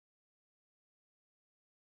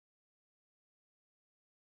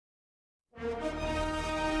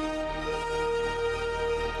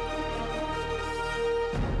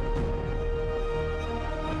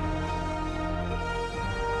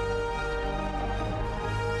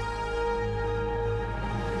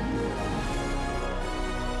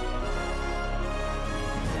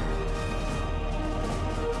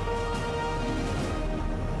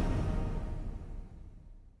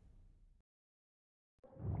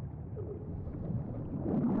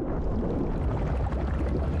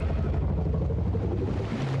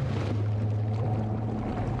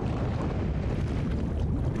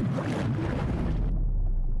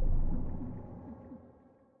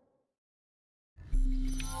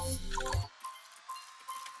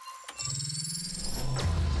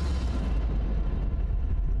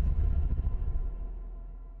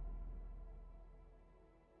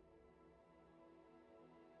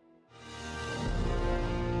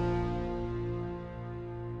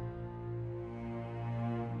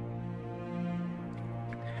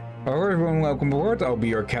Hello everyone, welcome aboard. I'll be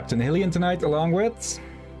your Captain Hillyan tonight, along with...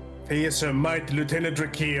 He is a mighty Lieutenant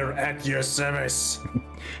Drakir at your service.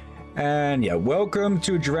 And yeah, welcome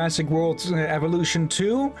to Jurassic World Evolution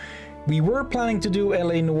 2. We were planning to do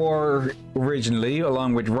LA Noire originally,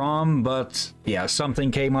 along with Rom, but yeah,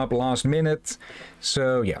 something came up last minute.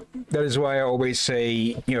 So yeah, that is why I always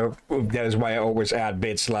say, you know, that is why I always add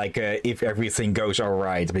bits like, if everything goes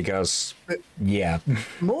alright, because, yeah.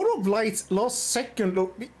 More of Light's last second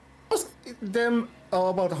look, was them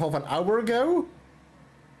about half an hour ago.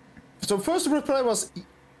 So first reply was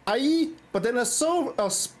IE, but then I saw a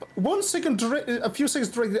few seconds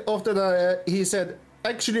directly after that, he said,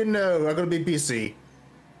 actually no, I'm gonna be busy.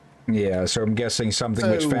 Yeah, so I'm guessing something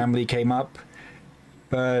with family came up.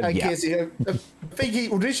 But I guess, yeah. I think he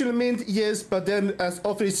originally meant yes, but then as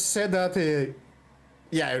after he said that,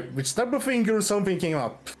 yeah, with snap of finger something came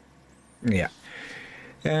up. Yeah.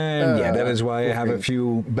 And yeah, that is why I have a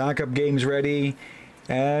few backup games ready.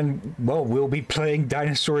 And, well, we'll be playing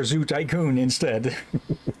Dinosaur Zoo Tycoon instead.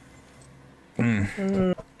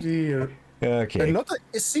 Oh dear. Okay. And not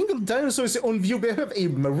a single dinosaur is on view. We have a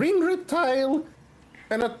marine reptile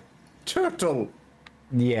and a turtle.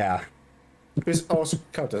 Yeah. It's also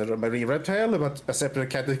counted as a marine reptile, but a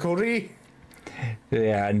separate category.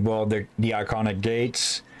 Yeah, and well, the iconic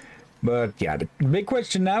gates. But yeah, the big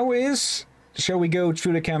question now is, shall we go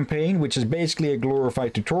through the campaign, which is basically a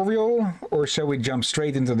glorified tutorial, or shall we jump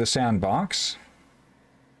straight into the sandbox?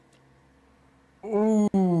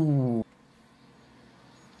 Ooh.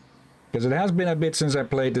 Because it has been a bit since I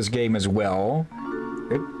played this game as well.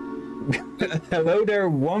 Hello there,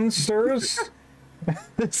 Onesters.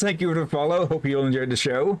 Thank you for the follow. Hope you enjoyed the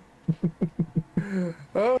show.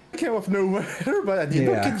 Oh, I came off nowhere, but I did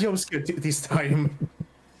not get jump scared this time.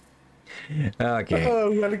 Okay.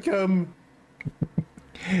 Oh, welcome.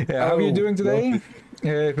 Yeah, how are you doing today?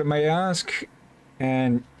 If I may ask.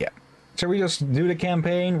 And yeah, shall we just do the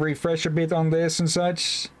campaign, refresh a bit on this and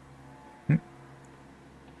such?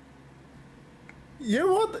 You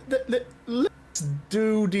know what? Let's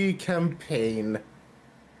do the campaign.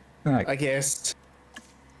 Right. I guess.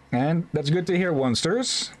 And that's good to hear,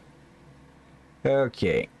 Onesters.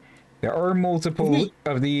 Okay. There are multiple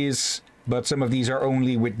of these, but some of these are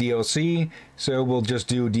only with DLC, so we'll just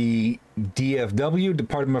do the DFW,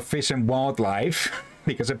 Department of Fish and Wildlife,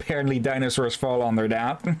 because apparently dinosaurs fall under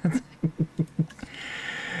that.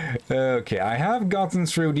 Okay, I have gotten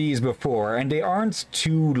through these before, and they aren't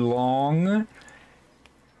too long,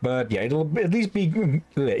 but yeah, it'll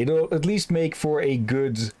at least make for a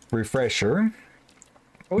good refresher.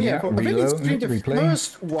 Oh yeah, I think it's the replay.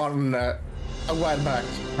 First one a while back.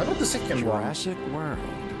 How about the second Jurassic World.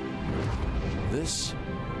 This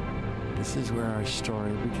is where our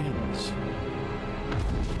story begins.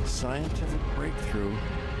 Scientific breakthrough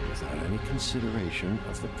without any consideration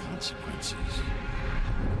of the consequences.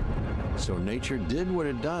 So nature did what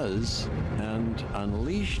it does and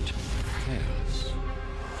unleashed chaos.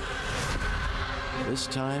 This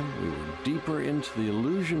time we were deeper into the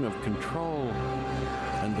illusion of control,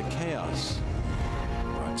 and the chaos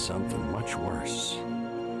brought something much worse.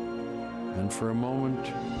 And for a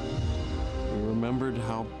moment, we remembered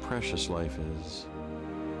how precious life is.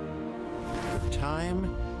 But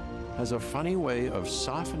time has a funny way of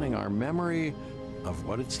softening our memory of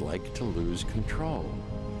what it's like to lose control.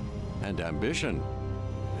 And ambition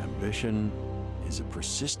is a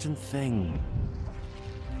persistent thing.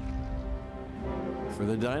 For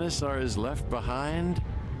the dinosaurs left behind,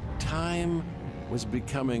 time was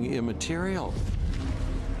becoming immaterial.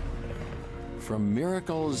 From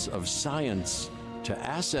miracles of science to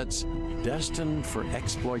assets destined for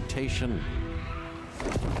exploitation.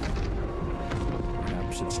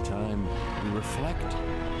 perhaps it's time we reflect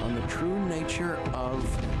on the true nature of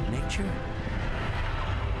nature.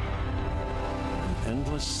 An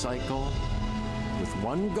endless cycle with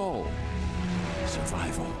one goal: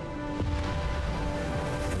 survival.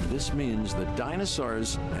 And this means that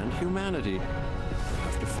dinosaurs and humanity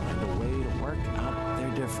have to find a way to work out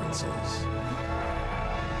their differences.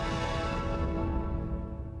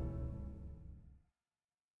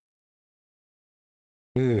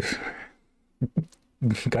 Ugh.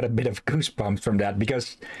 Got a bit of goosebumps from that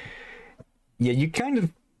because, yeah, you kind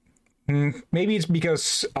of. Maybe it's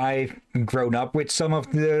because I've grown up with some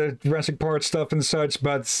of the Jurassic Park stuff and such,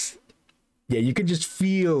 but yeah, you can just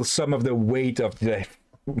feel some of the weight of the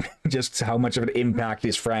just how much of an impact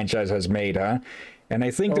this franchise has made, huh? And I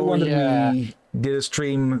think the one that we did a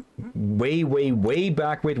stream way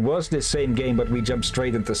back with was this same game, but we jumped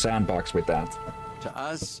straight into Sandbox with that. To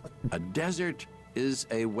us, a desert is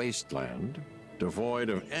a wasteland, devoid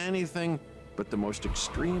of anything but the most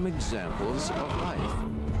extreme examples of life.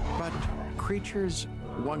 But creatures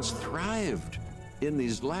once thrived in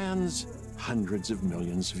these lands hundreds of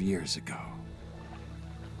millions of years ago.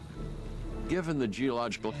 Given the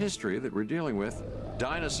geological history that we're dealing with,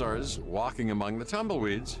 dinosaurs walking among the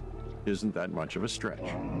tumbleweeds isn't that much of a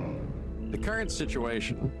stretch. The current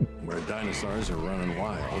situation, where dinosaurs are running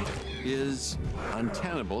wild, is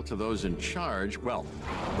untenable to those in charge, well,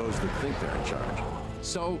 those that think they're in charge.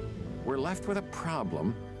 So we're left with a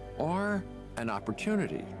problem or an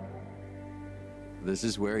opportunity. This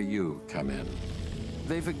is where you come in.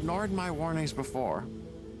 They've ignored my warnings before,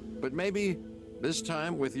 but maybe this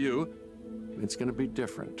time with you, it's going to be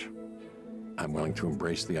different. I'm willing to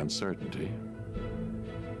embrace the uncertainty.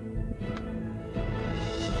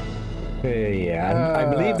 Yeah, I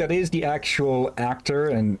believe that is the actual actor,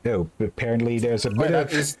 and apparently there's a bit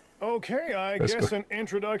of... Okay, I guess an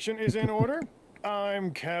introduction is in order.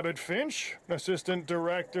 I'm Cabot Finch, Assistant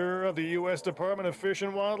Director of the U.S. Department of Fish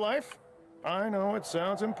and Wildlife. I know it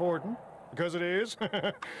sounds important, because it is,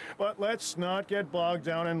 but let's not get bogged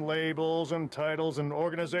down in labels and titles and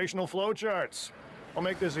organizational flowcharts. I'll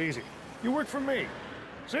make this easy. You work for me.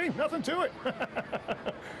 See, nothing to it.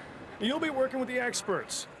 You'll be working with the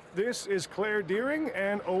experts. This is Claire Deering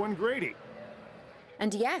and Owen Grady.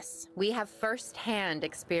 And yes, we have first-hand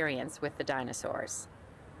experience with the dinosaurs.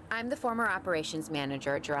 I'm the former operations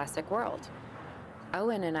manager at Jurassic World.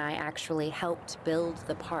 Owen and I actually helped build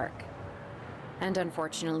the park. And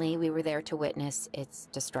unfortunately, we were there to witness its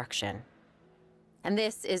destruction. And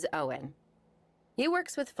this is Owen. He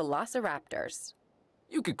works with velociraptors.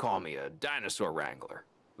 You could call me a dinosaur wrangler,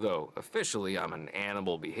 though officially I'm an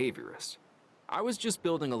animal behaviorist. I was just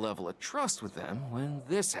building a level of trust with them when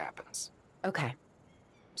this happens. Okay.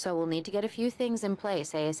 So we'll need to get a few things in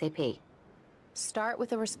place ASAP. Start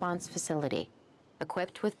with a response facility,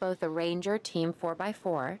 equipped with both a Ranger Team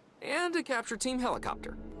 4x4 and a capture team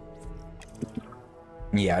helicopter.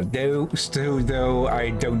 Yeah, those two, though,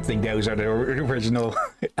 I don't think those are the original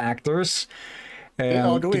actors.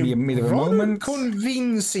 Give me a bit of a moment.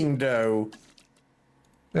 Convincing, though.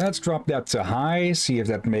 Let's drop that to high, see if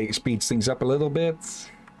that speeds things up a little bit.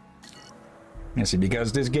 Let's see,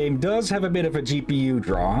 because this game does have a bit of a GPU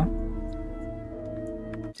draw.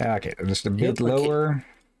 Okay, just a bit lower.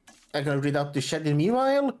 I'm gonna read out the chat in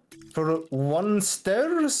meanwhile. For 1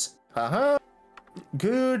 stars. Haha.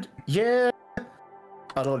 Good. Yeah.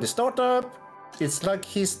 I know the startup. It's like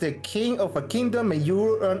he's the king of a kingdom and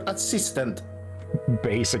you're an assistant.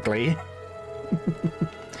 Basically.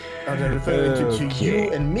 Are they referring to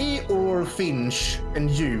you and me, or Finch and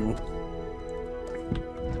you?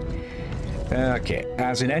 Okay,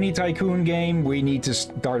 as in any tycoon game, we need to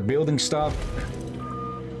start building stuff.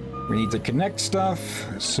 We need to connect stuff,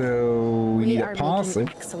 so we need a path. We are making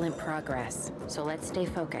excellent progress, so let's stay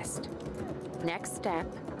focused. Next step,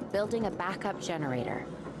 building a backup generator.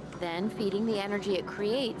 Then feeding the energy it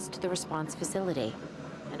creates to the response facility.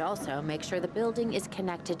 And also make sure the building is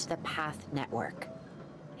connected to the path network.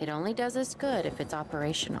 It only does us good if it's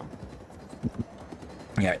operational.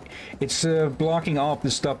 Yeah, it's blocking off the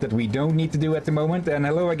stuff that we don't need to do at the moment. And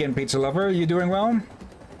hello again, Pizza Lover. You doing well?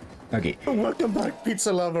 Okay. Welcome back,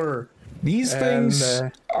 Pizza Lover. These things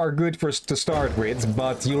are good to start with,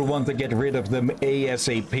 but you'll want to get rid of them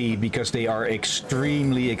ASAP because they are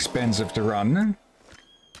extremely expensive to run.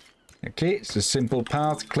 Okay, it's a simple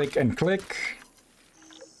path. Click and click.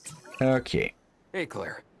 Okay. Hey,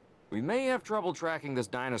 Claire. We may have trouble tracking this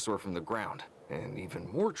dinosaur from the ground, and even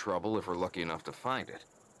more trouble if we're lucky enough to find it.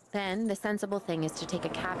 Then the sensible thing is to take a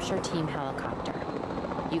capture team helicopter.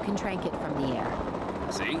 You can trank it from the air.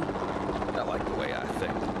 See? I like the way I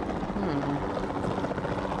think.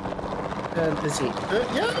 Let's see.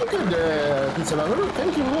 Yeah, I'm good, Pizza Lover.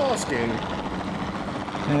 Thank you for asking.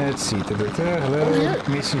 Let's see. Hello. Oh, yeah.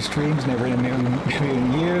 Miss your streams. Never in a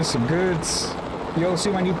million years. Some goods. You all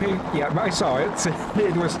see my new pig? Yeah, I saw it.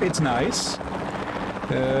 It's nice.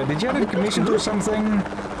 Did you have a commission or something?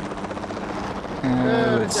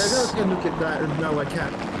 I just can look at that. No, I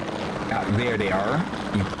can't. There they are.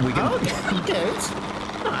 We can. Oh, yes.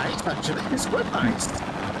 Nice, actually. It's quite nice.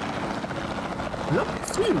 Look,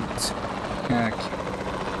 it's cute.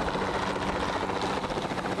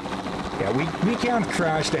 Yeah, we can't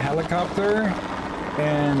crash the helicopter.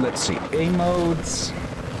 And let's see, A modes.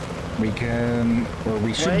 We can, or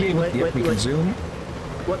we should be able. We can zoom.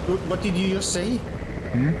 What did you just say?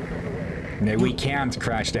 No, we can't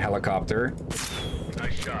crash the helicopter.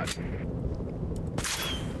 Nice shot.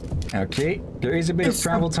 Okay, there is a bit of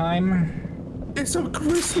travel time. It's a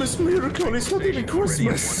Christmas miracle. It's not even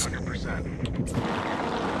Christmas. 100%.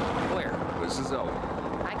 Claire, this is Owen.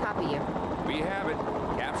 I copy you. We have it.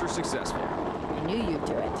 Capture successful. I knew you'd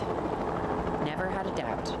do it. Never had a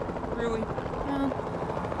doubt. Really? Well,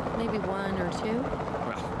 maybe one or two.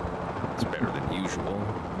 Well, it's better than usual.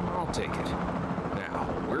 I'll take it. Now,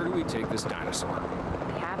 where do we take this dinosaur?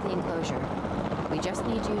 We have the enclosure. We just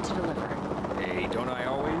need you to deliver. Hey, don't I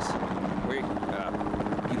always? Wait,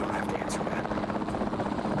 you don't have to answer that.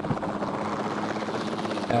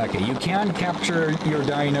 Okay, you can capture your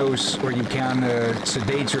dinos, or you can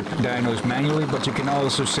sedate your dinos manually, but you can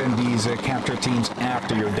also send these capture teams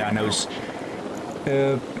after your dinos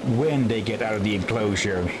when they get out of the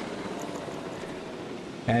enclosure.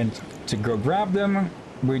 And to go grab them,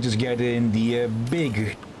 we just get in the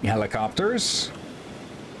big helicopters.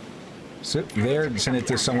 So there, send it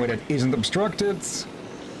to somewhere that isn't obstructed.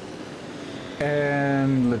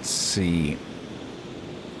 And let's see.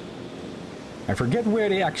 I forget where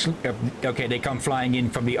they actually. Okay, they come flying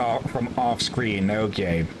in from the from off screen.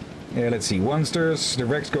 Okay. Let's see. Onsters, the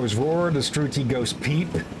Rex goes roar, the Struti goes peep.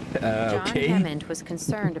 Okay. John Hammond was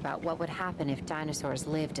concerned about what would happen if dinosaurs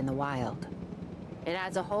lived in the wild. It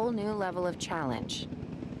adds a whole new level of challenge,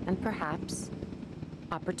 and perhaps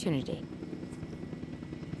opportunity.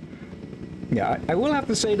 Yeah, I will have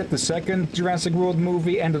to say that the second Jurassic World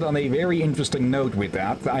movie ended on a very interesting note with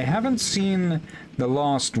that. I haven't seen the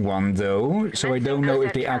last one, though, so I don't know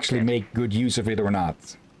if they actually make good use of it or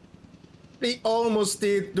not. They almost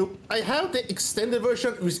did. I have the extended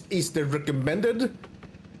version, which is the recommended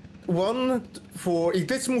one. For it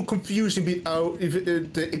gets more confusing with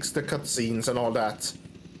the extra cutscenes and all that.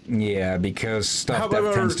 Yeah, because stuff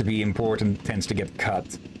that tends to be important tends to get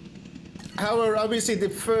cut. However, obviously the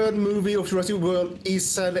third movie of Jurassic World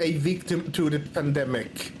is a victim to the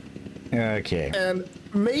pandemic. Okay. And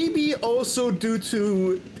maybe also due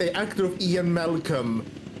to the actor of Ian Malcolm.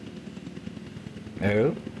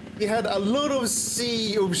 Oh? He had a lot of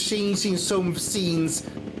changing some scenes,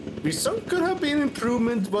 which some could have been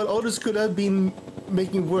improvement, while others could have been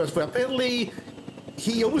making worse. But apparently,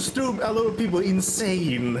 he always drove a lot of people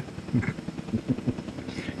insane.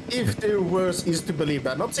 If the worst is to believe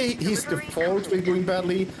that. Not say he's the fault with going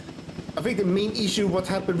badly. I think the main issue what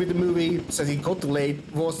happened with the movie, since it got delayed,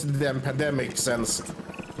 was the damn pandemic sense.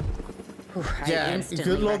 I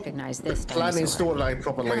instantly recognize this planning storyline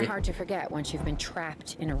properly. Kind of hard to forget once you've been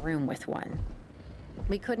trapped in a room with one.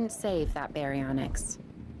 We couldn't save that baryonyx,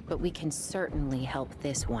 but we can certainly help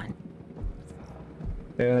this one.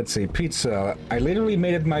 Let's see, pizza. I literally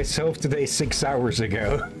made it myself today 6 hours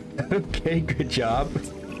ago. Okay, good job.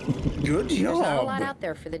 Good There's not a lot job. out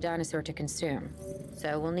there for the dinosaur to consume,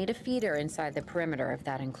 so we'll need a feeder inside the perimeter of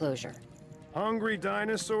that enclosure. Hungry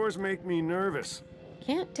dinosaurs make me nervous.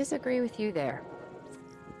 Can't disagree with you there.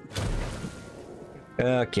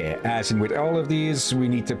 Okay, as in with all of these, we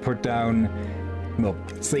need to put down, well,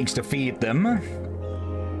 things to feed them.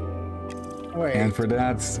 Wait, And for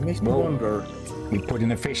that, makes me well, wonder. we put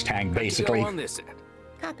in a fish tank, basically. Go on this end.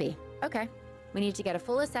 Copy. Okay. We need to get a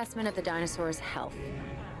full assessment of the dinosaur's health.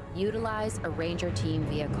 Utilize a ranger team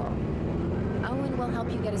vehicle. Owen will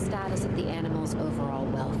help you get a status of the animal's overall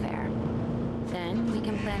welfare. Then we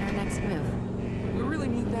can plan our next move. We really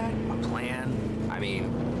need that? A plan? I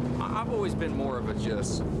mean, I've always been more of a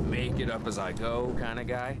just make it up as I go kind of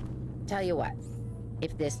guy. Tell you what,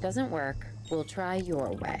 if this doesn't work, we'll try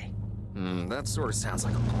your way. That sort of sounds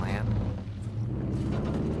like a plan.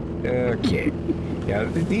 Okay. Yeah,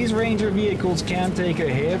 these ranger vehicles can take a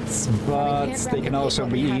hit, but they can also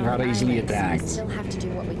be rather easily attacked. We still have to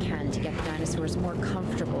do what we can to get the dinosaurs more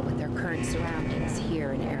comfortable with their current surroundings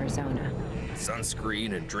here in Arizona.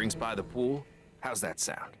 Sunscreen and drinks by the pool? How's that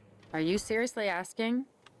sound? Are you seriously asking?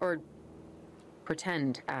 Or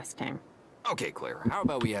pretend asking? Okay, Claire, how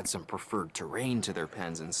about we add some preferred terrain to their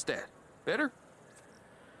pens instead? Better?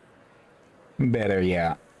 Better,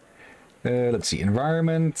 yeah. Let's see,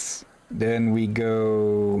 environment. Then we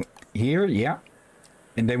go here, yeah.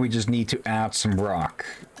 And then we just need to add some rock.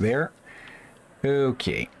 There.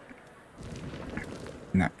 Okay.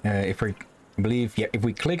 Now, if we believe, yeah, if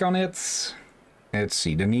we click on it, let's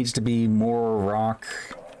see, there needs to be more rock.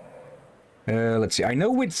 Let's see, I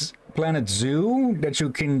know with Planet Zoo that you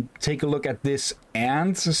can take a look at this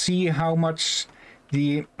and see how much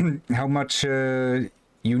you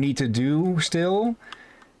need to do still.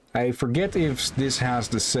 I forget if this has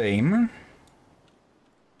the same.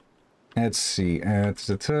 Let's see.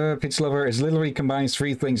 Pizza Lover is literally combines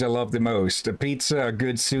 3 things I love the most: a pizza, a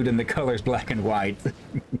good suit, and the colors black and white.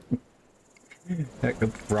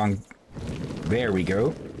 Wrong. There we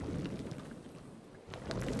go.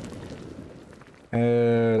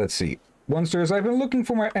 Let's see. Monsters, I've been looking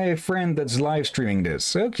for my friend that's live streaming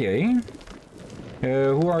this. Okay.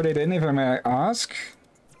 Who are they then, if I may ask?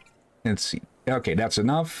 Let's see. Okay, that's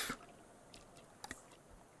enough.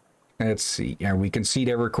 Let's see. Yeah, we can see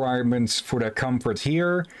their requirements for their comfort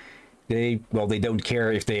here. They don't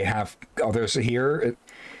care if they have others here.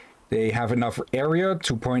 They have enough area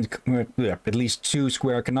to at least 2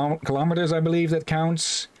 square kilometers, I believe that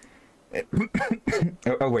counts.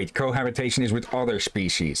 Oh wait, cohabitation is with other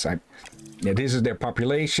species. Yeah, this is their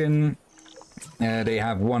population. They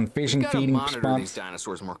have 1 fishing feeding spot. Monitor these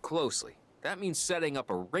dinosaurs more closely. That means setting up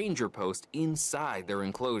a ranger post inside their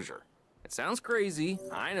enclosure. It sounds crazy,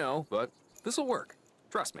 I know, but this'll work.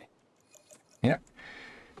 Trust me. Yeah.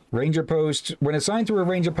 Ranger post. When assigned to a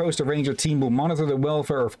ranger post, a ranger team will monitor the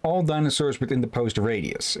welfare of all dinosaurs within the post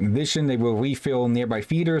radius. In addition, they will refill nearby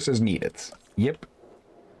feeders as needed. Yep.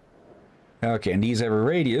 Okay, and these have a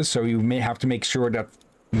radius, so you may have to make sure that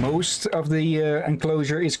most of the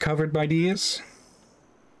enclosure is covered by these.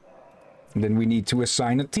 And then we need to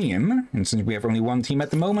assign a team, and since we have only 1 team at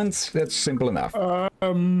the moment, that's simple enough.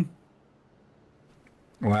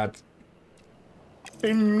 What?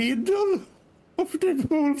 In middle of the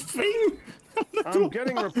whole thing? I'm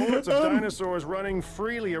getting reports of dinosaurs running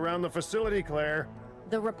freely around the facility, Claire.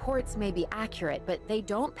 The reports may be accurate, but they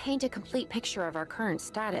don't paint a complete picture of our current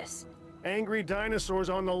status. Angry dinosaurs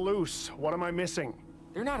on the loose. What am I missing?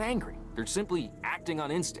 They're not angry. They're simply acting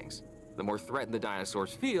on instincts. The more threatened the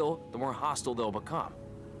dinosaurs feel, the more hostile they'll become.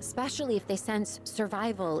 Especially if they sense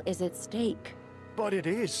survival is at stake. But it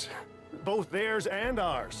is. Both theirs and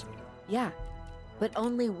ours. Yeah, but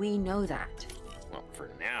only we know that. Well,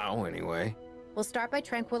 for now, anyway. We'll start by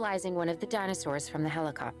tranquilizing one of the dinosaurs from the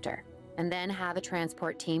helicopter, and then have a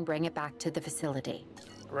transport team bring it back to the facility.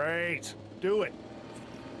 Great. Do it.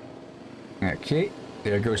 Okay,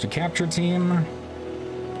 there goes the capture team.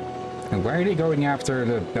 And why are they going after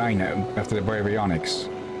the dino, after the baryonyx?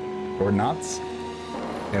 Or not?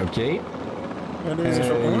 Okay. And is it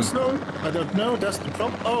from Oslo? I don't know, that's the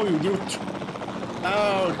problem. Oh, you do.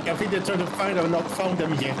 Oh, I think they're trying to find them, not found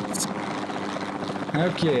them yet.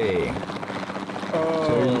 Okay. Oh.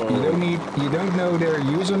 So you don't know their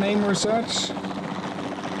username or such?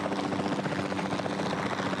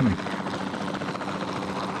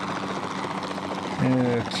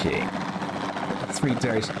 Okay. 3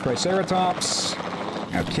 Triceratops.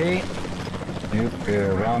 Okay. Nope,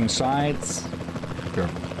 wrong side. Go.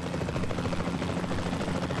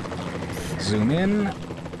 Zoom in.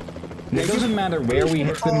 It doesn't matter where we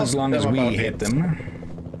hit them as long as we hit them.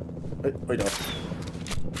 Wait up.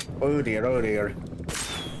 Oh dear, oh dear.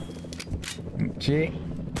 Okay.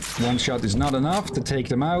 1 shot is not enough to take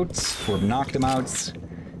them out, or knock them out.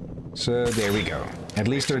 So there we go. At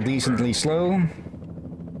least they're decently slow.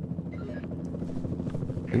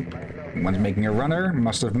 Oop. One's making a runner,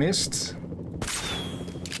 must have missed.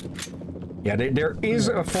 Yeah, there is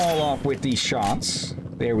a fall off with these shots.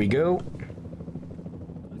 There we go.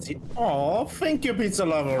 Oh, thank you, Pizza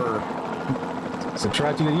Lover.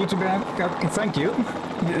 Subscribe to the YouTube app. Thank you.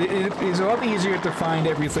 It is a lot easier to find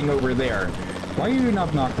everything over there. Why are you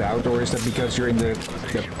not knocked out, or is that because you're in the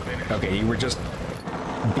okay, you were just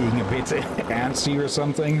being a bit antsy or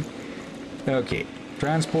something? Okay,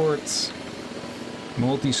 transports.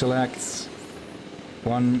 Multi-select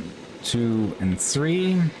 1, 2, and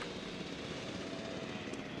 3,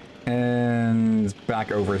 and back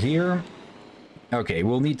over here. Okay,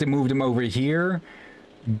 we'll need to move them over here,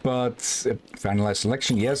 but finalize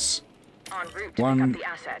selection, yes. 1,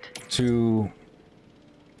 2,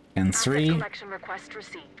 and 3.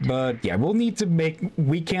 But yeah, we'll need to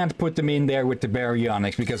we can't put them in there with the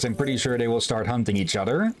baryonyx because I'm pretty sure they will start hunting each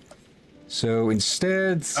other. So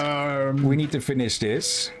instead, we need to finish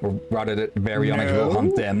this, or rather the baryonyx will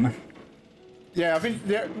hunt them. Yeah, I think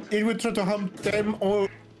it would try to hunt them, or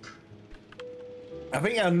I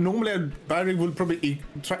think normally Barry would probably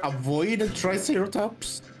try avoid the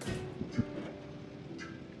Triceratops.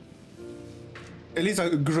 At least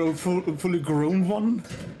a fully grown one.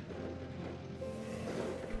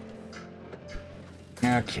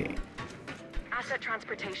 Okay. Asset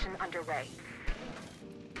transportation underway.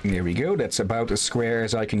 There we go. That's about as square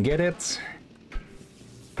as I can get it.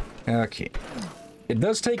 Okay. It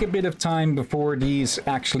does take a bit of time before these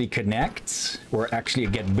actually connect or actually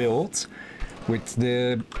get built. With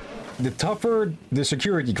the tougher the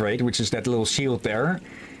security crate, which is that little shield there,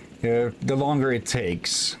 the longer it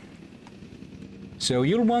takes. So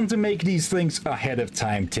you'll want to make these things ahead of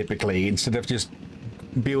time typically, instead of just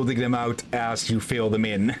building them out as you fill them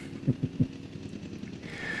in.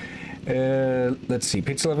 Let's see,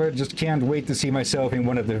 Pixel Lover, just can't wait to see myself in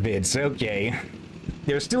one of the vids. Okay.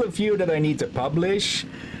 There's still a few that I need to publish,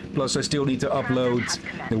 plus I still need to upload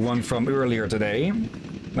the one from earlier today.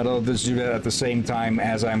 But I'll just do that at the same time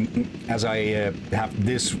as I have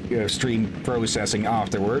this stream processing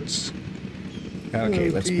afterwards. Okay,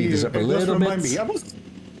 let's speed this up a little bit. I was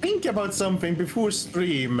thinking about something before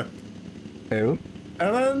stream. Oh.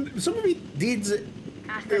 And then somebody did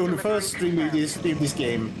on the first stream of this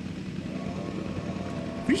game.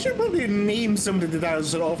 We should probably name some of the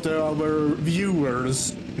dinosaurs after our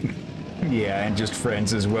viewers. Yeah, and just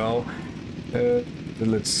friends as well.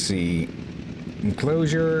 Let's see.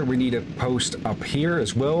 Enclosure, we need a post up here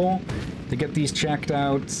as well to get these checked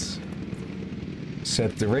out.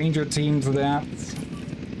 Set the ranger team to that.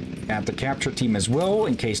 Add the capture team as well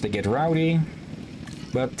in case they get rowdy.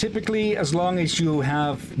 But typically, as long as you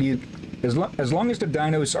have the, as long as the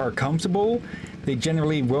dinos are comfortable, they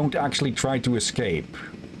generally won't actually try to escape.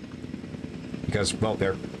 Because, well,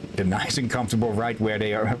 they're nice and comfortable right where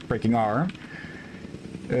they are freaking are.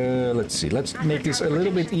 Let's see, let's make this a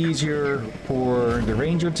little bit easier for the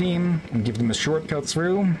ranger team and give them a shortcut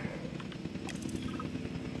through.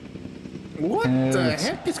 What the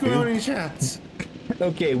heck is going on in chat?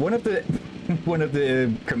 Okay, one of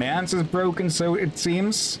the commands is broken, so it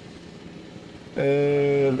seems.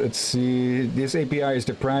 Let's see, this API is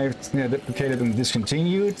deprecated and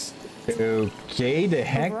discontinued. Okay, the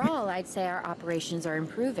heck? Overall, I'd say our operations are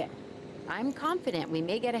improving. I'm confident we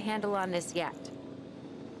may get a handle on this yet.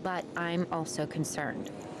 But I'm also concerned,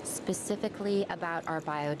 specifically about our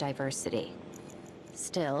biodiversity.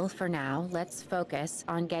 Still, for now, let's focus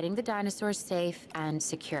on getting the dinosaurs safe and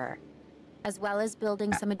secure, as well as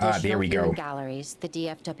building some additional viewing galleries the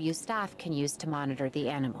DFW staff can use to monitor the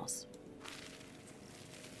animals.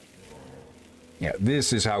 Yeah,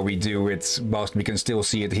 this is how we do it, whilst we can still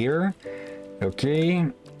see it here. Okay.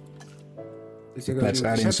 Let's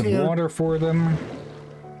add in some water for them.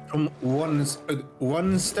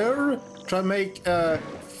 One stir, try to make a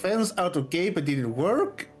fence out of gate, but didn't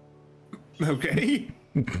work. Okay.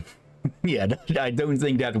 Yeah, I don't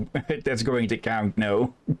think that's going to count.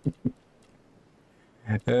 No.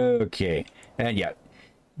 Okay, and yeah,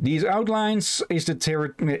 these outlines is the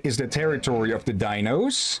territory of the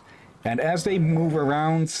dinos, and as they move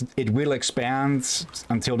around, it will expand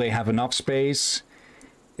until they have enough space.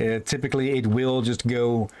 Typically, it will just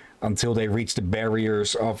go until they reach the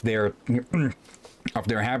barriers of their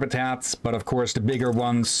habitats, but of course the bigger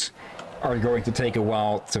ones are going to take a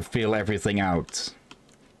while to fill everything out.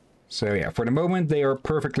 So yeah, for the moment they are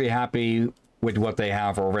perfectly happy with what they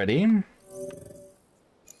have already.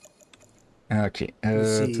 Okay,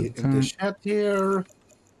 see in the chat here.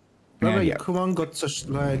 Yeah. Come on, got such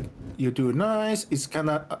like you do nice. It's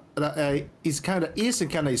kinda is and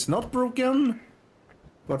kinda is not broken.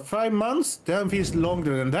 But 5 months? Damn, feels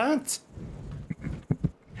longer than that.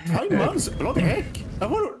 5 months? Bloody heck!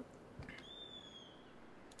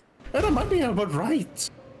 That might be about right.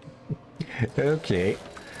 Okay.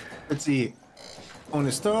 Let's see. On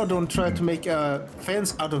the star, don't try to make a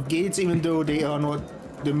fence out of gates, even though they are not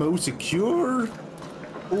the most secure.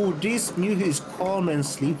 Oh, this music is calm and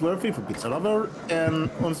sleep-worthy for Pixel Lover, and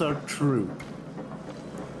also true.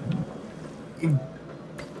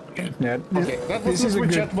 Yeah, this is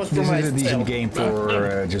a decent game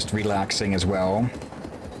for just relaxing as well.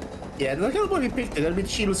 Yeah, like everybody picked it, a bit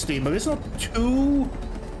chill stream, but it's not too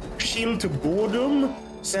chill to boredom,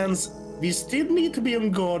 since we still need to be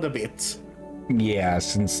on guard a bit. Yeah,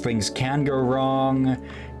 since things can go wrong,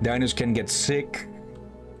 dinos can get sick,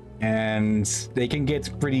 and they can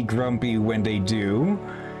get pretty grumpy when they do.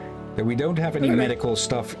 But we don't have any medical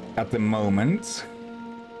stuff at the moment.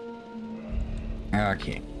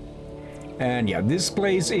 Okay. And yeah, this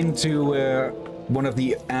plays into one of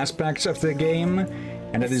the aspects of the game,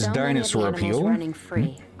 and that is dinosaur appeal. Running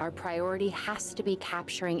free, Our priority has to be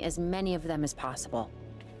capturing as many of them as possible.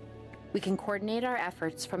 We can coordinate our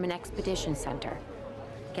efforts from an expedition center.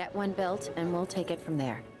 Get one built, and we'll take it from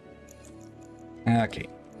there. Okay.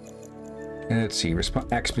 Let's see.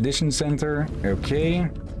 Expedition center. Okay.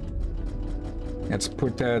 Let's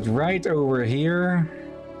put that right over here.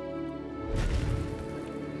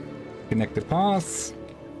 Connect the paths.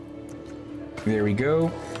 There we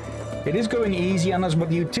go. It is going easy on us,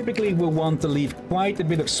 but you typically will want to leave quite a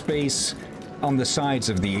bit of space on the sides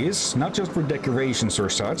of these, not just for decorations or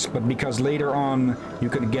such, but because later on you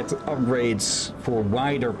can get upgrades for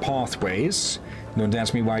wider pathways. Don't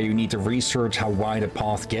ask me why you need to research how wide a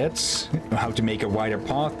path gets, how to make a wider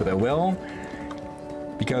path, but I will.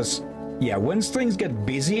 Because, yeah, once things get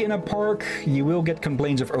busy in a park, you will get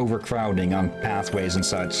complaints of overcrowding on pathways and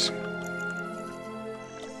such.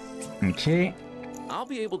 Okay. I'll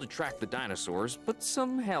be able to track the dinosaurs, but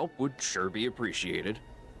some help would sure be appreciated.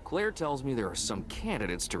 Claire tells me there are some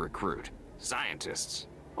candidates to recruit. Scientists.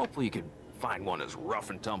 Hopefully you can find one as rough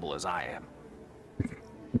and tumble as I am.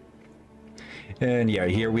 And yeah,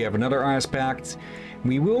 here we have another aspect.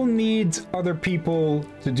 We will need other people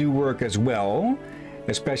to do work as well.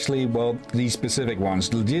 Especially, well, these specific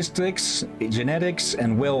ones. Logistics, genetics,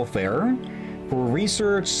 and welfare. For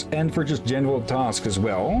research and for just general tasks as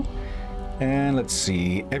well. And let's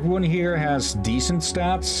see, everyone here has decent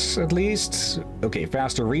stats, at least. Okay,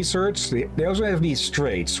 faster research. They also have these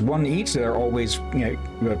traits, one each that are always,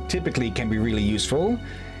 typically can be really useful.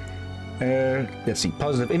 Let's see,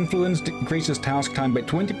 positive influence increases task time by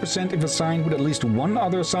 20% if assigned with at least one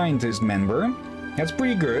other scientist member. That's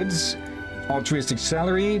pretty good. Altruistic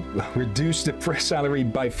salary, reduce the salary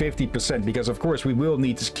by 50%, because of course we will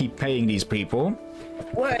need to keep paying these people.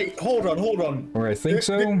 Wait, hold on. Or I think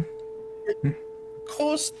so.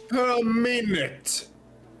 Cost per minute.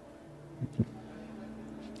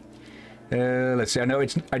 Let's see.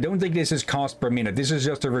 I don't think this is cost per minute. This is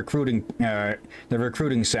just the recruiting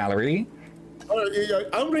salary.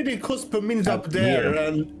 I'm reading cost per minute up there, here.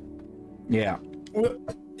 and yeah.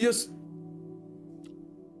 Just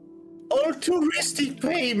altruistic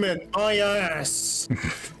payment, my ass.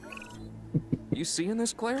 You seeing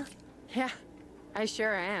this, Claire? Yeah, I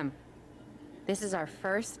sure am. This is our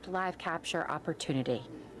first live capture opportunity.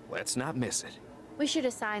 Let's not miss it. We should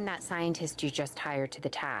assign that scientist you just hired to the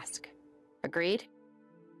task. Agreed?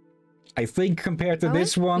 I think compared to Owen,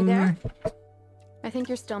 this you one... there? I think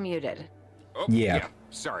you're still muted. Oh, yeah.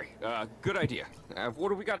 Sorry. Good idea. What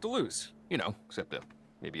do we got to lose? You know, except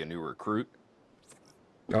maybe a new recruit.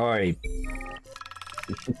 Alright.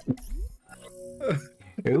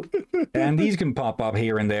 And these can pop up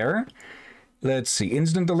here and there. Let's see.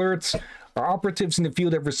 Instant alerts. Our operatives in the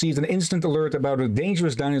field have received an instant alert about a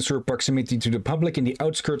dangerous dinosaur proximity to the public in the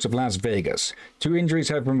outskirts of Las Vegas. 2 injuries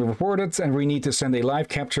have been reported, and we need to send a live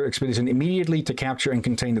capture expedition immediately to capture and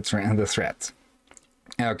contain the threat.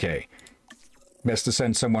 Okay. Best to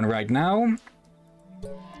send someone right now.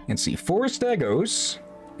 Let's see. 4 stegos.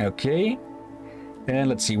 Okay. And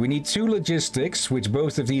let's see. We need 2 logistics, which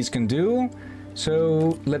both of these can do.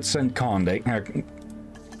 So let's send Conde.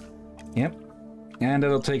 Yep. And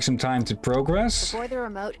it'll take some time to progress. Before the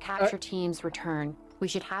remote capture teams return, we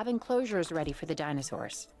should have enclosures ready for the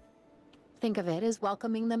dinosaurs. Think of it as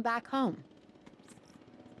welcoming them back home.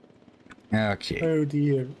 Okay. Oh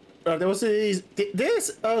dear.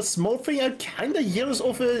 There's a small thing I'm kind of jealous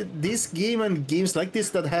of this game and games like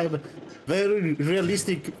this that have very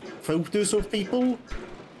realistic photos of people.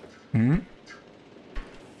 Hmm?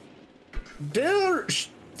 Their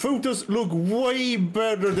photos look way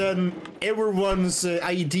better than everyone's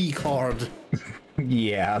ID card.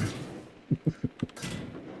 Yeah.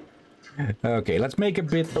 Okay, let's make a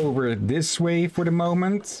bit over this way for the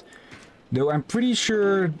moment. Though I'm pretty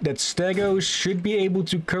sure that stegos should be able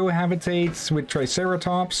to cohabitate with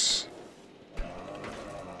Triceratops.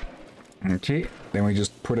 Okay, then we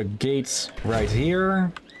just put a gate right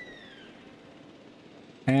here.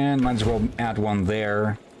 And might as well add one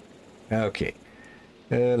there. Okay.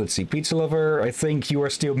 Let's see, Pizza Lover, I think you are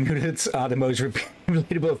still muted. The most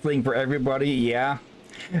relatable thing for everybody, yeah.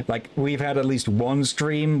 Like, we've had at least one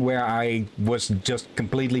stream where I was just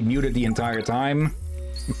completely muted the entire time.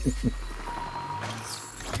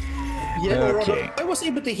 Yeah, okay. I was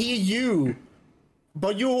able to hear you,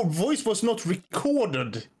 but your voice was not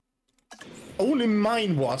recorded. Only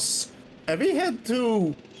mine was. And we had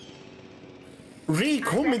to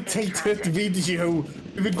re-commentate that video.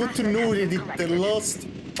 We got to know it in the last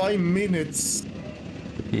 5 minutes.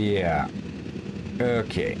 Yeah.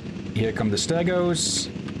 Okay. Here come the stegos.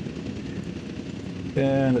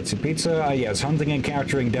 Let's see, pizza. Yes, hunting and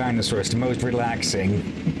capturing dinosaurs, the most relaxing.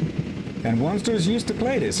 And monsters used to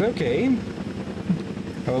play this, okay.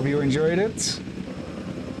 Hope you enjoyed it.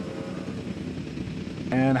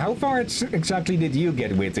 And how far exactly did you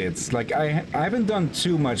get with it? Like, I haven't done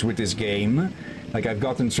too much with this game. Like, I've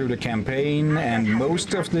gotten through the campaign and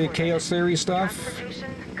most of the Chaos Theory stuff.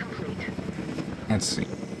 Let's see.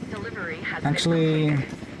 Actually...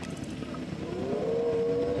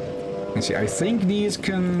 Let's see, I think these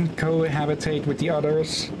can cohabitate with the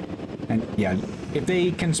others. And yeah, if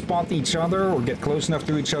they can spot each other or get close enough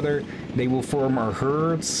to each other, they will form our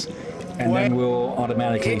herds. And then we'll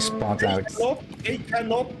automatically spot out. They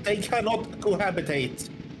cannot cohabitate.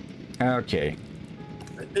 Okay.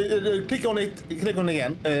 Click on it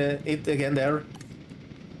again. It again there.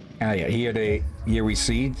 Ah, yeah. Here we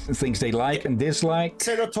see things they like and dislike.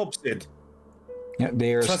 Ceratopsid. Yeah,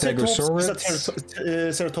 they are stegosaurus.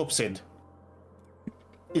 Ceratopsid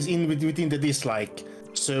is within the dislike.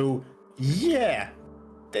 So yeah,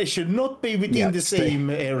 they should not be within the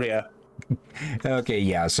same area. Okay,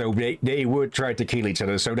 yeah. So they would try to kill each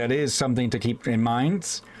other. So that is something to keep in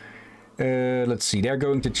mind. Let's see, they're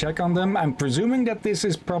going to check on them. I'm presuming that this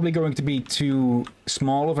is probably going to be too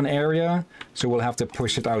small of an area, so we'll have to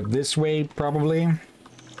push it out this way, probably.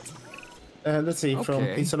 Let's see, from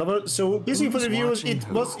Pizza Lover. So, busy for the viewers, it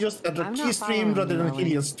was just a key stream rather than a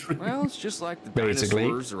Hillyan stream. Well, it's just like the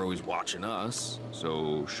dinosaurs are always watching us,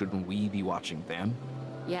 so shouldn't we be watching them?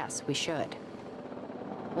 Yes, we should.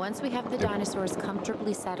 Once we have the dinosaurs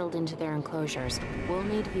comfortably settled into their enclosures, we'll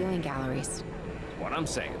need viewing galleries. What I'm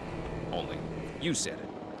saying. Only you said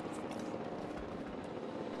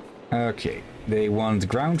it. Okay, they want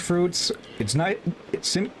ground fruits. It's not. It's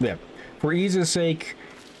simple. Yeah. For ease's sake,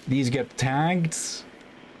 these get tagged.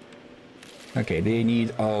 Okay, they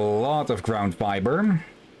need a lot of ground fiber.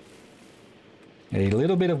 A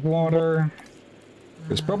little bit of water.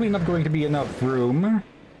 There's probably not going to be enough room.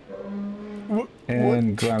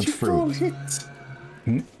 And ground fruit.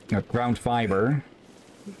 Not ground fiber.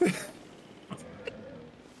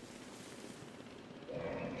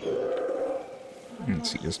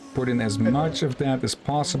 Let's see, just put in as much of that as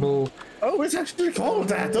possible. Oh, it's actually called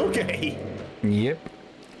that, okay. Yep.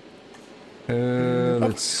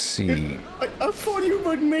 Let's see. I thought you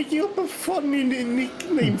were making up a funny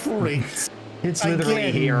nickname for it. It's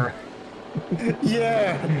literally here.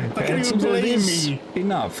 Yeah, how can you blame me?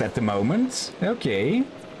 Enough at the moment. Okay.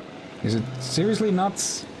 Is it seriously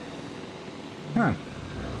not? Huh.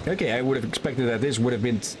 Okay, I would have expected that this would have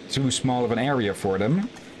been too small of an area for them.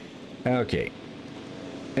 Okay.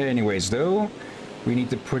 Anyways, though, we need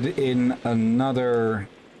to put in another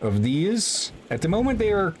of these. At the moment,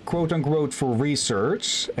 they are quote-unquote for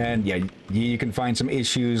research, and yeah, you can find some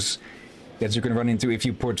issues that you can run into if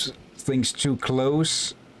you put things too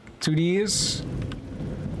close to these.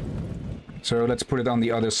 So let's put it on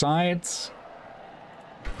the other side,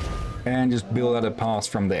 and just build out a path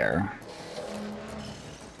from there.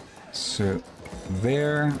 So,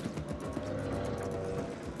 there,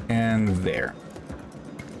 and there.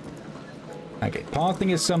 Okay,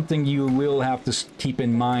 pathing is something you will have to keep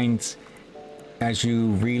in mind as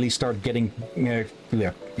you really start getting,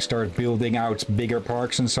 start building out bigger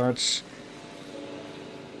parks and such.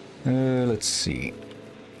 Let's see.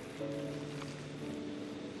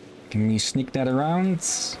 Can we sneak that around?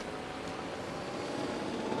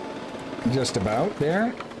 Just about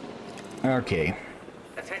there. Okay.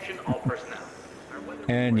 Attention all personnel.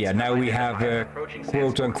 And yeah, now we have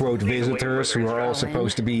quote-unquote visitors who are all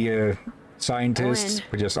supposed to be scientists,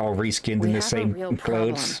 but just all reskinned in the same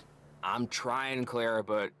clothes. I'm trying, Clara,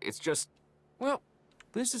 but it's just, well,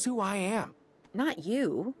 this is who I am. Not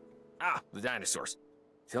you. Ah, the dinosaurs.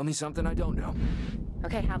 Tell me something I don't know.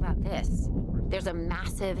 Okay, how about this? There's a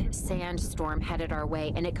massive sandstorm headed our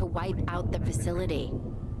way, and it could wipe out the facility.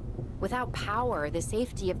 Without power, the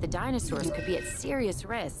safety of the dinosaurs could be at serious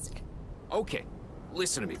risk. Okay,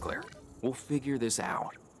 listen to me, Claire. We'll figure this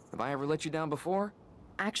out. Have I ever let you down before?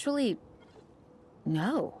 Actually,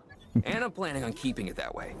 no. And I'm planning on keeping it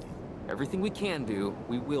that way. Everything we can do,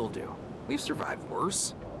 we will do. We've survived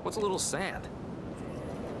worse. What's a little sand?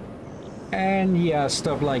 And yeah,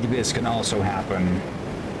 stuff like this can also happen.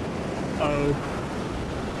 Oh.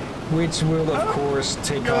 Which will, of course,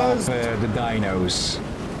 take off the dinos.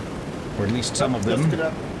 Or at least some of them. Just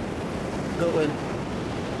gonna go in.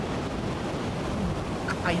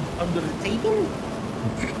 I'm under the table?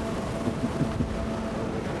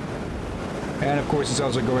 And of course, it's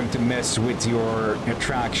also going to mess with your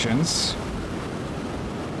attractions.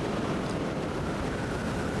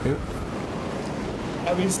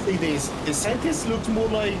 I will say this. The scientist looks more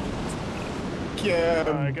like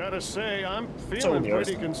I gotta say, I'm feeling yours.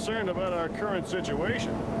 pretty concerned about our current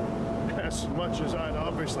situation. As much as I'd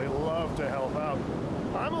obviously love to help out,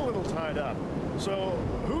 I'm a little tied up. So,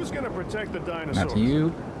 who's gonna protect the dinosaurs? That's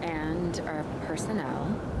you. And our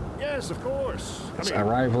personnel. Yes, of course. It's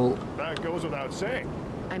arrival. That goes without saying.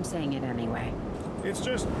 I'm saying it anyway. It's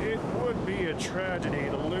just, it would be a tragedy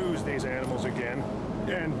to lose these animals again.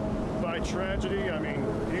 And by tragedy, I mean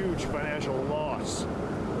huge financial loss.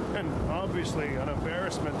 And obviously an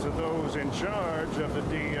embarrassment to those in charge of the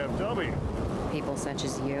DFW. People such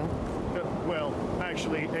as you. Well,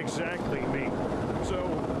 actually, exactly me. So,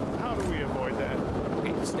 how do we avoid that?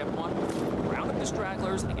 Okay, step one, round up the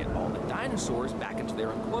stragglers and get all the dinosaurs back into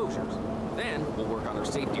their enclosures. Then we'll work on our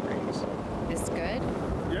safety rings. This good?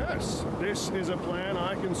 Yes, this is a plan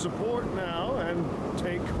I can support now and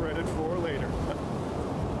take credit for later.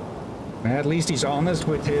 At least he's honest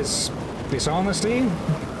with his dishonesty.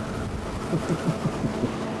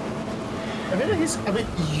 I mean, he's a bit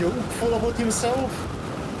youthful about himself.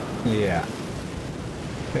 Yeah.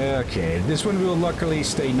 Okay, this one will luckily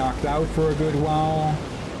stay knocked out for a good while.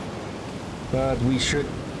 But we should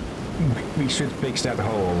fix that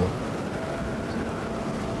hole.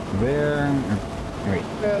 There. Wait.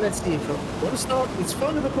 Let's see. One start. It's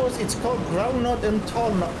funny because it's called ground nut and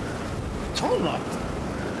tall nut. Tall nut?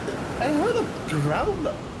 I heard of ground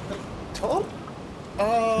nut. Tall?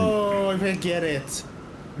 Oh, I get it.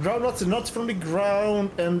 Ground nuts are nuts from the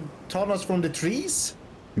ground and tall nuts from the trees?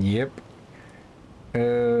 Yep.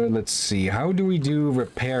 Let's see. How do we do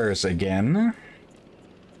repairs again?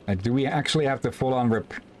 Do we actually have to full on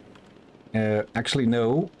actually,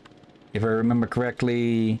 no. If I remember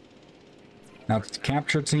correctly... Now, it's the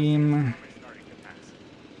capture team.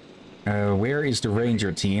 Where is the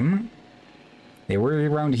ranger team? They were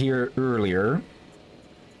around here earlier.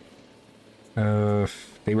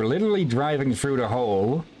 They were literally driving through the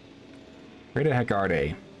hole. Where the heck are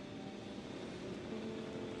they?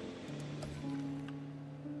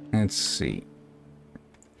 Let's see.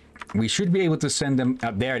 We should be able to send them...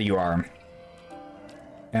 there you are.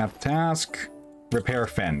 At task, repair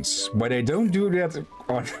fence. Why they don't do that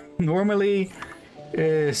on normally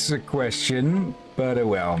is a question, but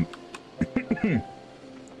well.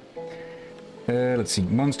 Let's see.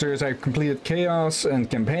 Monsters. I completed Chaos and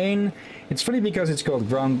Campaign. It's funny because it's called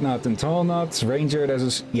Ground Nut and Tall Nut. Ranger,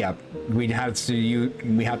 there's a... Yeah, we had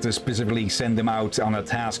to specifically send them out on a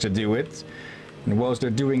task to do it. And whilst they're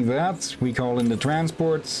doing that, we call in the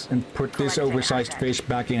transport and put this oversized fish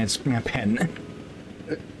back in its pen.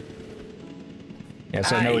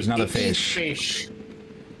 Yes, I know it's not a fish.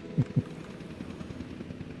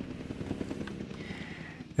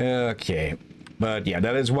 Okay. But yeah,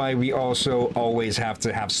 that is why we also always have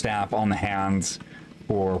to have staff on hand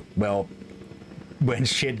for, well, when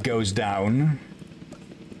shit goes down.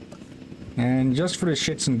 And just for the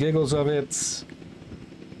shits and giggles of it,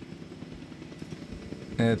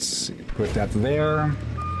 let's put that there.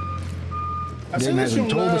 Game hasn't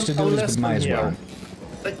told us to do this, but might as well.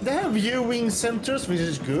 Like, they have viewing centers, which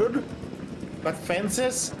is good, but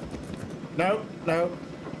fences? No, no,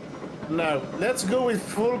 no. Let's go with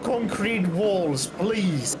full concrete walls,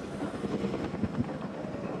 please.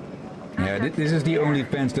 Yeah, this is the only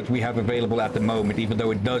fence that we have available at the moment, even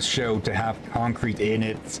though it does show to have concrete in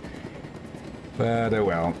it. But, oh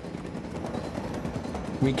well.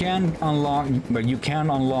 We can unlock, but you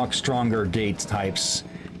can unlock stronger gate types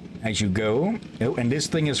as you go. Oh, and this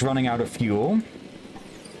thing is running out of fuel.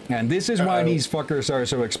 And this is why these fuckers are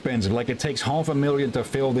so expensive. Like, it takes $500,000 to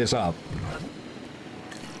fill this up.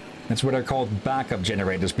 That's what are called backup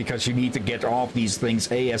generators, because you need to get off these things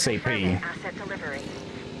ASAP. Asset delivery.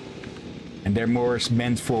 And they're more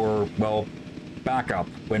meant for, well, backup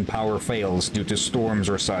when power fails due to storms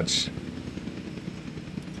or such.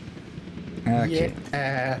 Okay.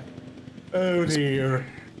 Yeah. Oh dear.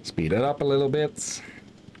 Speed it up a little bit.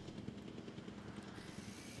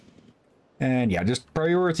 And yeah, just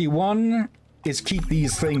priority 1 is keep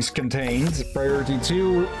these things contained. Priority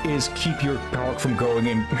 2 is keep your park from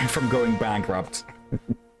going bankrupt.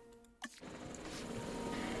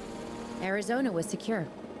 Arizona was secure.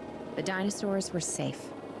 The dinosaurs were safe.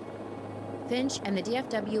 Finch and the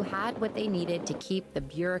DFW had what they needed to keep the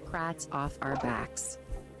bureaucrats off our backs.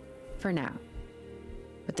 For now.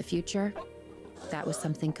 But the future, that was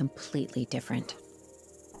something completely different.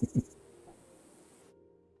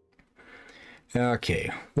 Okay,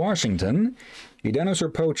 Washington. The dinosaur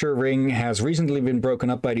poacher ring has recently been broken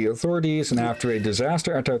up by the authorities, and after a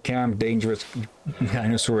disaster at our camp, dangerous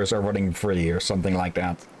dinosaurs are running free, or something like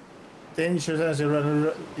that. Dangerous as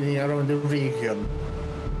around the region.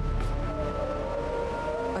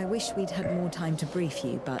 I wish we'd had more time to brief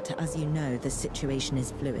you, but as you know, the situation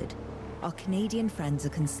is fluid. Our Canadian friends are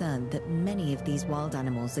concerned that many of these wild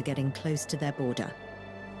animals are getting close to their border.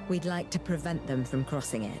 We'd like to prevent them from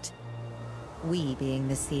crossing it. We being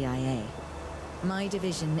the CIA. My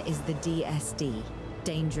division is the DSD,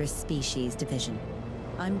 Dangerous Species Division.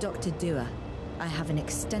 I'm Dr. Dua. I have an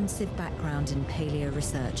extensive background in paleo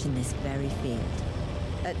research in this very field.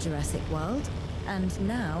 At Jurassic World, and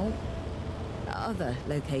now other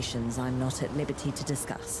locations I'm not at liberty to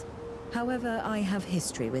discuss. However, I have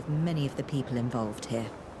history with many of the people involved here.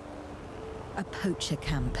 A poacher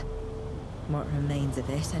camp. What remains of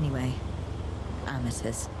it, anyway.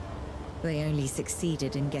 Amateurs. They only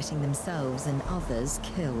succeeded in getting themselves and others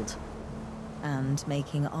killed. And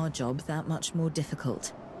making our job that much more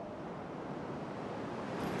difficult.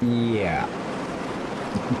 Yeah.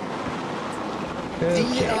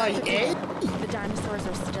 CIA? The dinosaurs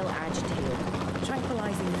are still agitated.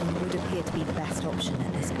 Tranquilizing them would appear to be the best option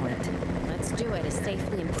at this point. Let's do it as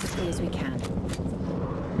safely and quickly as we can.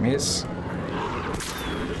 Miss.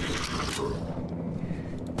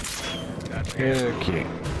 Okay.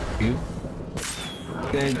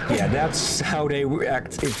 Yeah, that's how they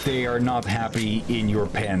act if they are not happy in your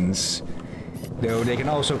pens. Though they can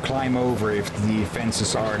also climb over if the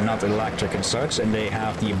fences are not electric and such, and they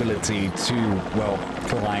have the ability to, well,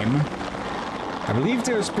 climb. I believe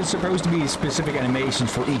there's supposed to be specific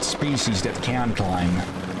animations for each species that can climb.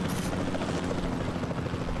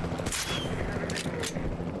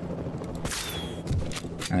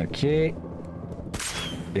 Okay.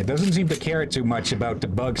 It doesn't seem to care too much about the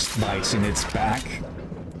bug bites in its back.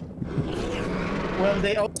 Well,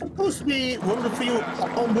 they are supposed to be one of the few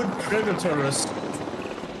onward predators.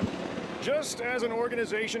 Just as an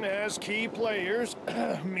organization has key players,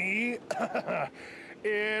 me,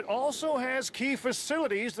 it also has key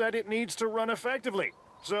facilities that it needs to run effectively.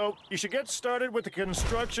 So you should get started with the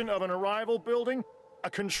construction of an arrival building, a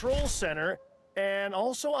control center, and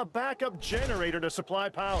also a backup generator to supply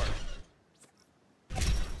power.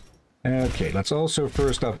 Okay, let's also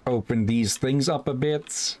first off open these things up a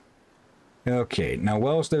bit. Okay, now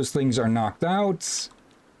whilst those things are knocked out,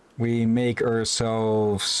 we make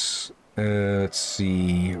ourselves, let's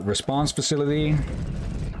see, response facility.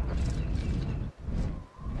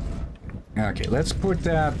 Okay, let's put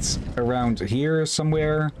that around here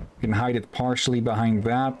somewhere. We can hide it partially behind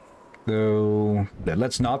that, though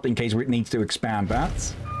let's not, in case we need to expand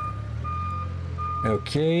that.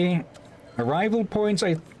 Okay, arrival points,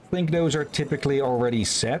 I think those are typically already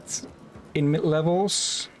set in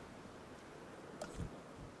mid-levels.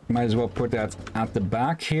 Might as well put that at the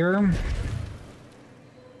back here.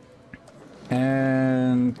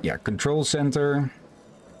 And yeah, control center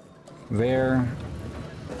there.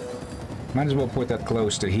 Might as well put that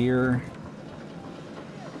close to here.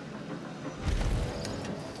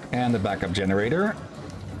 And the backup generator.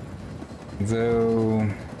 Though,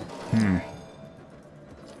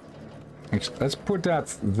 let's put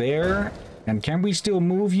that there. And can we still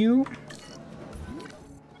move you?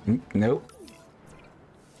 Nope.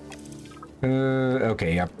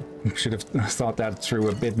 Okay, I should have thought that through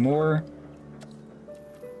a bit more.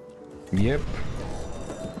 Yep.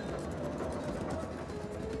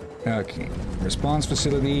 Okay, response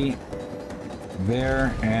facility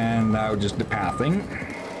there, and now just the pathing.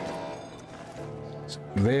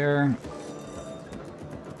 There.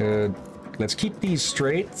 Let's keep these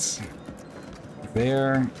straight.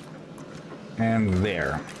 There. And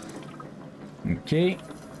there. Okay.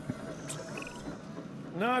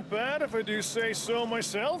 Not bad if I do say so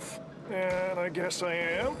myself. And I guess I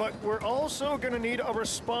am. But we're also going to need a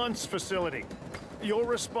response facility. Your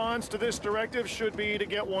response to this directive should be to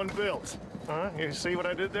get one built. Huh? You see what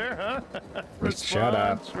I did there, huh? Response, shut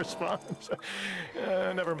up. Response.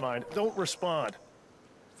 Never mind. Don't respond.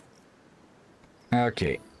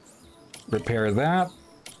 Okay. Repair that.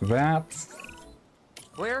 That.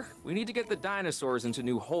 Claire, we need to get the dinosaurs into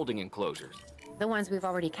new holding enclosures. The ones we've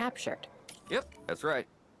already captured. Yep, that's right.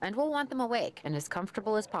 And we'll want them awake and as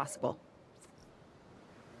comfortable as possible.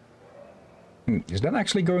 Is that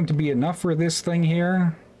actually going to be enough for this thing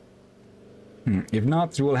here? If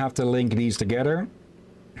not, we'll have to link these together.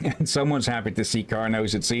 And someone's happy to see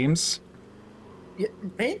Carnos, it seems. Yeah,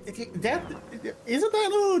 that is an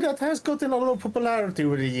animal that has gotten a lot of popularity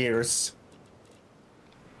over the years.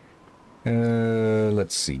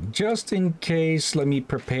 Let's see. Just in case, let me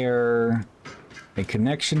prepare a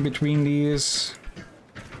connection between these.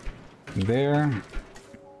 There.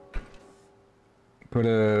 Put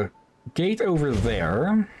a gate over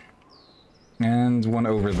there. And one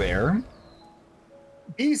over there.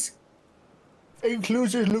 These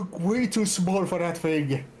enclosures look way too small for that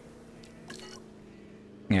thing.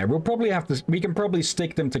 Yeah, we'll probably have to... We can probably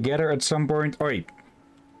stick them together at some point. Oi.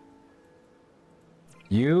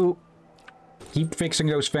 You... Keep fixing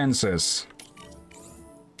those fences.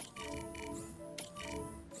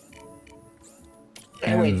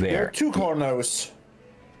 And wait, there. there are 2 Carnos.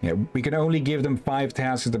 Yeah, we can only give them 5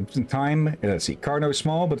 tasks at a time. Let's see. Carno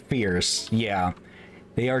small but fierce. Yeah.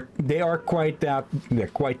 They are quite that... They're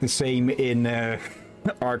quite the same in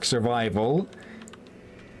Ark Survival.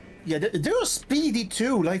 Yeah, they're speedy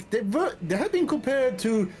too. Like they have been compared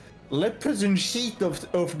to leopards and sheep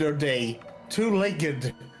of their day.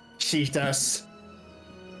 2-legged cheetahs.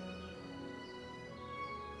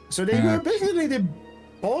 So they were basically the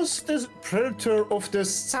fastest predator of the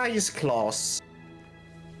size class,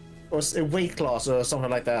 or a weight class, or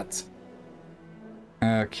something like that.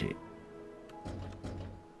 Okay.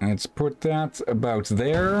 Let's put that about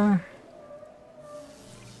there.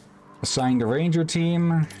 Assign the ranger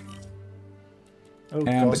team. Oh,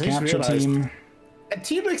 and the capture team. A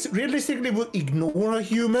T-Rex realistically would ignore a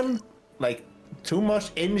human. Like, too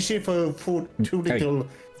much energy for too little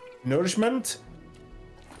nourishment.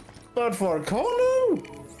 But for Carno...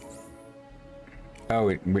 Oh,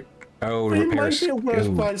 it might repairs. be a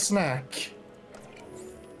worthwhile snack.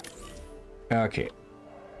 Okay.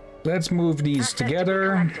 Let's move these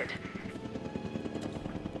together.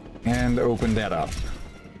 And open that up.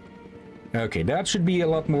 Okay, that should be a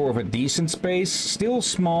lot more of a decent space. Still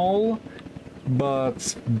small,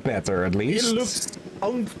 but better at least. It looks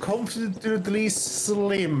uncomfortably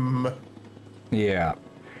slim. Yeah.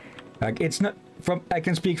 Like, it's not... I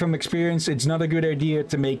can speak from experience, it's not a good idea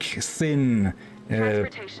to make thin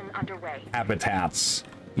habitats.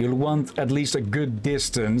 You'll want at least a good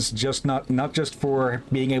distance, just not just for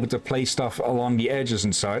being able to place stuff along the edges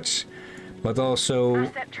and such, but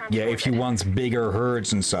also, yeah, if you want bigger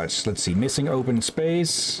herds and such. Let's see, missing open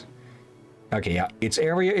space. Okay, yeah, its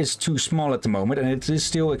area is too small at the moment, and it is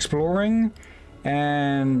still exploring.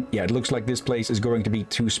 And yeah, it looks like this place is going to be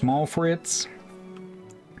too small for it.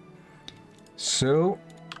 So,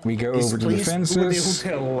 we go over to the fences.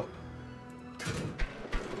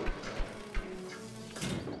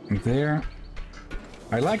 There.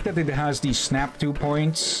 I like that it has these snap 2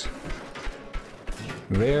 points.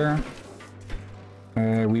 There.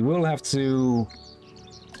 We will have to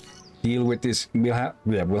deal with this. We'll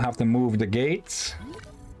have to move the gates.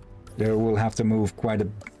 There we'll have to move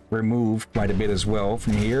remove quite a bit as well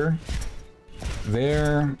from here.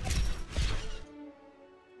 There.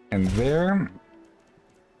 And there.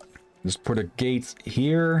 Just put a gate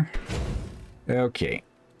here. Okay.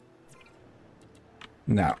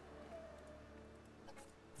 Now.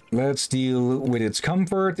 Let's deal with its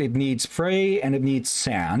comfort. It needs prey and it needs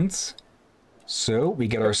sand. So, we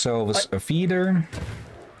get ourselves a feeder.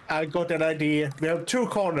 I got an idea. We have 2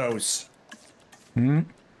 Carnos. Hmm?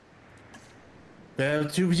 We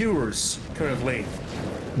have 2 viewers, currently.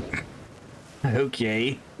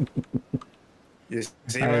 Okay. You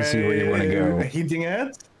see I see where you want to go. Hinting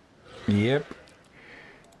at? Yep.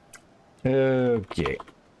 Okay.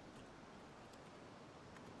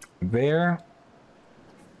 There.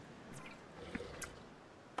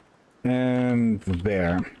 And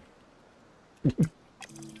there.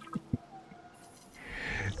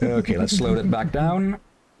 Okay, let's slow that back down.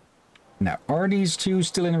 Now, are these 2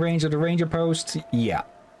 still in range of the ranger post? Yeah.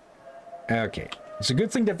 Okay. It's a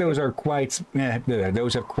good thing that those are quite...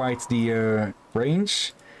 those have quite the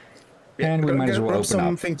range. Yeah, and we might as well open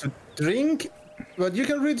something to drink, but you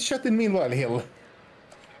can read the chat in meanwhile, Hill.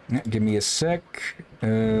 Yeah, give me a sec.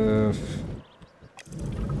 Okay,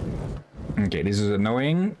 this is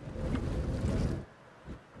annoying.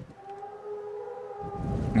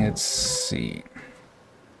 Let's see.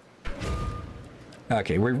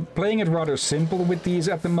 Okay, we're playing it rather simple with these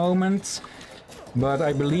at the moment, but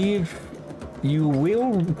I believe you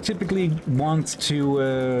will typically want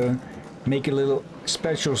to make a little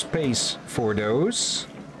special space for those.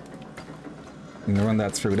 I'm gonna run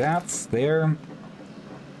that through that. There.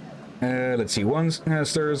 Let's see,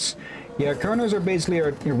 monsters. Yeah, Carnos are basically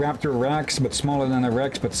a raptor rex, but smaller than a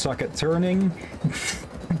rex, but suck at turning.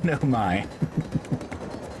 No my.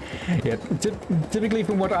 Yeah, typically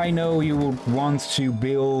from what I know, you will want to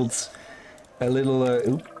build a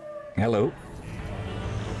little... hello.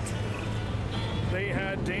 They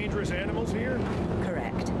had dangerous animals here?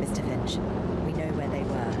 Correct, Mr. Finch. We know where they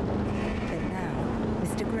were. But now,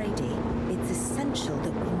 Mr. Grady, it's essential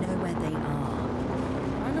that we know where they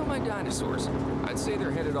are. I know my dinosaurs. I'd say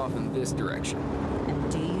they're headed off in this direction. And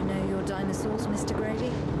do you know your dinosaurs, Mr.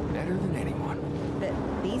 Grady? Better than anyone. But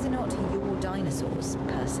these are not your dinosaurs,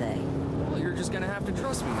 per se. Well, you're just gonna have to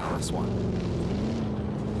trust me on this one.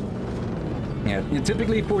 Yeah,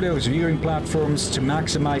 typically for those viewing platforms, to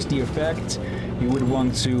maximize the effect, you would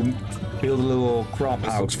want to build a little crop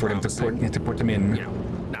house for them to put them in. You know,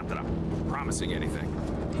 not that I'm promising anything.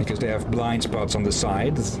 Because they have blind spots on the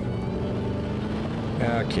sides.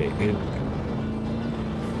 Okay,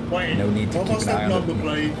 Wait, no need to what keep was an eye that on number it.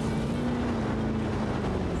 plate?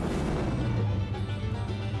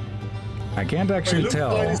 I can't actually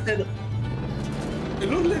tell. It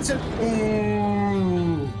looked like it said,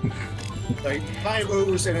 like 5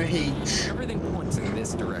 O's and a H. Everything points in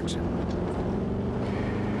this direction.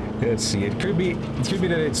 Let's see. It could be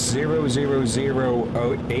that it's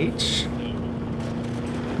 0000H.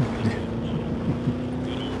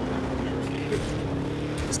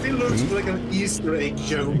 Still looks like an Easter egg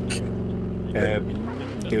joke.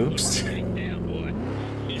 Oops.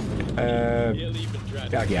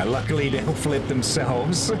 Yeah, luckily they'll flip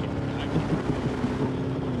themselves.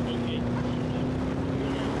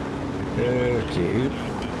 Okay.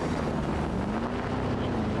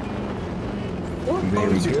 What There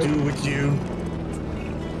we to go. do with you?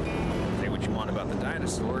 Say what you want about the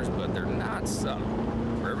dinosaurs, but they're not subtle.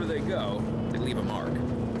 Wherever they go, they leave a mark.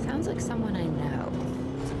 Sounds like someone I know.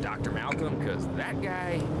 Is it Dr. Malcolm? Because that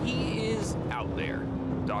guy, he is out there.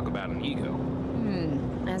 Talk about an ego.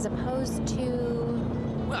 As opposed to...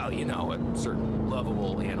 Well, you know, a certain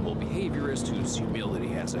lovable animal behaviorist whose humility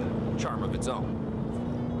has a charm of its own.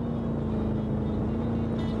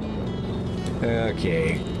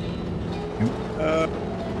 Okay.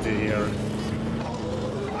 Dear.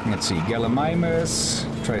 Let's see. Gallimimus,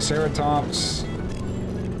 Triceratops.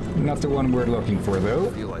 Not the one we're looking for, though.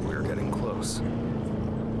 I feel like we're getting close.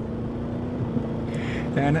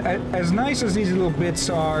 And as nice as these little bits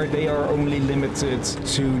are, they are only limited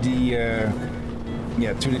to the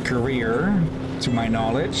to the career, to my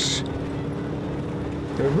knowledge.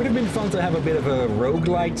 So it would have been fun to have a bit of a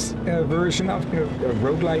roguelite version of a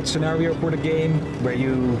roguelite scenario for the game, where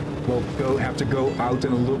you will have to go out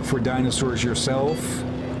and look for dinosaurs yourself,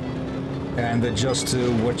 and adjust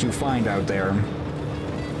to what you find out there.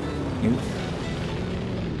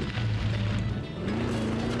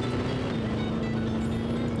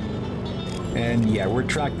 And yeah, we're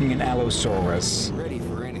tracking an Allosaurus. Ready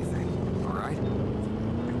for anything, all right?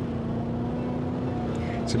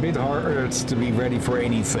 It's a bit harder to be ready for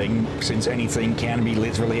anything, since anything can be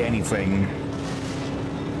literally anything.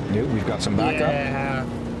 Nope, we've got some backup. Yeah.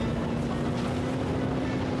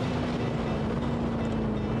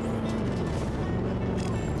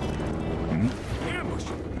 Ambush!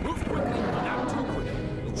 Move quickly, but not too quick.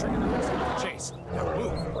 You'll trigger the rest of the chase. Now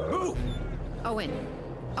move! Move! Owen.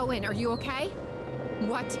 Owen, are you okay?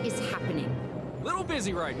 What is happening? Little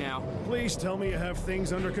busy right now. Please tell me you have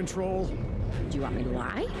things under control. Do you want me to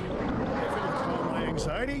lie? If it'll calm my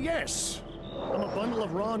anxiety, yes. I'm a bundle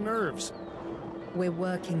of raw nerves. We're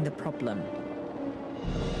working the problem.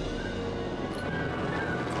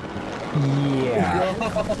 Yeah.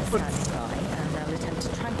 Satisfy, and I'll attempt to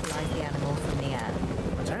tranquilize the animal from the air.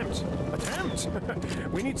 Attempt.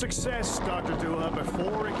 We need success, Dr. Dua,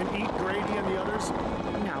 before it can eat Grady and the others.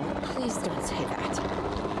 No, please don't say that.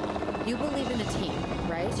 You believe in the team,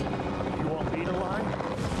 right? You want me to lie?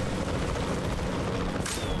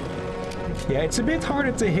 Yeah, it's a bit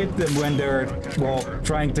harder to hit them when they're, well,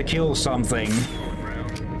 trying to kill something.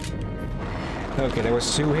 Okay, there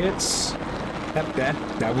was 2 hits.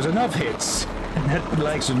 That was enough hits. That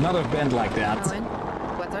legs should not have bent like that. Owen,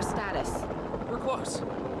 what's our status? We're close.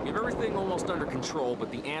 We have everything almost under control, but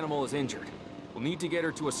the animal is injured. We'll need to get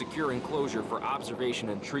her to a secure enclosure for observation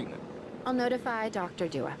and treatment. I'll notify Dr.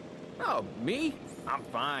 Dua. Oh, me? I'm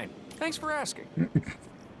fine. Thanks for asking.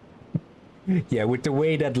 Yeah, with the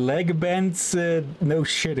way that leg bends, no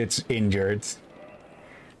shit, it's injured.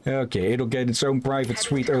 Okay, it'll get its own private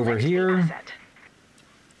suite over here.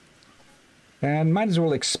 And might as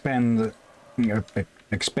well expand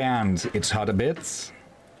its hut a bit.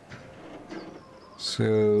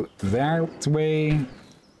 So that way.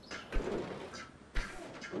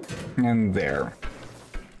 And there.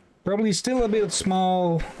 Probably still a bit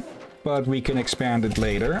small, but we can expand it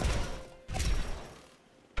later.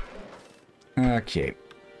 Okay.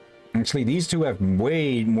 Actually, these two have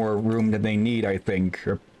way more room than they need, I think.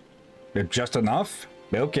 They're just enough?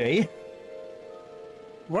 Okay.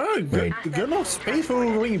 Well, good enough space for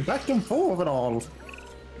going back and forth and all.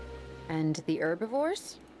 And the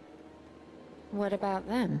herbivores? What about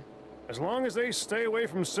them? As long as they stay away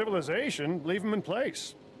from civilization, leave them in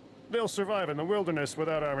place. They'll survive in the wilderness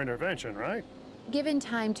without our intervention, right? Given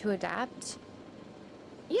time to adapt?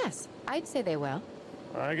 Yes, I'd say they will.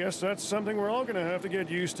 I guess that's something we're all gonna have to get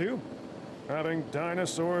used to. Having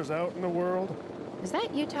dinosaurs out in the world. Is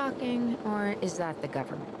that you talking, or is that the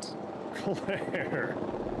government? Claire,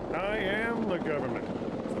 I am the government.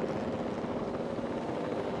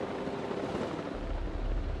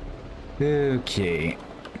 Okay.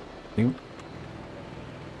 Oop.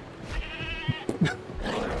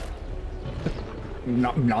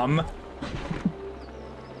 Nom.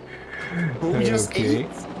 Who we just Okay. ate?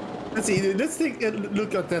 Let's see. Let's take a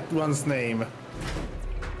look at that one's name.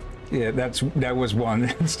 Yeah, that was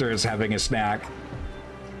one. Stirs having a snack.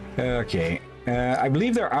 Okay. I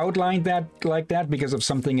believe they're outlined like that because of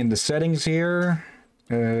something in the settings here.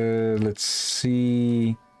 Let's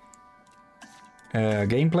see.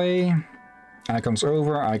 Gameplay. Icons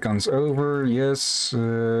over, yes.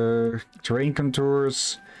 Terrain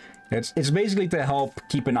contours. It's basically to help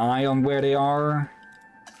keep an eye on where they are.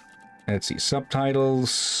 Let's see,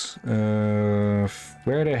 subtitles. Where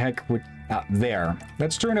the heck would... Ah, there.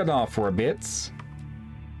 Let's turn it off for a bit.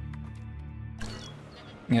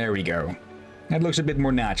 There we go. That looks a bit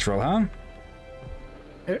more natural, huh?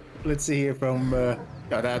 Let's see here from...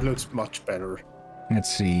 yeah, that looks much better. Let's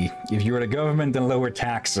see. If you're the government, then lower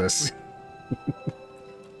taxes.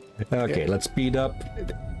 Okay, let's speed up.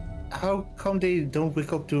 How come they don't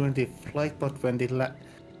wake up during the flight, but when they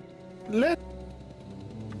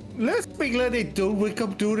Let's be glad they don't wake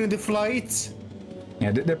up during the flight.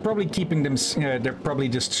 Yeah, they're probably keeping them... they're probably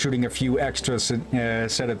just shooting a few extra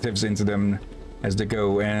sedatives into them as they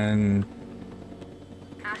go, and...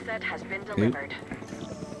 Asset has been delivered.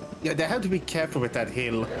 Yeah, they have to be careful with that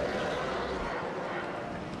hill.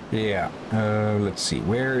 Yeah, let's see.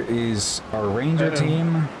 Where is our ranger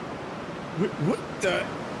team? What the...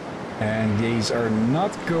 And these are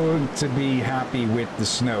not going to be happy with the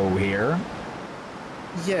snow here.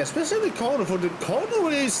 Yeah, especially the corner. For the corner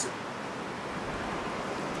is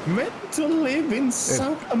meant to live in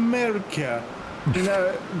South America, in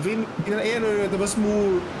an area that was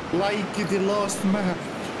more like the last map.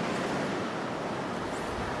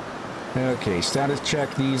 Okay, status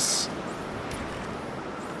check these.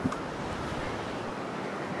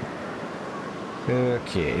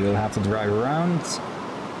 Okay, they'll have to drive around.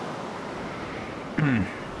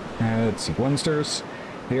 Let's see, Winsters.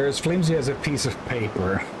 They're as flimsy as a piece of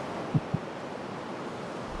paper.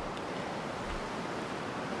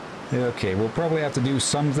 Okay, we'll probably have to do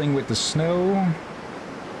something with the snow.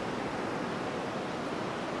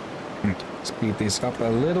 Speed this up a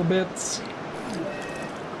little bit.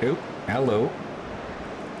 Oh, hello.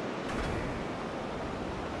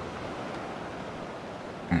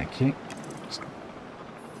 Okay.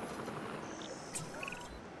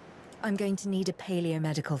 I'm going to need a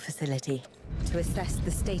paleomedical facility to assess the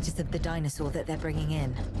status of the dinosaur that they're bringing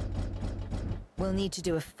in. We'll need to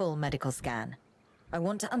do a full medical scan. I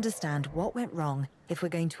want to understand what went wrong if we're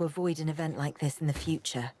going to avoid an event like this in the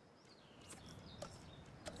future.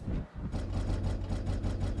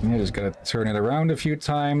 Yeah, just gotta turn it around a few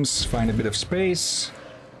times, find a bit of space,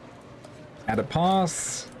 add a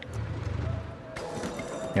path.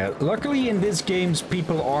 Yeah, luckily in these games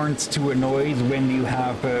people aren't too annoyed when you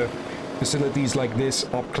have facilities like this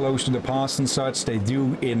up close to the path and such. They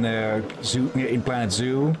do in Planet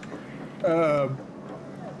Zoo.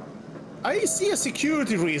 I see a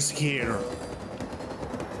security risk here.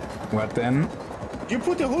 What then? You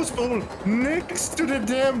put the hospital next to the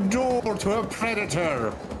damn door to a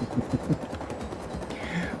predator.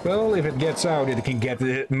 Well, if it gets out, it can get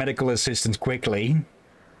the medical assistance quickly.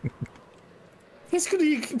 He's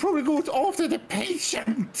gonna probably go after the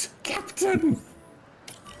patient, Captain.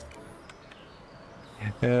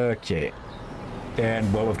 Okay.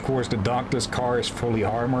 And, well, of course, the doctor's car is fully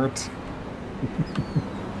armored.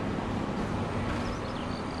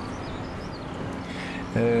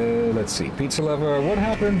 Let's see. Pizza lover, what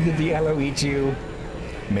happened? Did the aloe eat you?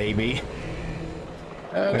 Maybe.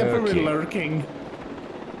 They're probably lurking.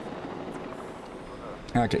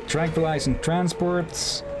 Okay, tranquilizing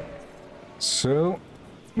transports. So,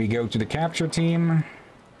 we go to the capture team.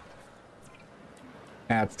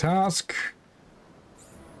 Add task.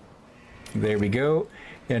 There we go.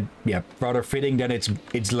 And yeah, rather fitting that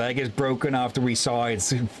its leg is broken after we saw it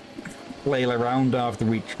flail around after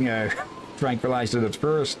we tranquilized it at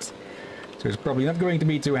first. So it's probably not going to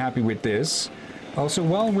be too happy with this. Also,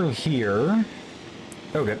 while we're here...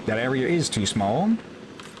 Oh, that area is too small.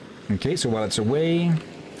 Okay, so while it's away...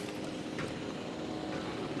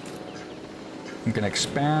 I'm gonna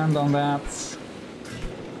expand on that.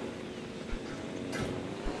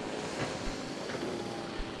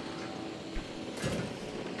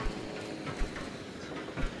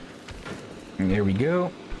 And there we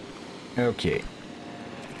go. Okay.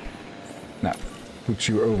 Now, put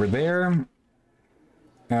you over there.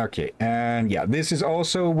 Okay, and yeah, this is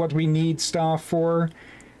also what we need staff for.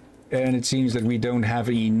 And it seems that we don't have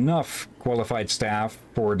enough qualified staff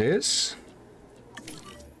for this.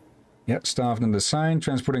 Yeah, staff not assigned.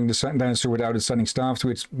 Transporting the dinosaur without assigning staff to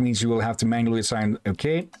it means you will have to manually assign.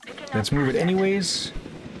 Okay, let's move it anyways.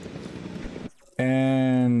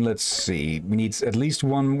 And let's see. We need at least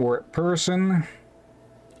one more person.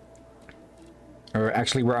 Or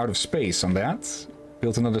actually, we're out of space on that.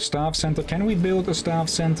 Build another staff center. Can we build a staff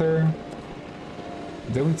center?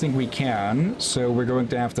 Don't think we can, so we're going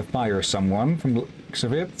to have to fire someone from the looks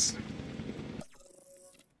of it.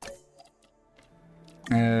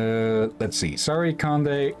 Let's see. Sorry,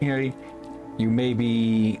 Conde. You may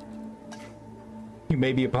be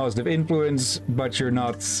a positive influence, but you're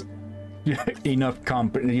not enough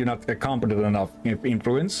competent. You're not a competent enough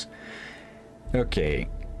influence. Okay,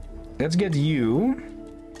 let's get you.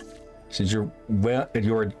 Since you're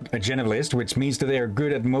you're a generalist, which means that they are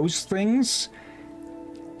good at most things.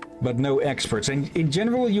 But no experts. And in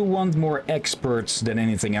general, you want more experts than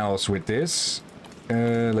anything else with this.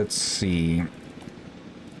 Let's see.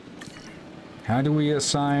 How do we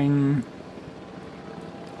assign...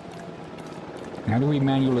 How do we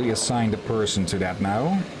manually assign the person to that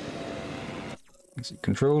now? Let's see.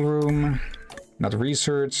 Control room. Not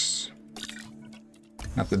research.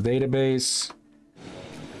 Not the database.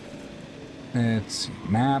 Let's see.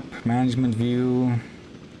 Map. Management view.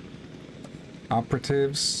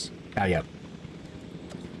 Operatives. Ah, yeah.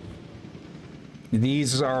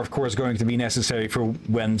 These are, of course, going to be necessary for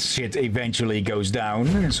when shit eventually goes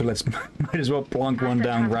down. So let's might as well plunk one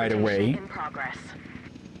down right away.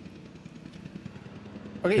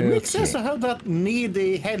 Okay, Nick says I have that need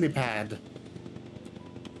a helipad.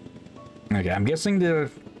 Okay, I'm guessing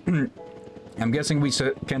we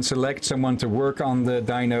can select someone to work on the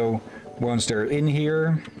dino once they're in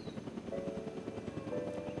here.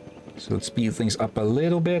 So let's speed things up a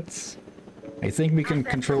little bit. I think we can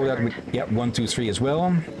control that with, yeah, 1, 2, 3 as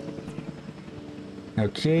well.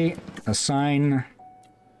 Okay, assign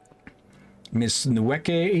Miss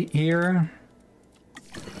Nweke here.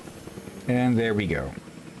 And there we go.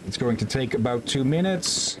 It's going to take about 2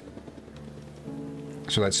 minutes.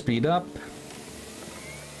 So let's speed up.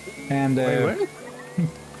 And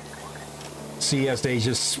see as they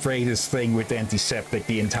just spray this thing with antiseptic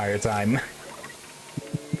the entire time.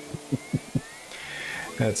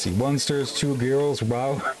 Let's see, monsters, 2 girls,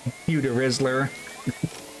 wow, you the Rizzler.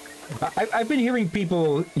 I've been hearing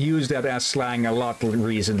people use that as slang a lot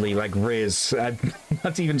recently, like Riz. I'm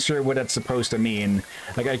not even sure what that's supposed to mean.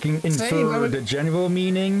 Like, I can infer the general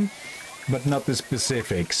meaning, but not the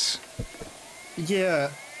specifics.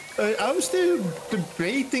 Yeah, I'm still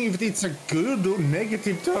debating if it's a good or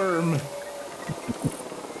negative term.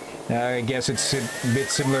 I guess it's a bit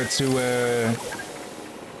similar to,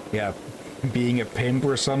 yeah, being a pimp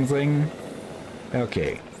or something.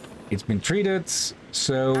 Okay, it's been treated,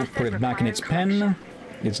 so put it back in its pen.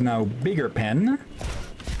 It's now bigger pen,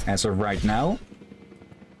 as of right now.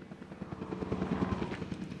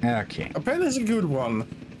 Okay. A pen is a good one.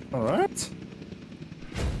 Alright.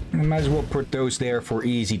 I might as well put those there for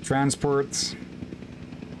easy transport.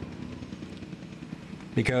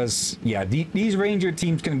 Because, yeah, these ranger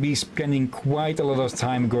teams can be spending quite a lot of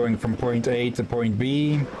time going from point A to point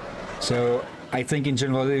B. So I think in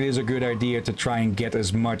general it is a good idea to try and get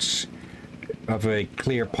as much of a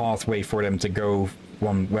clear pathway for them to go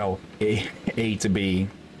from, well, A to B.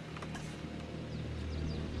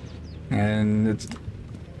 And it's...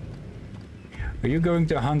 Are you going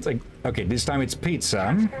to hunt a... Okay, this time it's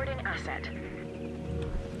pizza.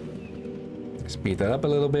 Speed that up a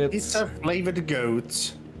little bit. Pizza flavored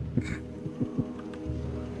goat.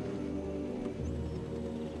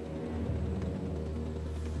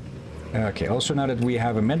 Okay, also now that we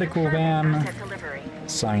have a medical van,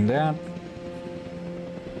 sign that.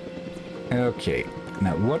 Okay,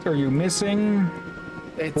 now what are you missing?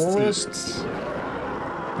 Forests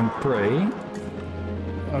and prey.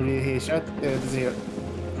 Okay, he shot the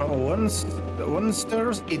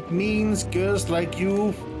monsters. It means girls like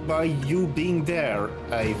you by you being there,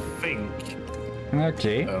 I think.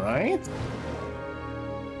 Okay. Alright.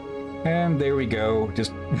 And there we go.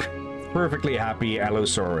 Just perfectly happy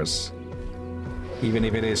Allosaurus. Even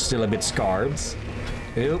if it is still a bit scarred.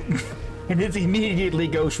 Ew. And it immediately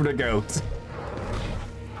goes for the goat.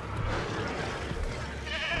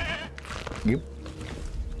 Yep.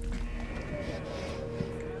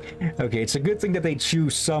 Okay, it's a good thing that they chew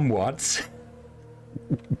somewhat.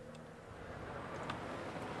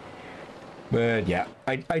 But yeah,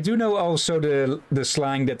 I do know also the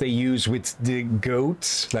slang that they use with the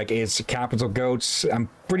goats, like it's capital goats. I'm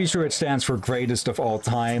pretty sure it stands for greatest of all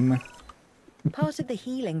time. Part of the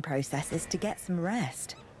healing process is to get some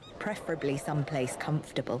rest, preferably someplace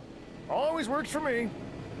comfortable. Always works for me.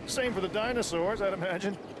 Same for the dinosaurs, I'd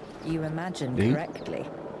imagine. You imagine correctly.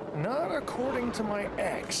 Not according to my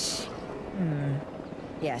ex.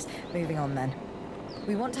 Yes, moving on then.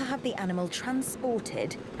 We want to have the animal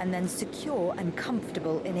transported and then secure and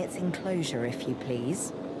comfortable in its enclosure, if you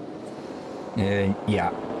please.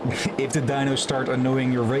 Yeah. If the dinos start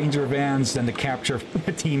annoying your ranger vans, then the capture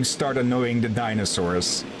teams start annoying the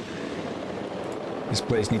dinosaurs. This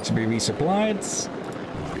place needs to be resupplied.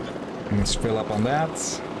 Let's fill up on that.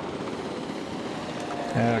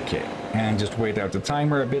 Okay, and just wait out the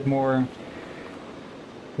timer a bit more.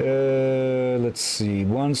 Let's see,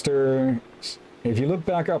 Monster. If you look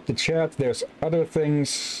back up the chat, there's other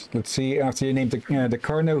things. Let's see, after you named the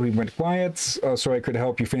Carno, he went quiet. So I could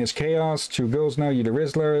help you finish Chaos. 2 goals now, you the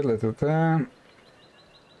Rizzler.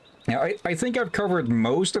 Yeah, I think I've covered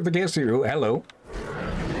most of the guests here. Oh, hello.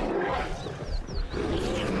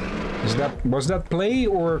 Was that play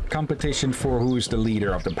or competition for who's the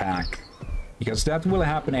leader of the pack? Because that will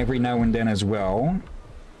happen every now and then as well.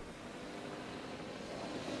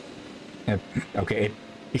 Okay,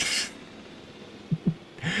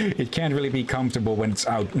 it can't really be comfortable when it's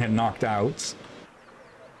out and knocked out.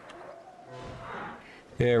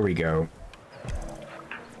 There we go.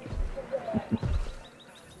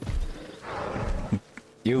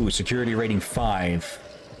 Security rating 5.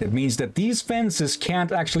 That means that these fences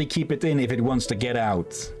can't actually keep it in if it wants to get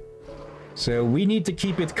out. So we need to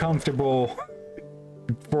keep it comfortable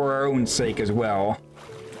for our own sake as well.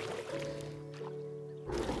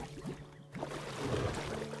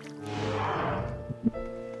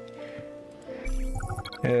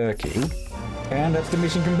 Okay, and that's the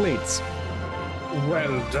mission complete.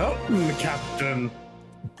 Well done, Captain.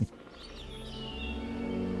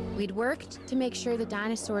 We'd worked to make sure the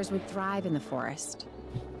dinosaurs would thrive in the forest.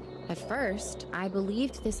 At first, I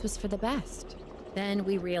believed this was for the best. Then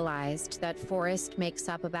we realized that forest makes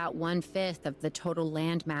up about 1/5 of the total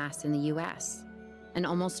land mass in the US, and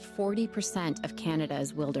almost 40% of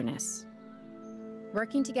Canada's wilderness.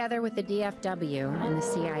 Working together with the DFW and the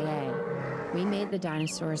CIA, we made the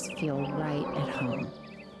dinosaurs feel right at home.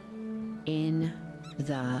 In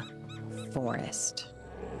the forest.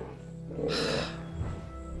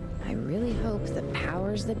 I really hope the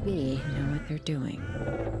powers that be know what they're doing.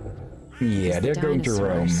 Yeah, they're going to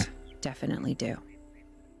Rome. Definitely do.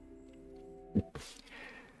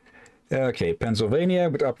 Okay, Pennsylvania,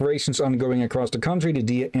 with operations ongoing across the country, the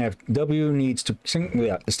DFW needs to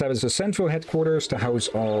establish a central headquarters to house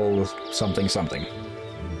all something.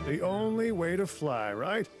 The only way to fly,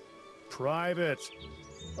 right? Private.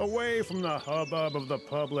 Away from the hubbub of the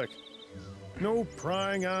public. No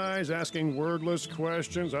prying eyes asking wordless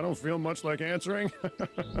questions I don't feel much like answering.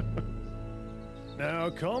 Now,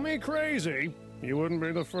 call me crazy. You wouldn't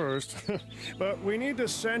be the first. But we need to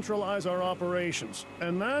centralize our operations,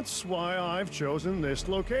 and that's why I've chosen this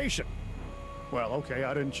location. Well, okay,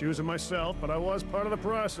 I didn't choose it myself, but I was part of the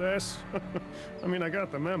process. I mean, I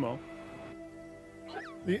got the memo.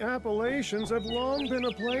 The Appalachians have long been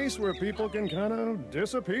a place where people can kind of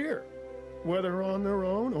disappear, whether on their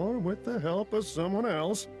own or with the help of someone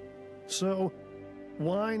else. So,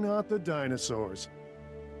 why not the dinosaurs?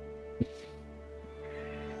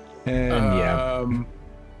 Yeah.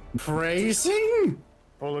 Phrasing?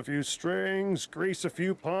 Pull a few strings, grease a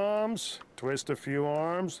few palms, twist a few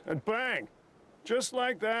arms, and bang! Just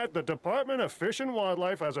like that, the Department of Fish and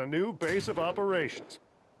Wildlife has a new base of operations.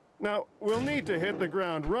 Now, we'll need to hit the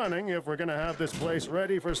ground running if we're gonna have this place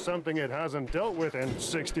ready for something it hasn't dealt with in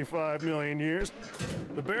 65 million years.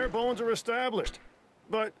 The bare bones are established.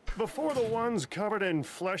 But before the ones covered in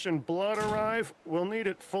flesh and blood arrive, we'll need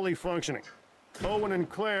it fully functioning. Owen and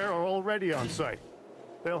Claire are already on site.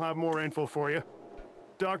 They'll have more info for you.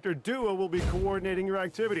 Dr. Dua will be coordinating your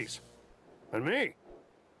activities. And me,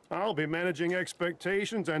 I'll be managing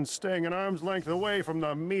expectations and staying an arm's length away from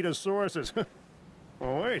the Metosauruses.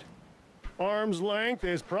 Oh, wait. Arm's length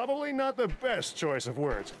is probably not the best choice of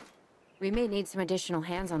words. We may need some additional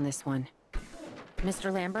hands on this one.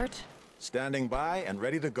 Mr. Lambert? Standing by and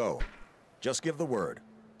ready to go. Just give the word.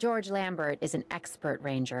 George Lambert is an expert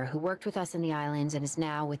ranger who worked with us in the islands and is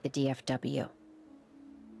now with the DFW.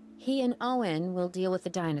 He and Owen will deal with the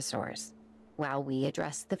dinosaurs, while we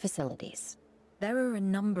address the facilities. There are a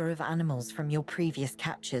number of animals from your previous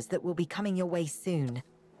captures that will be coming your way soon.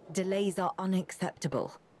 Delays are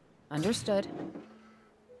unacceptable. Understood.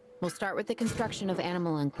 We'll start with the construction of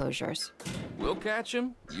animal enclosures. We'll catch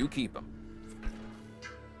him, you keep him.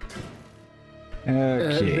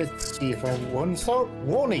 Okay. Let's see from one star.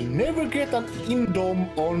 Warning, never get an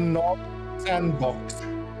indom on not sandbox.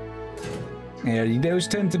 Yeah, those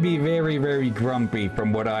tend to be very, very grumpy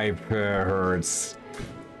from what I've heard.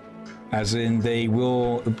 As in, they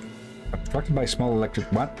will... Obstructed by small electric...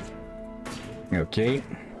 What? Okay.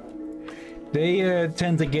 They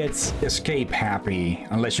tend to get escape happy,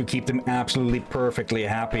 unless you keep them absolutely perfectly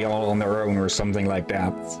happy all on their own or something like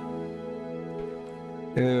that.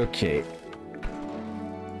 Okay.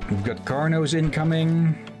 We've got Carnos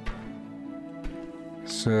incoming.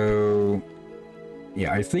 So...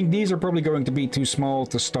 Yeah, I think these are probably going to be too small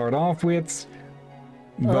to start off with.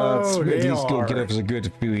 But at least it'll give us a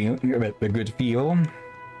good feel.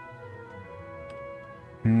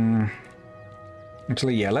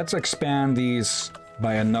 Actually, yeah, let's expand these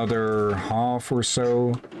by another half or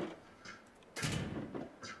so.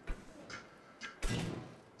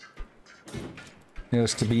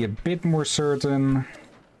 Just to be a bit more certain.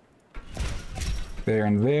 There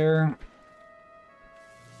and there.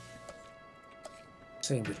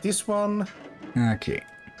 Same with this one. Okay.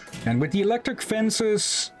 And with the electric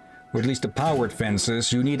fences, or at least the powered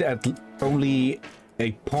fences, you need only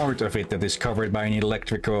a part of it that is covered by an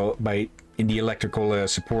electrical, in the electrical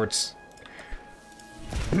supports.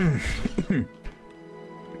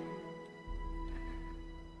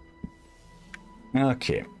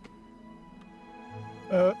 Okay.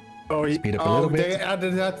 Speed up a little bit. They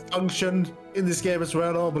added that function in this game as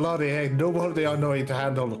well. Oh, bloody heck. Nobody they are knowing to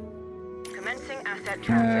handle. Commencing asset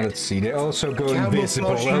transit. Let's see. They also go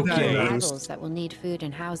invisible. Okay. Arrivals that will need food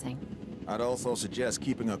and housing. I'd also suggest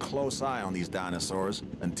keeping a close eye on these dinosaurs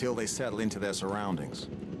until they settle into their surroundings.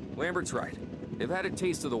 Lambert's right. They've had a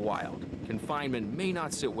taste of the wild. Confinement may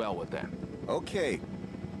not sit well with them. Okay.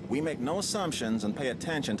 We make no assumptions and pay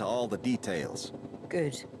attention to all the details.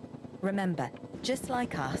 Good. Remember, just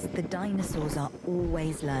like us, the dinosaurs are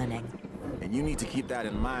always learning. And you need to keep that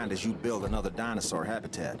in mind as you build another dinosaur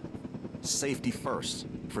habitat. Safety first,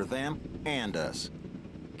 for them and us.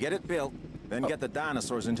 Get it built, then get the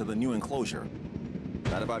dinosaurs into the new enclosure.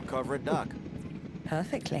 That about cover it, Doc?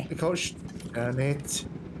 Perfectly. Because, darn it.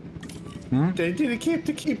 They didn't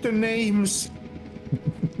keep their names.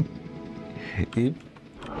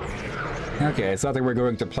 Okay, I thought they were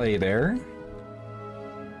going to play there.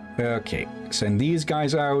 Okay, send these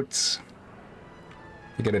guys out.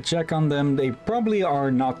 You gotta check on them. They probably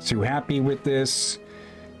are not too happy with this.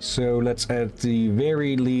 So let's at the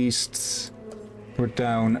very least put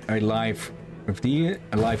down a live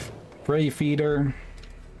prey feeder.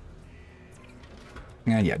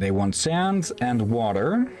 And yeah, they want sand and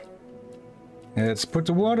water. Let's put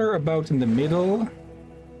the water about in the middle.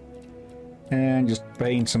 And just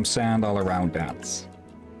paint some sand all around that.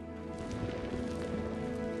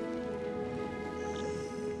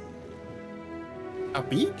 A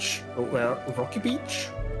beach? Where? Rocky Beach?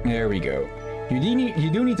 There we go. You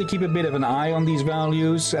do need to keep a bit of an eye on these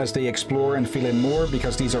values as they explore and fill in more,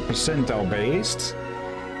 because these are percentile based.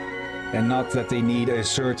 And not that they need a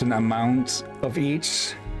certain amount of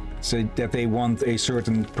each, so that they want a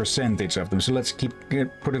certain percentage of them. So let's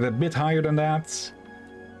put it a bit higher than that.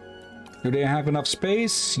 Do they have enough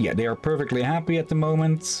space? Yeah, they are perfectly happy at the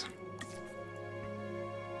moment.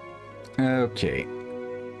 Okay.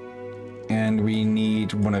 And we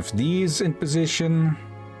need one of these in position.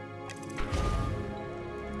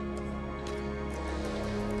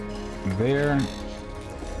 There.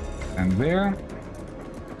 And there.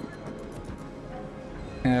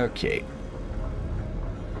 Okay.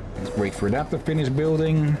 Let's wait for that to finish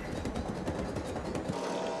building.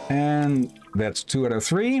 And that's 2 out of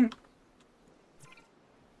 3.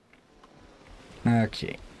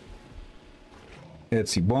 Okay.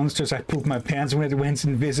 Let's see, monsters. I pooped my pants when it went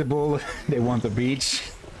invisible. They want the beach.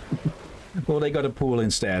 Well, they got a pool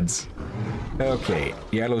instead. Okay,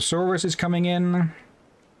 Yellowsaurus is coming in.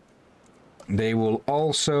 They will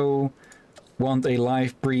also want a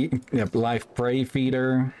live prey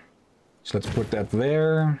feeder. So let's put that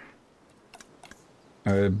there.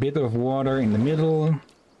 A bit of water in the middle.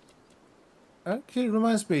 Okay,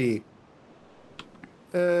 reminds me.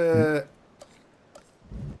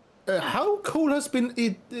 How cold has been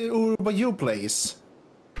it by your place?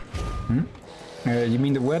 You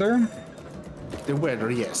mean the weather? The weather,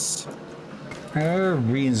 yes.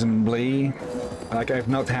 Reasonably. Like, I've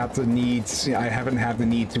not had the need. I haven't had the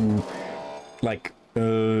need to, like,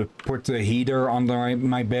 put the heater under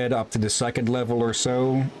my bed up to the 2nd level or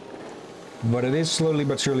so. But it is slowly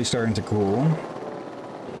but surely starting to cool.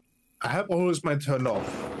 I have always mine turned off.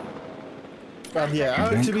 But yeah,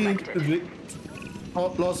 I actually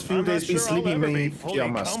last few I'm not days been sure I'll sleeping ever in be my fully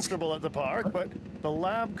pajamas. comfortable at the park, but the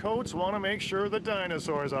lab coats want to make sure the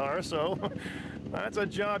dinosaurs are, so that's a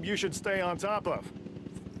job you should stay on top of.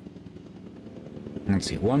 Let's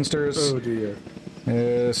see, Monsters. Oh dear.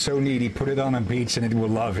 So needy, put it on a beach and it will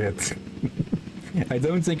love it. I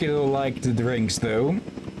don't think it'll like the drinks though.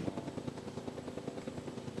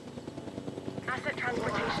 Asset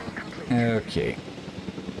transportation complete. Okay.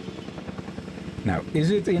 Now, is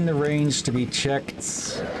it in the range to be checked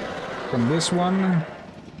from this one?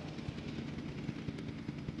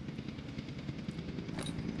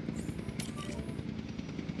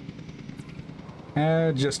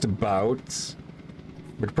 Just about.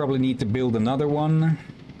 Would probably need to build another one,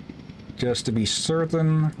 just to be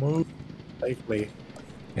certain. Move safely.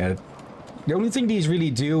 Yeah. The only thing these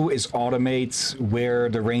really do is automate where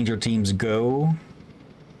the ranger teams go.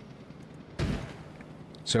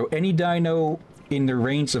 So any dino in the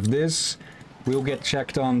range of this will get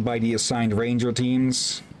checked on by the assigned ranger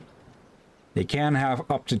teams. They can have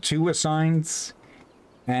up to 2 assigned.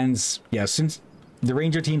 And yeah, since the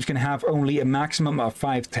ranger teams can have only a maximum of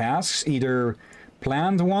 5 tasks, either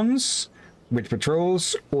planned ones with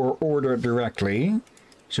patrols or ordered directly.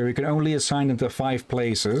 So we can only assign them to 5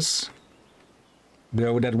 places.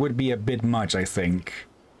 Though that would be a bit much, I think.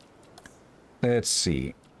 Let's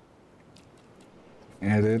see.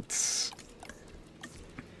 Edit.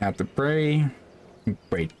 Add the prey.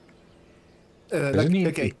 Wait.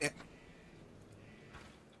 Okay.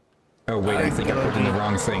 Oh wait, I think I put in the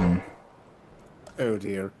wrong thing. Oh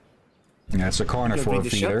dear. Yeah, it's a carnivore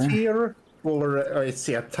feeder. Here, or I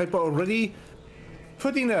see a type already.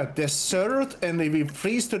 Put in a dessert, and if we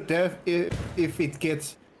freeze to death if it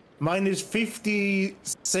gets minus 50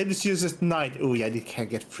 Celsius at night. Oh yeah, it can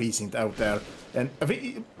get freezing out there. And I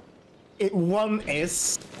think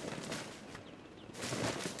 1S,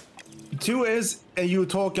 2S, and you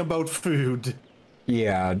talk about food.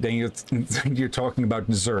 Yeah, then you're talking about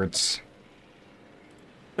desserts.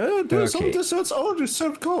 There's some desserts are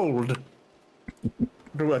served cold.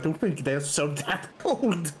 No, I don't think they're served that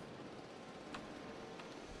cold.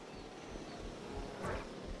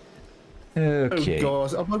 Okay. Oh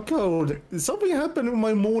gosh, I'm cold. Something happened in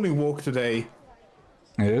my morning walk today.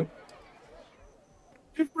 Yeah.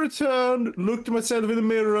 I returned, looked at myself in the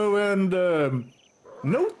mirror, and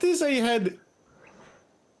noticed I had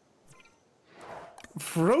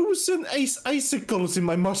frozen icicles in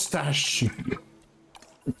my mustache.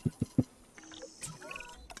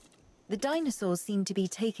 The dinosaurs seem to be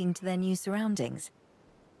taking to their new surroundings.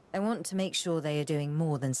 I want to make sure they are doing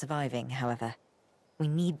more than surviving, however. We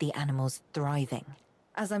need the animals thriving.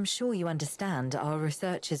 As I'm sure you understand, our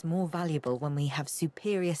research is more valuable when we have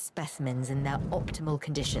superior specimens in their optimal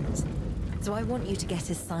conditions. So I want you to get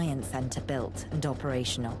a science center built and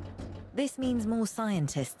operational. This means more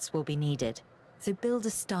scientists will be needed, so build a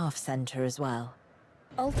staff center as well.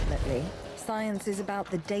 Ultimately, science is about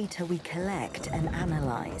the data we collect and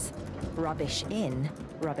analyze. Rubbish in,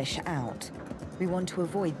 rubbish out. We want to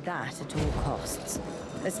avoid that at all costs.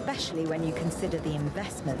 Especially when you consider the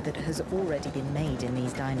investment that has already been made in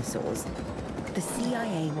these dinosaurs. The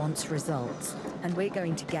CIA wants results, and we're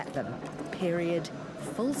going to get them. Period.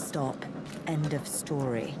 Full stop. End of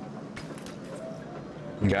story.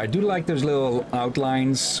 Yeah, I do like those little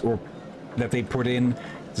outlines or that they put in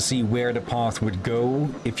to see where the path would go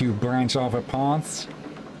if you branch off a path.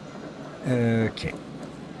 Okay.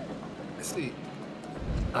 Let's see.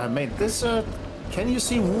 I made this. Can you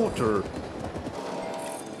see water?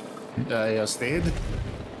 I just did.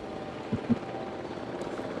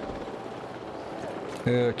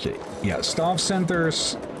 Okay, yeah, staff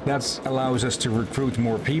centers, that allows us to recruit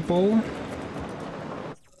more people.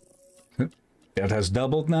 That has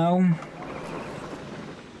doubled now.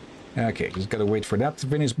 Okay, just gotta wait for that to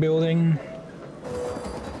finish building.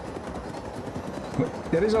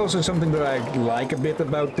 That is also something that I like a bit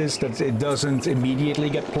about this, that it doesn't immediately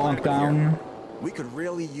get plonked down. We could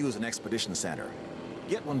really use an expedition center.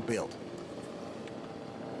 Get one built.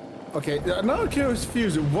 Okay, now I'm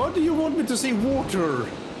confused. What do you want me to see water?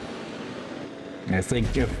 I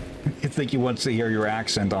think you want to hear your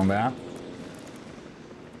accent on that.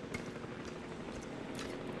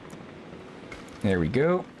 There we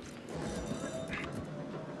go.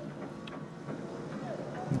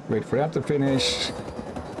 Wait for that to finish.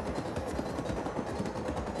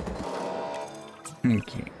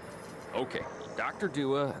 Okay. Okay, Dr.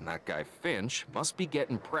 Dua and that guy Finch must be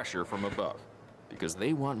getting pressure from above, because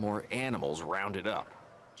they want more animals rounded up.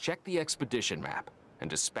 Check the expedition map and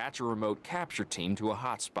dispatch a remote capture team to a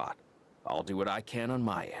hotspot. I'll do what I can on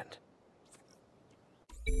my end.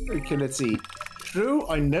 Okay, let's see. True,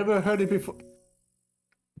 I never heard it before.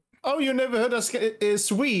 Oh, you never heard a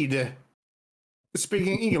Swede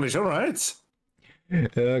speaking English, all right?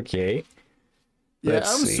 Okay. Yeah,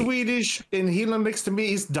 Let's I'm see. Swedish, and Hillyan next to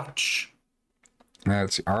me is Dutch.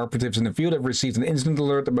 Let's see. Our operatives in the field have received an incident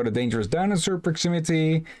alert about a dangerous dinosaur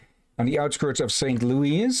proximity on the outskirts of St.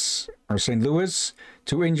 Louis.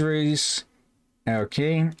 2 injuries.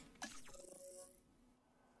 Okay.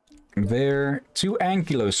 There. 2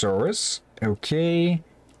 ankylosaurus. Okay.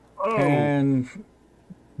 Oh. And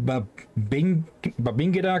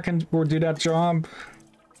Babingida can do that job.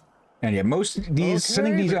 And yeah,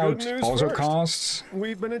 sending these out also costs.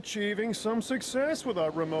 We've been achieving some success with our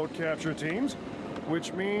remote capture teams,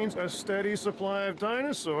 which means a steady supply of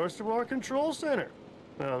dinosaurs to our control center.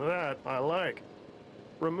 Now that I like.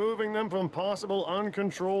 Removing them from possible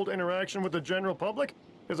uncontrolled interaction with the general public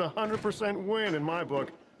is a 100% win in my book.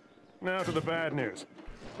 Now to the bad news,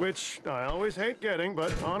 which I always hate getting,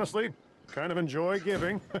 but honestly, kind of enjoy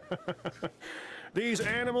giving. These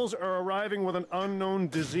animals are arriving with an unknown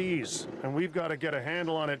disease, and we've got to get a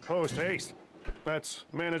handle on it post-haste. That's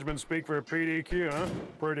management speak for PDQ, huh?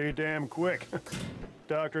 Pretty damn quick.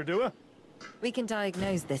 Dr. Dua? We can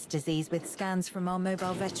diagnose this disease with scans from our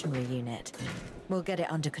mobile veterinary unit. We'll get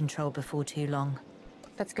it under control before too long.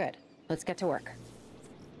 That's good. Let's get to work.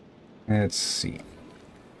 Let's see.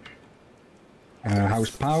 House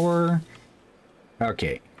power.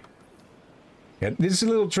 Okay. Yeah, this is a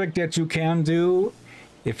little trick that you can do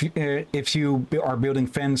if you are building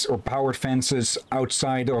fence or powered fences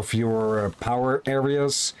outside of your power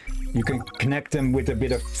areas. You can connect them with a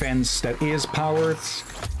bit of fence that is powered.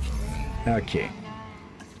 Okay.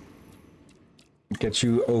 Get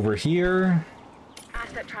you over here.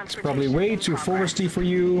 It's probably way too foresty for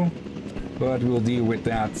you, but we'll deal with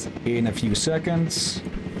that in a few seconds.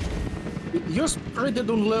 You're spread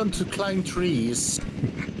don't learn to climb trees.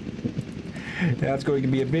 That's going to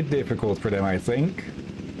be a bit difficult for them, I think.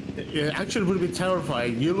 Yeah, actually, it would be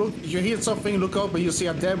terrifying. You hear something, look up, and you see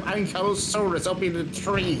a damn ankylosaurus up in the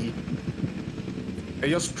tree.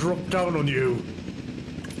 They just drop down on you.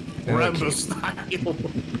 Okay. Rambo style.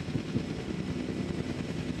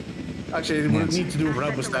 Actually, we need to do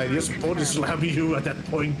Rambo style. Just body slam you at that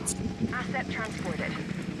point. Asset transported.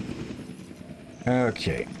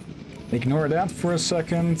 Okay. Ignore that for a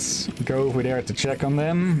second. Go over there to check on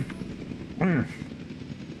them.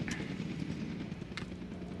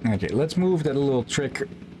 Okay, let's move that little trick.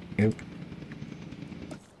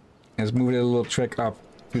 Let's move that little trick up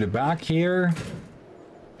to the back here.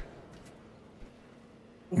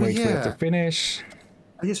 Wait for it to finish.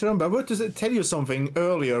 I just remember, I wanted to tell you something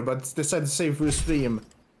earlier, but decided to save for the stream.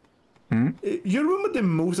 You remember the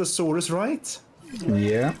Mosasaurus, right?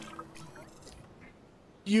 Yeah.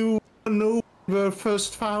 You know where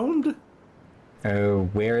first found?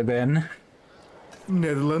 Where then?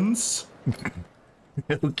 Netherlands.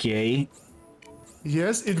 Okay.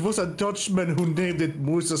 Yes, it was a Dutchman who named it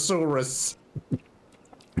Mosasaurus.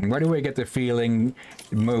 Why do I get the feeling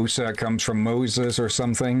Mosa comes from Moses or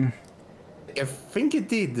something? I think it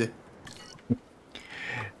did.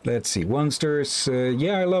 Let's see. Onsters.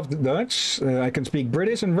 Yeah, I love the Dutch. I can speak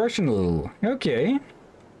British and Russian a little. Okay.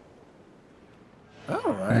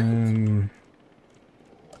 Alright.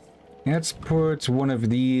 Let's put one of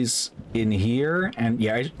these in here. And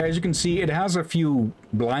yeah, as you can see, it has a few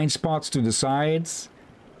blind spots to the sides.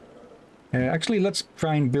 Actually, let's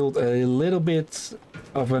try and build a little bit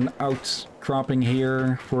of an outcropping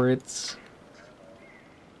here for it.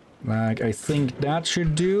 Like, I think that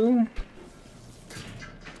should do.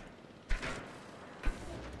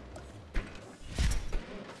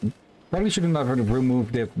 Probably shouldn't have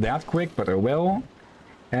removed it that quick, but oh well.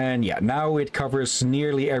 And yeah, now it covers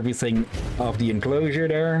nearly everything of the enclosure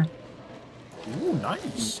there. Ooh,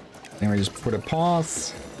 nice. Then we just put a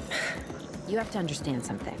pause. You have to understand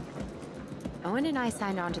something. Owen and I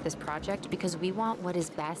signed on to this project because we want what is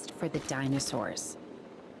best for the dinosaurs.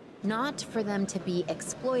 Not for them to be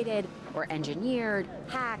exploited or engineered,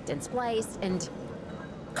 hacked and spliced and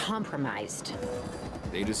compromised.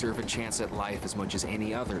 They deserve a chance at life as much as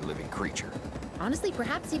any other living creature. Honestly,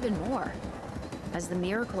 perhaps even more, as the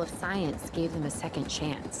miracle of science gave them a second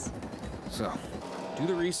chance. So, do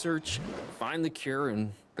the research, find the cure,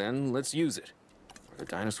 and then let's use it. Or the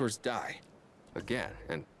dinosaurs die. Again,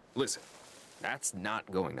 and listen, that's not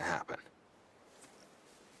going to happen.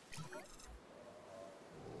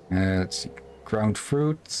 Let's see. Ground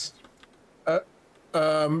fruits.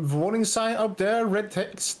 Warning sign up there, red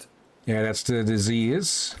text. Yeah, that's the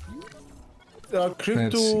disease. Crypto...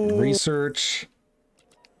 Let's see. Research.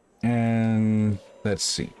 And let's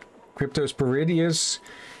see. Cryptosporidius.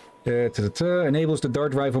 Enables the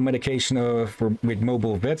dart rifle medication with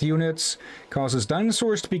mobile vet units. Causes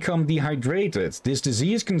dinosaurs to become dehydrated. This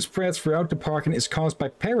disease can spread throughout the park and is caused by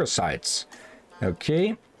parasites.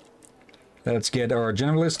 Okay. Let's get our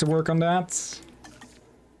generalist to work on that.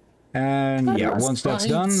 And yeah, once that's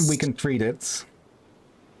done, we can treat it.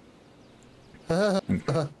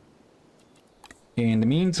 In the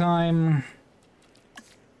meantime,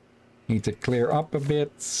 need to clear up a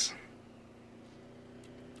bit.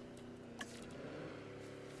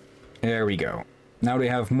 There we go. Now they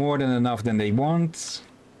have more than enough than they want.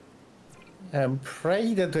 And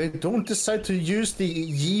pray that they don't decide to use the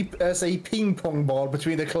Yeep as a ping pong ball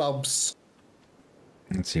between the clubs.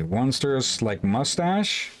 Let's see, monsters like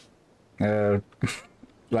mustache?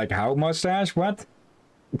 Like how mustache? What?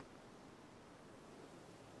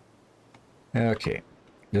 Okay.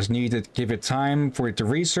 Just need to give it time for it to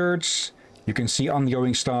research. You can see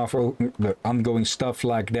ongoing stuff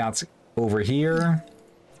like that over here.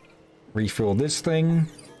 Refill this thing.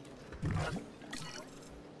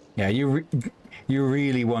 Yeah, you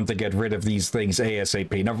really want to get rid of these things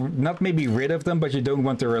ASAP. Now, not maybe rid of them, but you don't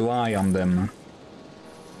want to rely on them.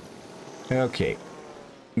 Okay.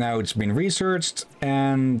 Now it's been researched,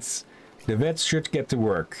 and the vets should get to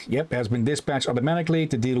work. Yep, has been dispatched automatically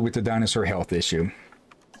to deal with the dinosaur health issue.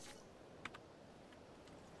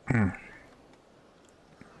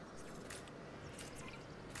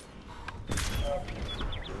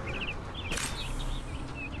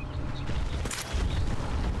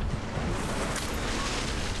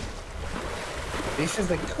 This is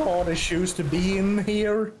the car I choose to be in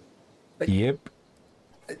here. Yep.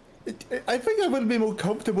 I think I will be more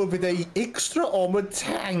comfortable with a extra armored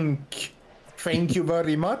tank. Thank you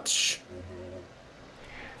very much.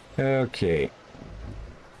 Okay.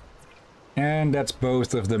 And that's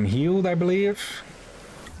both of them healed, I believe.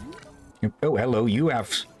 Oh, hello, you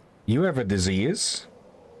have a disease.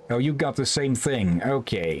 Oh, you got the same thing.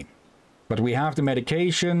 Okay. But we have the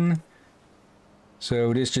medication.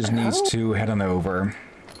 So this just needs to head on over.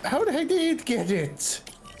 How the heck did it get it?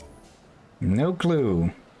 No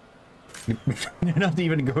clue. You're not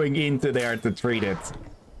even going into there to treat it.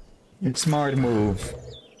 Smart move.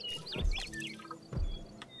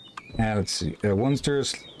 Let's see.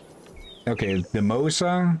 Monsters. Okay, the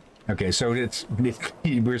Mosa. Okay, so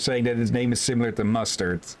we're saying that his name is similar to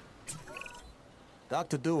Mustard.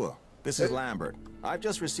 Dr. Dua, this is Lambert. I've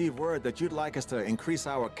just received word that you'd like us to increase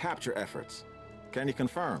our capture efforts. Can you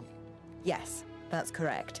confirm? Yes, that's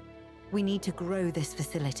correct. We need to grow this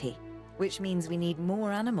facility, which means we need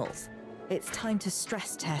more animals. It's time to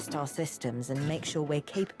stress test our systems and make sure we're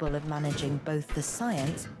capable of managing both the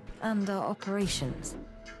science and our operations.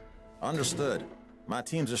 Understood. My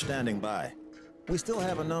teams are standing by. We still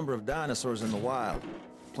have a number of dinosaurs in the wild.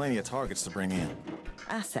 Plenty of targets to bring in.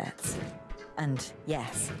 Assets. And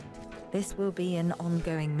yes, this will be an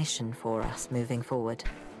ongoing mission for us moving forward.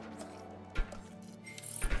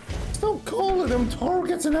 Stop calling them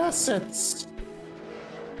targets and assets.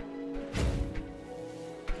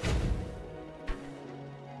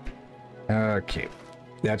 Okay.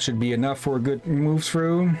 That should be enough for a good move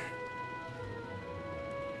through.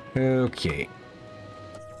 Okay.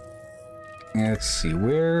 Let's see,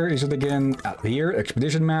 where is it again? Here,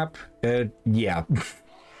 expedition map. Yeah.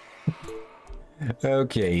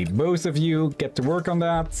 Okay, both of you get to work on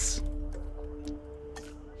that.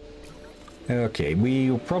 Okay,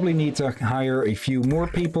 we'll probably need to hire a few more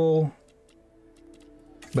people.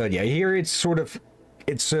 But yeah, here it's sort of...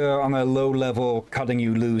 It's on a low level, cutting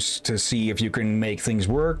you loose to see if you can make things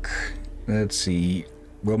work. Let's see.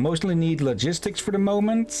 We'll mostly need logistics for the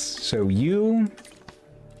moment. So you...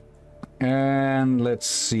 And let's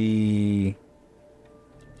see...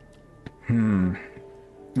 Now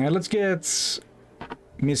let's get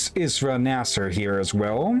Miss Isra Nasser here as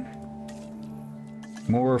well.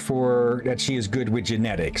 More for that she is good with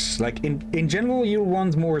genetics. Like, in general, you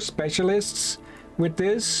want more specialists with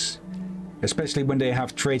this. Especially when they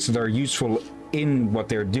have traits that are useful in what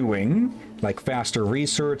they're doing. Like faster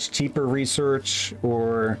research, cheaper research,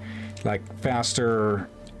 or like faster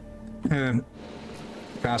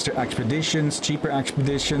expeditions, cheaper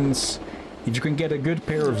expeditions. If you can get a good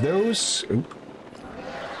pair of those,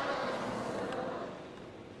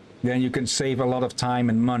 then you can save a lot of time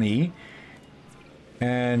and money.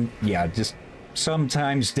 And yeah, just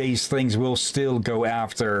sometimes these things will still go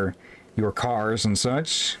after your cars and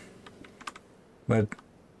such. But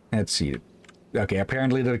let's see. Okay,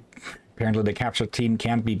 apparently the capture team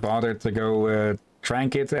can't be bothered to go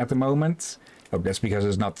trank it at the moment. Oh, that's because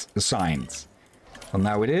it's not assigned. Well,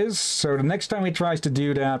 now it is. So the next time he tries to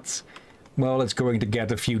do that, well, it's going to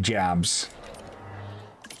get a few jabs.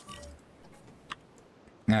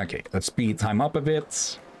 Okay, let's speed time up a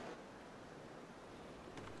bit.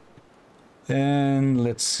 And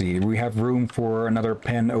let's see, we have room for another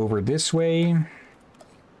pen over this way.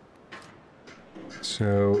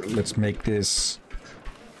 So let's make this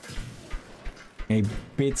a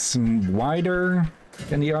bit wider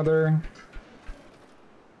than the other.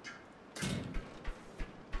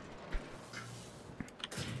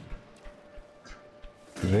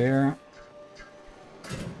 There.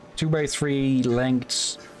 2x3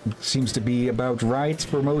 lengths seems to be about right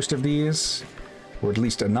for most of these, or at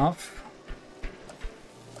least enough.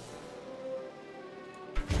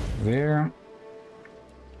 There.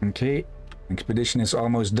 Okay, expedition is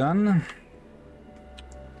almost done.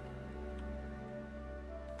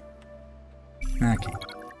 Okay.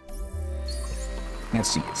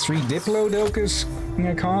 Let's see, 3 Diplodocus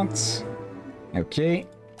cards. Okay.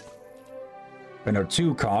 No,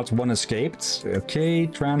 2 cards, 1 escaped. Okay,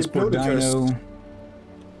 transport dino.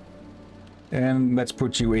 And let's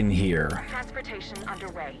put you in here. Transportation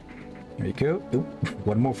underway. There you go. Oop,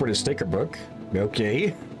 1 more for the sticker book.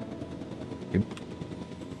 Okay. Oop.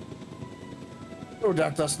 Oh,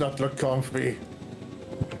 that does not look comfy.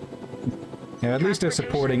 Yeah, at least they're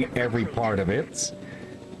supporting every part of it.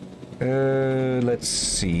 Let's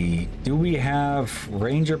see. Do we have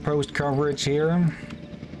Ranger post coverage here?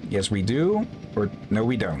 Yes, we do. Or no,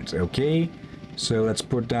 we don't. Okay. So let's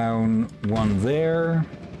put down 1 there.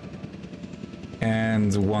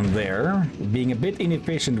 And 1 there. Being a bit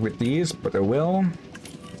inefficient with these, but oh well.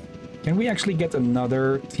 Can we actually get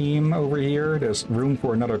another team over here? There's room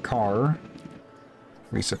for another car.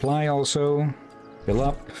 Resupply also. Fill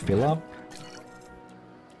up, fill up.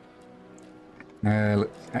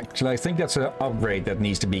 Actually, I think that's an upgrade that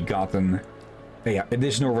needs to be gotten. Yeah,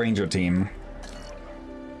 additional ranger team.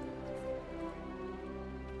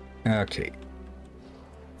 Okay.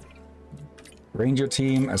 Ranger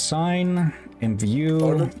team, assign, in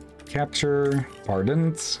view, capture,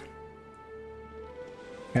 pardoned.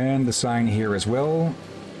 And assign here as well.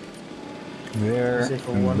 There,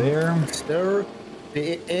 and there.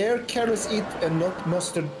 The air carries it and not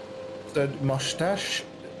mustard mustache.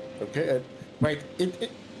 Okay, wait,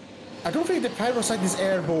 I don't think the parasite is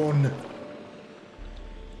airborne.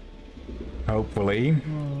 Hopefully.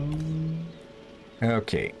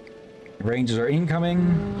 Okay. Rangers are incoming.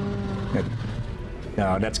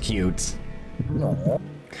 Oh, that's cute.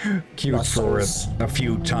 Cute Muscles. for a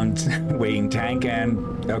few ton weighing tank,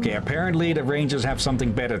 and okay, apparently the Rangers have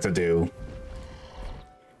something better to do.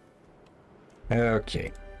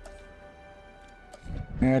 Okay.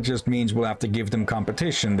 That just means we'll have to give them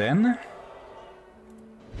competition then.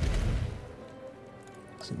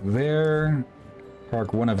 So there.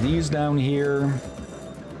 Park 1 of these down here.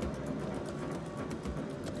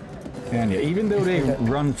 And yeah, even though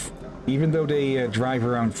they drive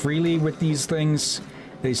around freely with these things,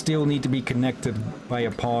 they still need to be connected by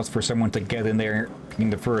a path for someone to get in there in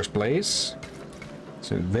the first place.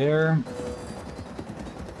 So there.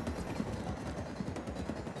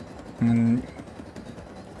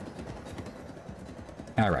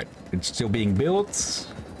 Alright, it's still being built,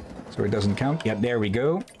 so it doesn't count. Yeah, there we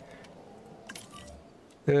go.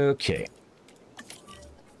 Okay.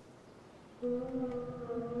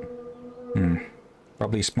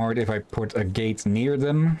 Probably smart if I put a gate near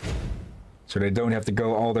them, so they don't have to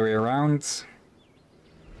go all the way around.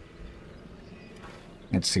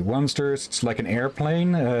 Let's see, monsters, it's like an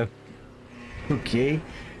airplane. Okay.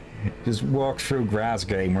 Just walk through grass,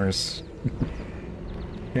 gamers.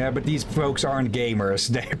 Yeah, but these folks aren't gamers.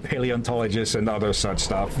 They're paleontologists and other such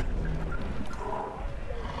stuff.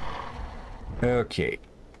 Okay.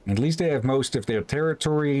 At least they have most of their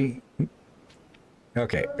territory.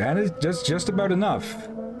 Okay, that is just about enough.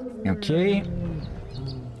 Okay.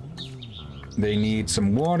 They need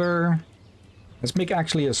some water. Let's make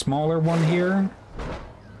actually a smaller one here.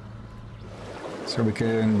 So we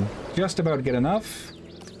can just about get enough.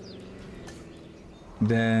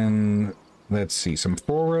 Then, let's see, some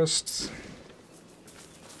forests.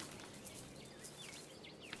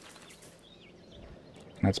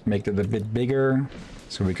 Let's make it a bit bigger,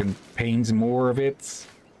 so we can paint more of it.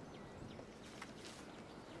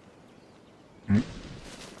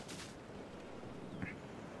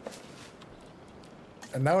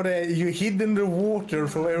 And now you hid in the water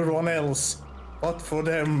from everyone else, but for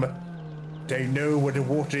them, they know where the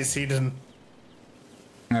water is hidden.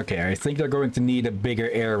 Okay, I think they're going to need a bigger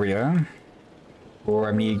area. Or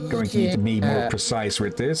I'm going to need to be more precise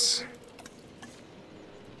with this.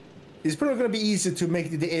 It's probably going to be easy to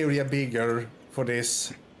make the area bigger for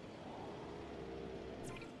this.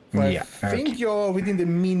 I Yeah, think okay. you're within the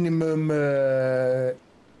minimum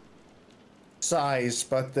size,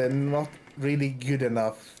 but not really good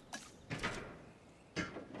enough.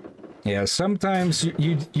 Yeah, sometimes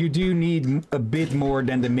you do need a bit more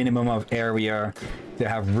than the minimum of area to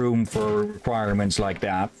have room for requirements like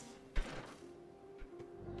that.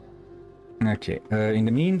 Okay, in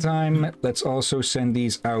the meantime, let's also send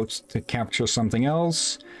these out to capture something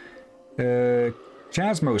else.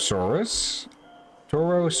 Chasmosaurus,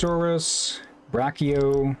 Torosaurus,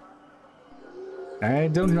 Brachio. I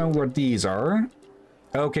don't know what these are.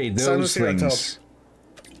 Okay, those things.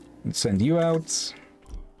 Let's send you out.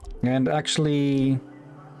 And actually...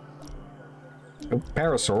 Oh,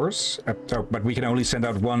 Parasaurs. Oh, but we can only send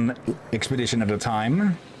out one expedition at a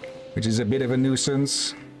time, which is a bit of a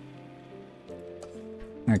nuisance.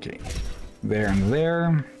 Okay, there and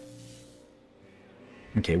there.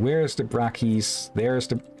 Okay, where's the Brachys? There's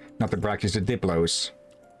the... Not the Brachys, the Diplos.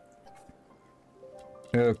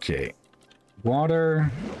 Okay.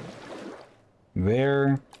 Water.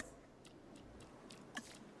 There.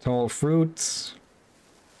 Tall fruits.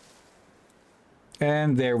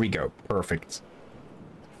 And there we go. Perfect.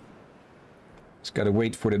 Just gotta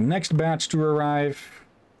wait for the next batch to arrive.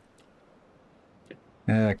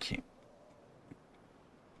 Okay.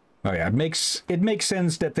 Oh yeah, it makes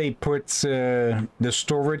sense that they put the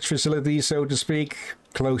storage facility, so to speak,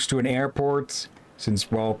 close to an airport,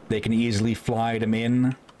 since, well, they can easily fly them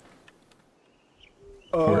in.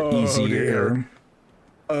 Or easier.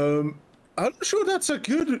 I'm not sure that's a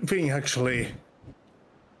good thing, actually.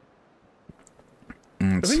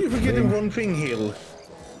 I think you're forgetting one thing, Hill.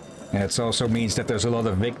 Yeah, it also means that there's a lot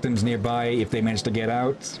of victims nearby if they manage to get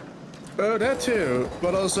out. That too,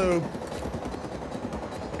 but also...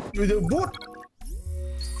 What?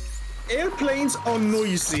 Airplanes are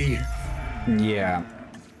noisy. Yeah.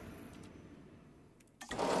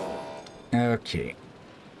 Okay.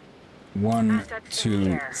 1,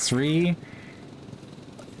 2, 3.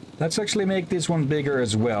 Let's actually make this one bigger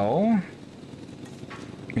as well.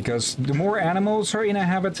 Because the more animals are in a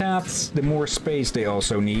habitat, the more space they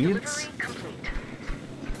also need.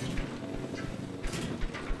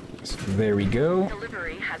 So there we go.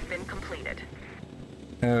 Delivery has been completed.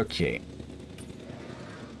 Okay.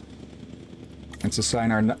 Let's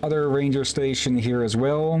assign our other ranger station here as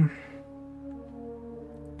well.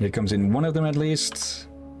 Here comes in one of them at least.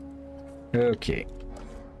 Okay.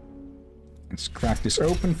 Let's crack this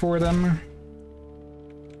open for them.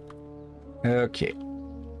 Okay.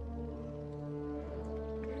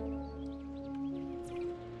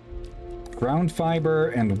 Ground fiber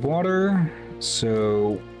and water.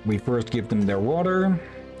 So we first give them their water.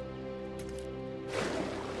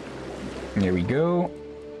 There we go.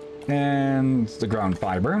 And the ground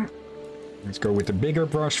fiber. Let's go with the bigger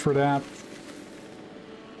brush for that.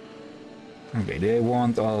 Okay, they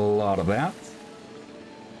want a lot of that.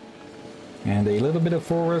 And a little bit of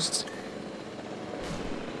forest.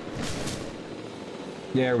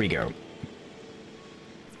 There we go.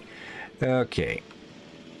 Okay.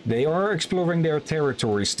 They are exploring their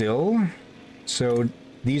territory still. So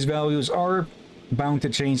these values are bound to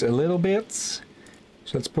change a little bit. So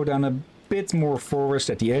let's put on a bit more forest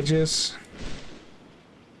at the edges.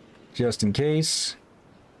 Just in case.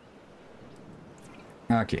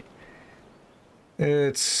 Okay.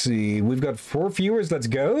 Let's see. We've got 4 viewers. Let's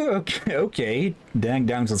go. Okay. Okay. Dang,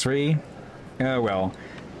 down to 3. Oh, well.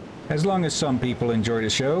 As long as some people enjoy the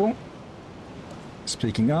show.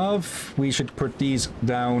 Speaking of, we should put these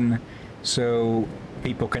down so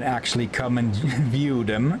people can actually come and view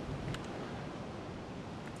them.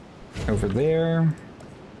 Over there.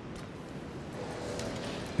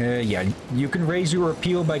 Yeah, you can raise your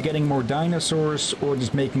appeal by getting more dinosaurs or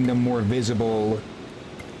just making them more visible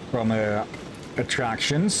from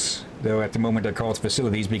attractions. Though at the moment they're called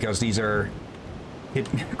facilities because these are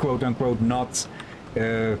quote-unquote not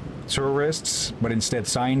tourists, but instead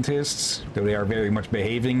scientists, though they are very much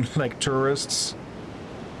behaving like tourists.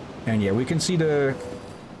 And yeah, we can see the...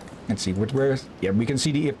 Let's see, where... Yeah, we can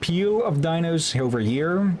see the appeal of dinos over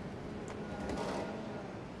here.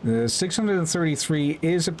 The 633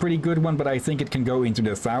 is a pretty good one, but I think it can go into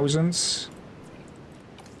the thousands.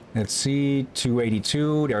 Let's see,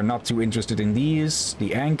 282, they're not too interested in these.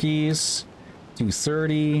 The Ankies,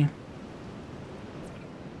 230.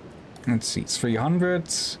 Let's see,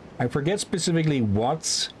 300. I forget specifically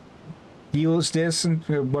what heals this and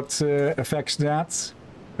what affects that.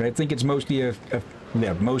 But I think it's mostly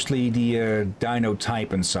mostly the dino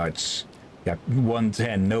type and such. Yeah,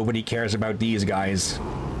 110. Nobody cares about these guys.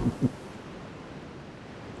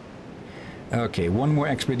 Okay, one more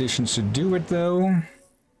expedition should do it though.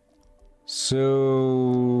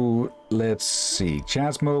 So let's see.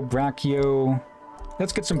 Chasmo, Brachio.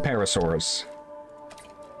 Let's get some Parasaurs.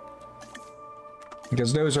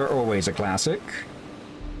 Because those are always a classic.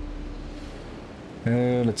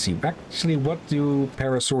 Let's see. Actually, what do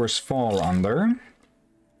Parasaurs fall under?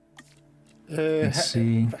 Let's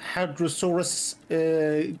see. Hadrosaurus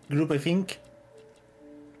group, I think.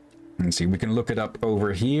 Let's see. We can look it up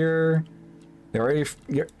over here. There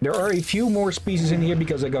are a few more species in here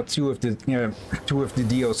because I got two of the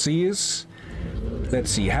DLCs. Let's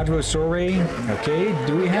see. Hadrosauri. Okay.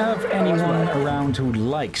 Do we have anyone around who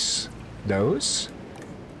likes those?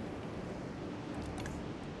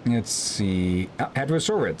 Let's see.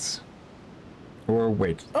 Hadrosaurids. Or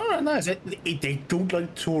wait. Oh, nice. They don't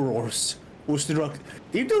like Tauros.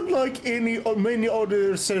 They don't like many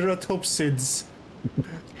other ceratopsids.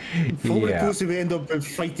 Probably because we end up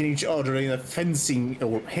fighting each other in a fencing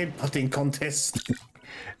or headbutting contest.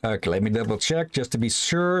 Okay, let me double check just to be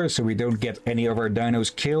sure so we don't get any of our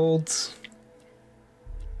dinos killed.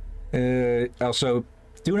 Also,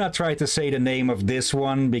 do not try to say the name of this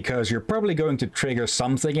one because you're probably going to trigger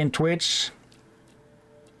something in Twitch.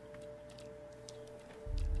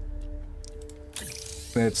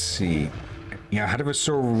 Let's see. Yeah,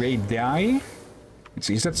 Hadrosauridae. Let's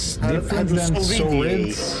see, is that different than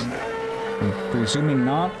Saurids? I'm presuming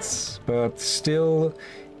not, but still,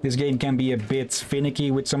 this game can be a bit finicky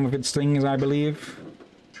with some of its things, I believe.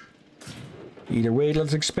 Either way,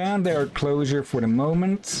 let's expand our closure for the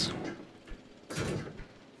moment.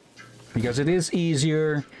 Because it is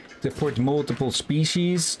easier to put multiple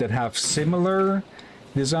species that have similar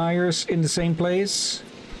desires in the same place.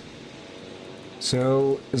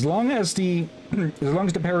 So, as long as the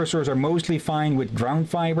Parasaurs are mostly fine with ground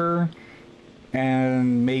fiber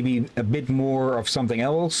and maybe a bit more of something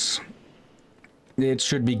else, it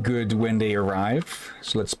should be good when they arrive.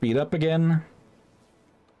 So let's speed up again.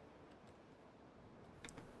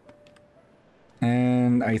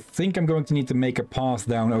 And I think I'm going to need to make a path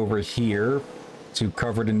down over here to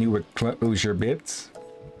cover the new enclosure bit.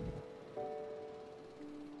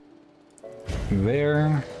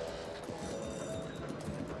 There.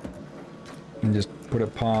 And just put a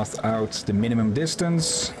path out the minimum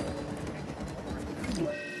distance.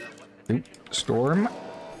 Oop, storm.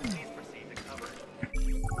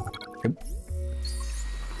 Oop.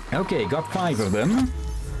 Okay, got 5 of them.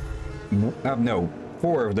 No,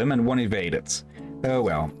 4 of them and 1 evaded. Oh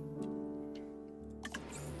well.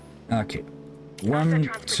 Okay. 1,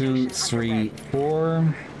 2, 3,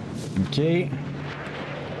 4. Okay.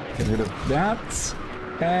 Get rid of that.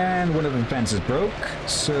 And one of the fences broke.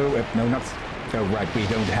 So, no, not... Oh, right, we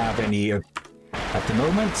don't have any at the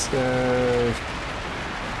moment.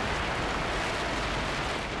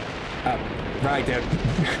 Right there.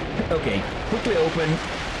 Okay, quickly open.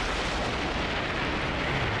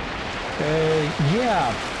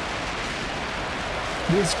 Yeah.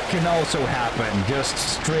 This can also happen. Just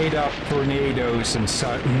straight up tornadoes and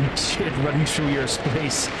sudden shit running through your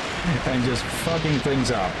space and just fucking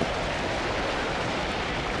things up.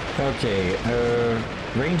 Okay,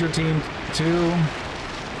 Ranger Team 2.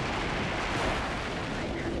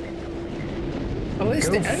 Go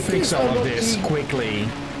fix all of this quickly.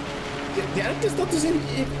 The actors not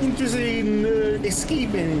interested in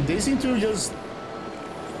escaping. They seem to just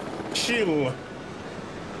chill.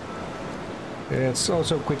 Let's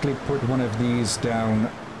also quickly put one of these down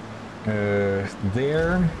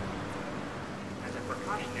there. As a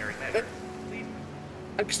precautionary measure, please.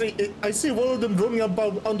 Actually, I see one of them running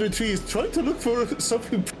about under trees, trying to look for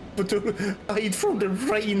something to hide from the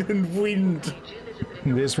rain and wind.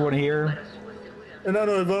 This one here? No, one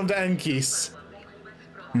of the Ankies.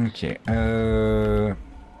 Okay,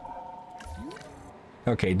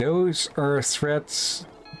 okay, those are threats.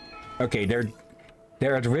 Okay,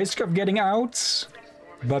 they're at risk of getting out,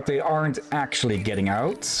 but they aren't actually getting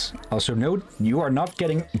out. Also note, you are not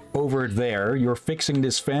getting over there. You're fixing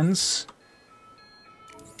this fence.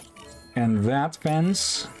 And that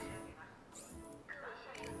fence.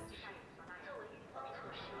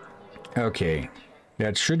 Okay,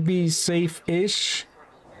 that should be safe-ish.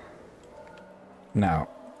 Now,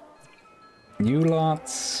 you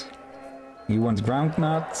lots, you want ground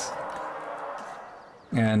nut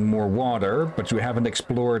and more water, but you haven't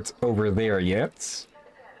explored over there yet.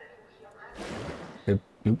 Oop,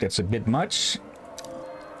 that's a bit much.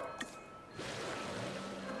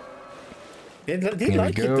 They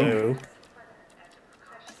like it though.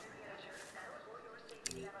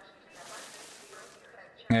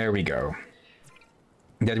 There we go.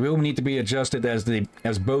 That will need to be adjusted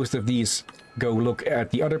as both of these go look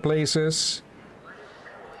at the other places.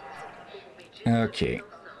 Okay.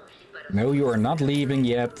 No, you are not leaving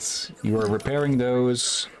yet. You are repairing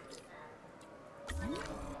those.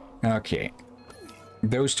 Okay.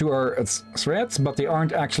 Those two are threats, but they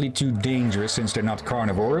aren't actually too dangerous since they're not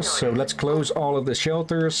carnivores. So let's close all of the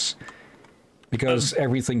shelters, because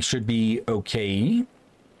everything should be okay.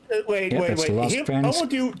 Wait. Here, I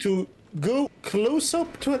want you to go close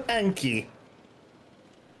up to an Anki.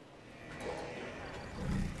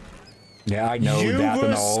 Yeah, I know that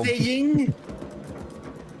and all. You were saying...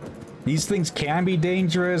 These things can be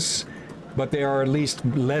dangerous, but they are at least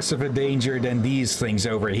less of a danger than these things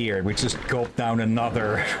over here, which just gulped down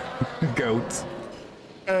another goat.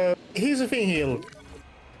 Here's the thing, Hill.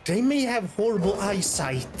 They may have horrible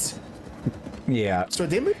eyesight. Yeah. So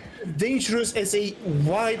they may be dangerous as a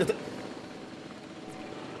wild...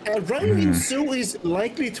 A rhino in zoo is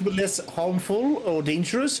likely to be less harmful or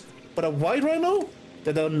dangerous, but a wild rhino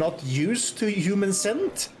that are not used to human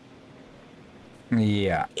scent?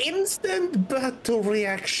 Yeah. Instant battle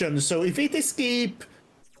reaction. So if it escape,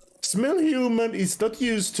 smell human is not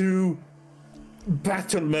used to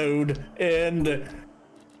battle mode, and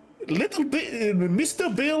little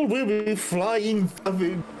Mr. Bill will be flying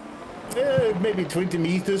maybe 20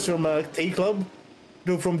 meters from a T club.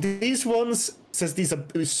 No, from these ones, since these are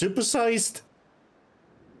supersized,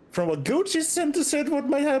 from a Gucci center said what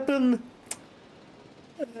might happen.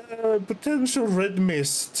 Potential red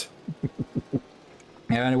mist.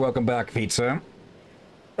 And welcome back, Pizza.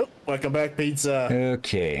 Oh, welcome back, Pizza.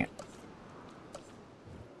 Okay.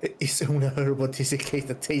 It's only her what indicate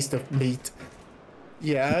the taste of meat.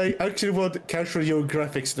 Yeah, I actually want casual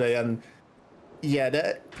geographics today, and yeah,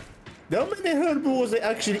 there are many herbivores that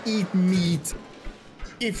actually eat meat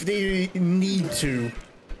if they need to.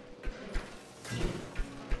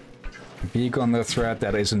 Peek on the threat,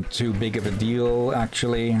 that isn't too big of a deal,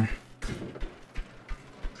 actually.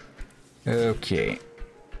 Okay.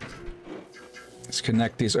 Let's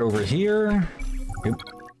connect this over here. Oop.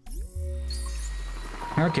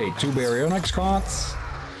 Okay, 2 baryonyx caught.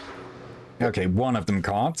 Okay, one of them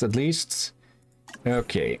caught, at least.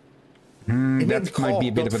 Okay. That might be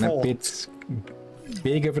a bit of a bit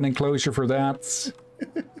big of an enclosure for that.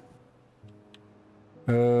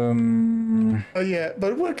 Oh yeah,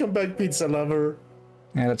 but welcome back, pizza lover.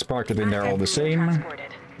 Yeah, let's park it in there all the same.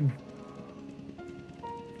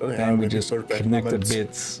 And we just connect a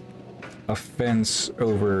bit of fence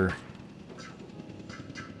over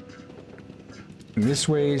this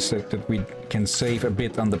way so that we can save a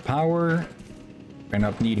bit on the power by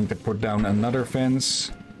not needing to put down another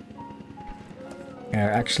fence.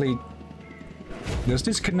 Actually, does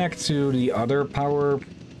this connect to the other power?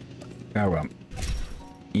 Oh well.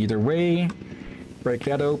 Either way, break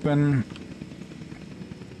that open.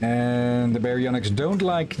 And the baryonyx don't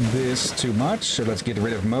like this too much, so let's get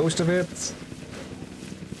rid of most of it.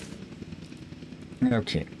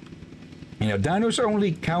 Okay. You know, dinos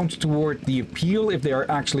only count toward the appeal if they are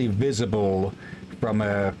actually visible from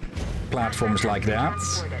platforms like that.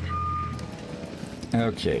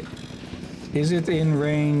 Okay. Is it in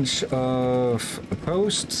range of a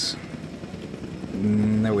post?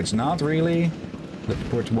 No, it's not really. Let's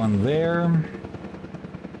put one there.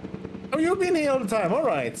 Oh, you've been here all the time,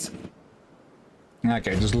 alright.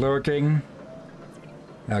 Okay, just lurking.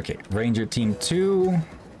 Okay, Ranger Team 2.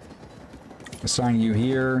 Assign you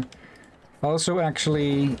here. Also,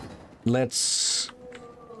 actually, let's...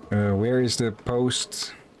 where is the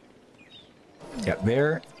post? Yeah,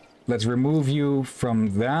 there. Let's remove you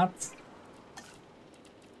from that.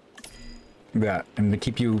 That, and to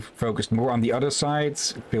keep you focused more on the other side.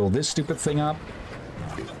 Fill this stupid thing up.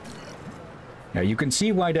 Now, you can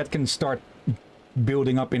see why that can start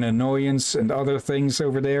building up in annoyance and other things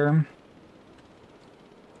over there.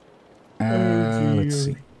 Let's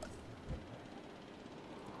see.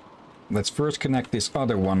 Let's first connect this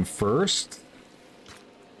other one first.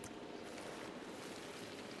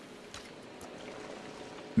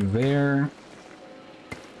 There.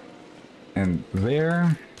 And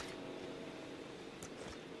there.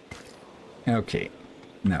 Okay.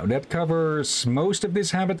 Now, that covers most of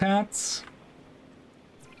this habitat.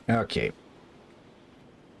 Okay.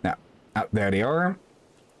 Now, there they are.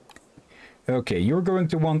 Okay, you're going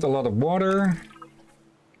to want a lot of water.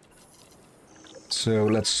 So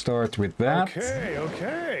let's start with that.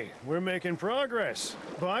 Okay. We're making progress.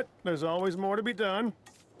 But there's always more to be done.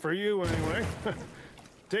 For you, anyway.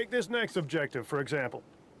 Take this next objective, for example.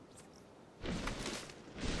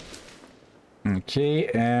 Okay,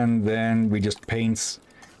 and then we just paint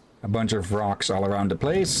a bunch of rocks all around the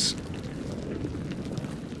place.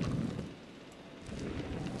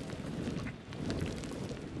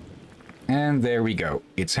 And there we go.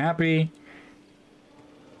 It's happy.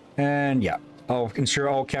 And yeah, I'll ensure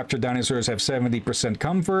all captured dinosaurs have 70%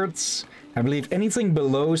 comforts. I believe anything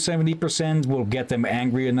below 70% will get them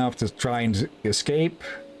angry enough to try and escape.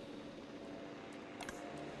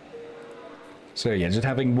 So yeah, just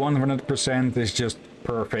having 100% is just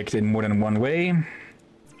perfect in more than one way.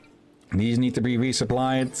 These need to be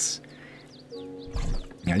resupplied.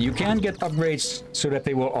 Yeah, you can get upgrades so that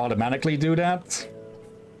they will automatically do that.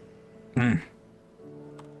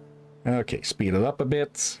 Okay, speed it up a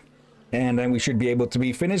bit. And then we should be able to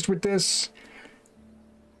be finished with this.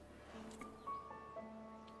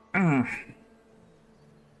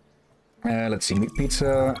 Let's see, meat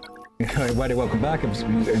pizza. Why they welcome back?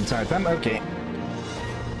 I'm the entire time. Okay.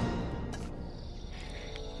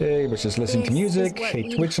 Hey, we're just listening to music.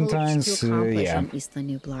 Hate Twitch sometimes. Yeah. Isla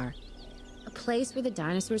Nublar. A place where the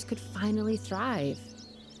dinosaurs could finally thrive.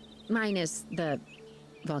 Minus the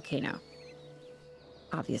volcano.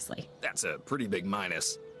 Obviously. That's a pretty big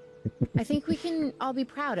minus. I think we can all be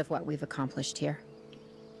proud of what we've accomplished here.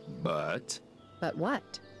 But? But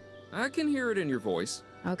what? I can hear it in your voice.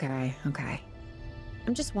 Okay.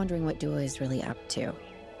 I'm just wondering what Dua is really up to.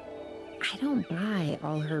 I don't buy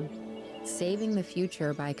all her saving the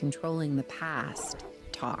future by controlling the past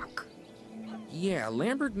talk. Yeah,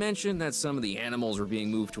 Lambert mentioned that some of the animals were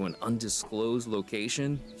being moved to an undisclosed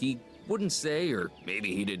location. He wouldn't say, or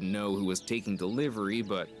maybe he didn't know who was taking delivery,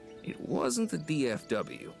 but it wasn't the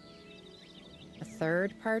DFW. A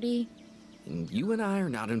third party? And you and I are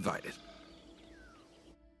not invited.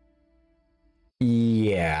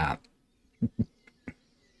 Yeah.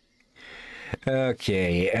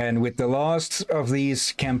 Okay, and with the last of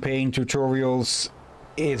these campaign tutorials,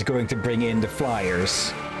 it's going to bring in the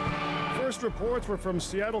flyers. First reports were from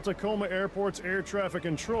Seattle-Tacoma Airport's air traffic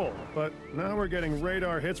control, but now we're getting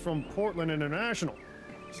radar hits from Portland International.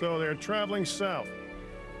 So they're traveling south.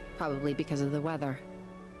 Probably because of the weather.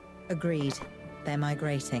 Agreed. They're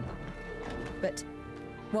migrating. But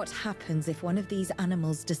what happens if one of these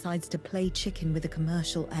animals decides to play chicken with a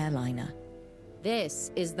commercial airliner?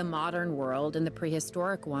 This is the modern world and the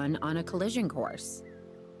prehistoric one on a collision course.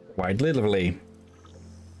 Quite literally.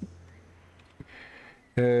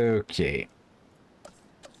 Okay.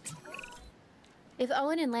 If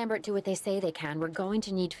Owen and Lambert do what they say they can, we're going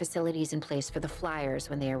to need facilities in place for the flyers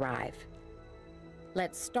when they arrive.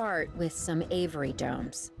 Let's start with some aviary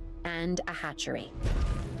domes and a hatchery.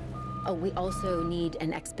 Oh, we also need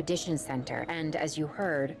an expedition center, and as you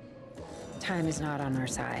heard, time is not on our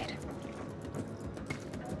side.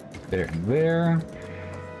 There and there.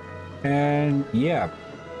 And yeah.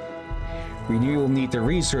 We will need to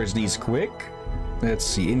research these quick. Let's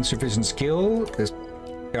see, insufficient skill. It's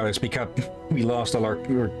because we lost all our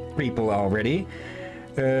people already.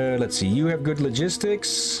 Let's see, you have good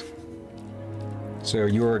logistics. So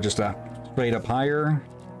you're just a straight up hire.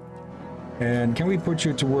 And can we put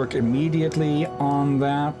you to work immediately on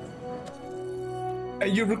that?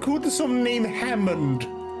 You recruited some named Hammond.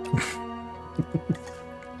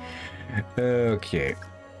 Okay.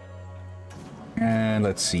 And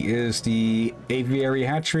let's see, is the aviary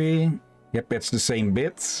hatchery? Yep, it's the same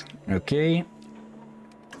bit. Okay.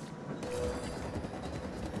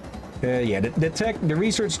 Yeah, the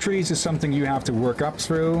research trees is something you have to work up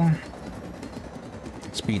through.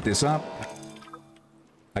 Speed this up.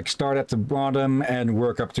 Like start at the bottom and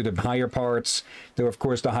work up to the higher parts. Though of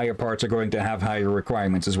course the higher parts are going to have higher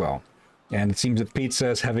requirements as well. And it seems that Pizza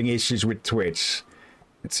is having issues with Twitch.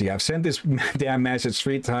 Let's see, I've sent this damn message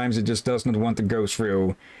 3 times, it just does not want to go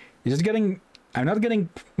through. It's just getting... I'm not getting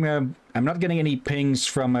any pings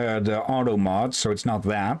from the auto mod, so it's not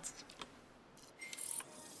that.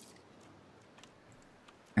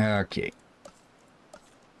 Okay.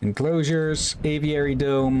 Enclosures, aviary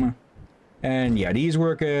dome, and yeah, these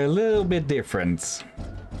work a little bit different.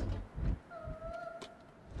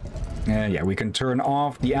 Yeah, we can turn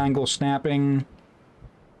off the angle snapping.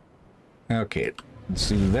 Okay, let's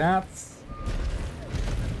do that.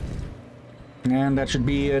 And that should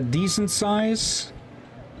be a decent size.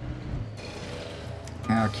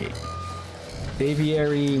 Okay.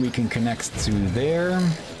 Aviary, we can connect to there.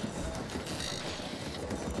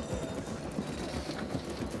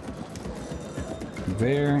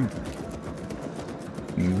 There.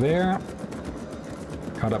 There.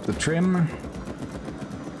 Cut up the trim.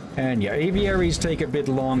 And yeah, aviaries take a bit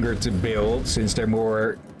longer to build since they're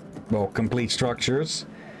more, well, complete structures.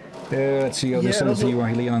 Let's see, I'll listen to you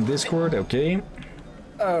on Hillyan on Discord, okay.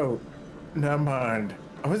 Oh, never mind.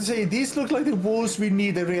 I would say these look like the walls we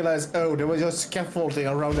need. I realized, oh, there was just scaffolding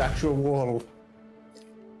around the actual wall.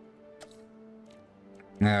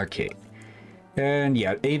 Okay. And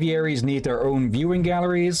yeah, aviaries need their own viewing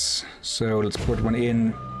galleries. So let's put one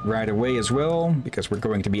in right away as well, because we're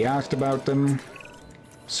going to be asked about them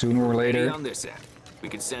sooner or Ready later. on this end. We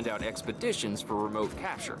can send out expeditions for remote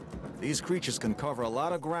capture. These creatures can cover a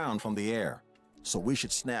lot of ground from the air, so we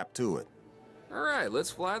should snap to it. All right, let's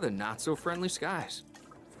fly the not-so-friendly skies.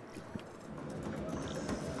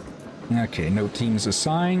 Okay, no teams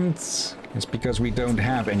assigned. It's because we don't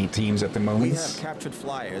have any teams at the moment. We have captured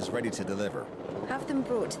flyers ready to deliver. Have them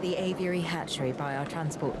brought to the aviary hatchery by our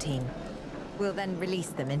transport team. We'll then release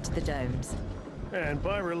them into the domes. And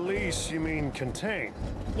by release, you mean contain?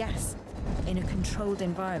 Yes, in a controlled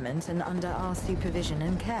environment and under our supervision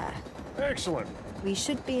and care. Excellent. We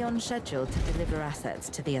should be on schedule to deliver assets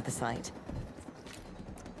to the other site.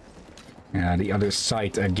 The other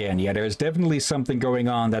site again. Yeah, there's definitely something going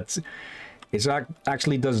on that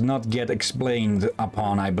actually does not get explained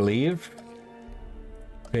upon, I believe.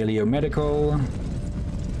 Paleomedical.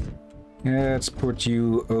 Let's put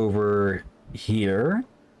you over here.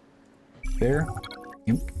 There.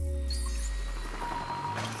 Yep.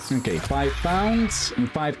 Okay, 5 found and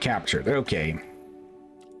 5 captured. Okay.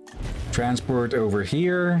 Transport over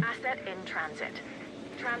here. Asset in transit.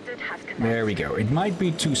 Transit has commenced. There we go. It might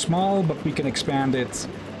be too small, but we can expand it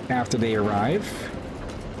after they arrive.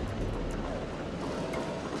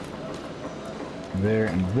 There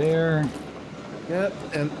and there. Yeah,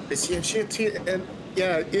 and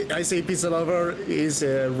I say Pizza Lover is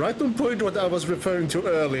right on point what I was referring to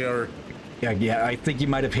earlier. Yeah, I think you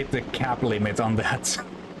might have hit the cap limit on that.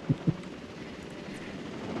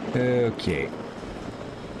 Okay.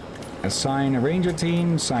 Assign a ranger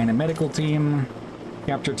team, assign a medical team.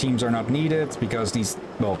 Capture teams are not needed because these,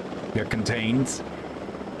 well, they're contained.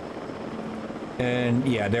 And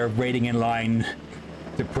yeah, they're waiting in line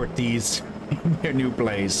to put these in their new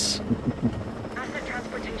place. Asset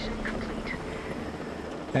transportation complete.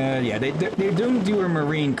 Yeah, they don't do a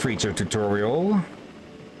marine creature tutorial,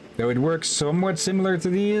 though it works somewhat similar to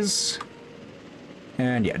these.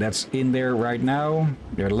 And yeah, that's in there right now.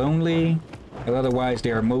 They're lonely, but otherwise they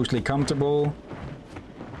are mostly comfortable.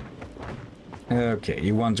 Okay,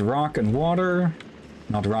 you want rock and water,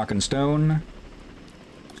 not rock and stone.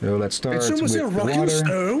 So let's start with the rock water. and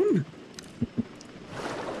stone?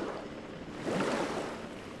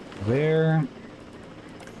 There.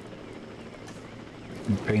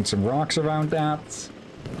 And paint some rocks around that.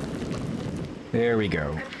 There we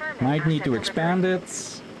go. Might need to expand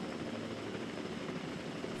it.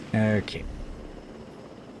 Okay.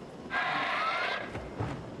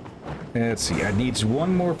 Let's see, I need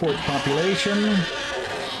one more for its population.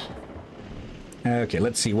 Okay,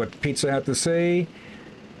 let's see what Pizza had to say.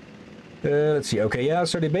 Let's see, okay, yeah,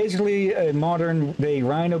 so they basically modern day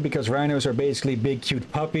rhino because rhinos are basically big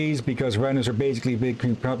cute puppies, because rhinos are basically big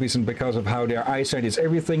cute puppies, and because of how their eyesight is,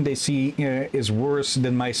 everything they see is worse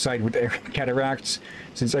than my sight with cataracts,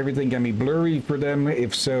 since everything can be blurry for them.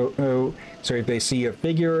 If so, so if they see a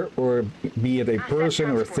figure, or be it a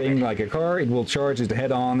person or a thing like a car, it will charge its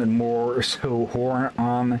head on and more so horn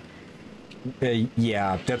on.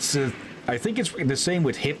 Yeah, that's I think it's the same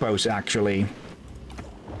with hippos actually.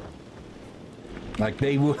 Like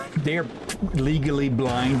they're legally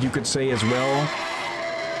blind, you could say as well.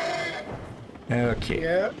 Okay.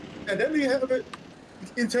 Yeah, and then we have an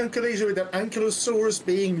intercalation with an ankylosaurus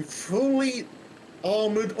being fully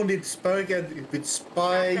armored on its back and with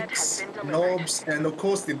spikes, knobs, and of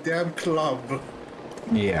course the damn club.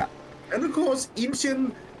 Yeah. And of course,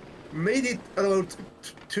 Incheon made it about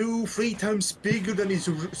 2-3 times bigger than it's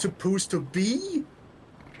supposed to be.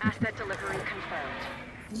 Asset delivery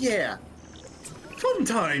confirmed. Yeah.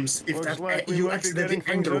 Sometimes, if Looks that like we you might be accidentally getting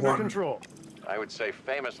things angle under one. control. I would say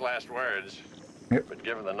famous last words. Yep. But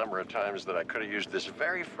given the number of times that I could have used this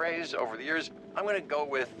very phrase over the years, I'm going to go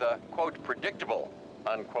with, quote, predictable,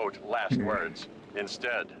 unquote, last words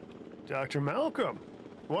instead. Dr. Malcolm,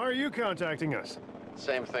 why are you contacting us?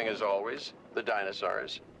 Same thing as always, the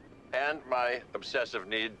dinosaurs. And my obsessive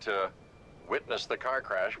need to witness the car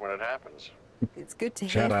crash when it happens. It's good to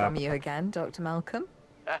Shut hear up. from you again, Dr. Malcolm.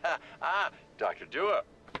 Dr. Dua,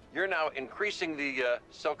 you're now increasing the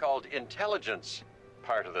so-called intelligence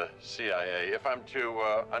part of the CIA, if I'm to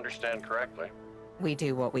understand correctly. We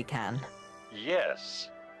do what we can. Yes,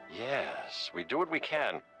 we do what we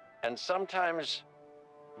can, and sometimes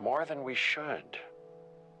more than we should.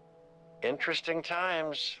 Interesting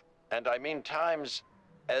times, and I mean times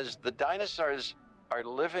as the dinosaurs are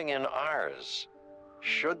living in ours.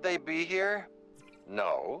 Should they be here?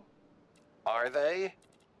 No. Are they?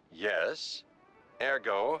 Yes.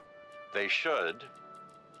 Ergo, they should.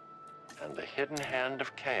 And the hidden hand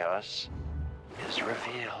of chaos is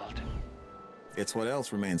revealed. It's what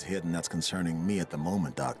else remains hidden that's concerning me at the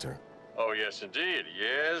moment, Doctor. Oh, yes, indeed.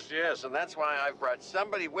 Yes, yes. And that's why I've brought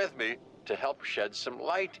somebody with me to help shed some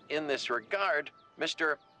light in this regard,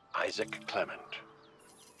 Mr. Isaac Clement.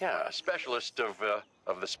 Yeah, a specialist of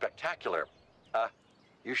the spectacular.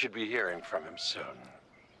 You should be hearing from him soon.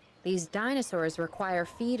 These dinosaurs require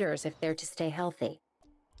feeders if they're to stay healthy.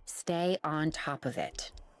 Stay on top of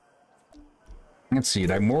it. Let's see,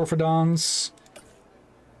 Dimorphodons.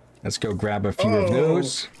 Let's go grab a few of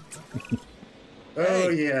those. Oh,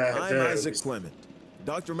 Hey, yeah. I'm Isaac Clement.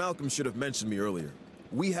 Dr. Malcolm should have mentioned me earlier.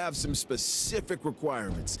 We have some specific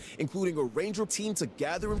requirements, including a ranger team to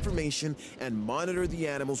gather information and monitor the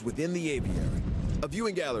animals within the aviary. A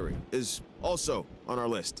viewing gallery is also on our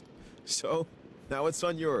list. So, now it's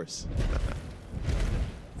on yours.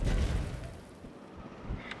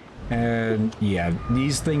 And yeah,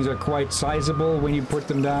 these things are quite sizable when you put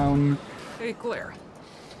them down. Hey, Claire.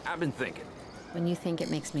 I've been thinking. When you think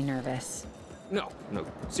it makes me nervous. No,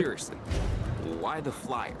 seriously. Why the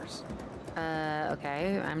flyers?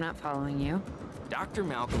 Okay, I'm not following you. Dr.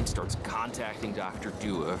 Malcolm starts contacting Dr.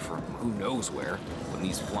 Dua from who knows where when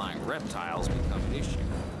these flying reptiles become an issue.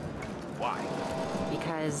 Why?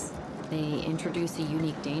 Because they introduce a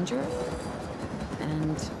unique danger?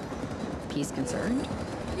 And he's concerned?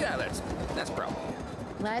 Yeah, that's probably it.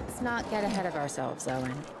 Let's not get ahead of ourselves,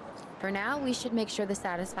 Owen. For now, we should make sure the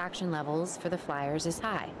satisfaction levels for the flyers is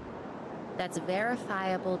high. That's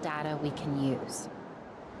verifiable data we can use.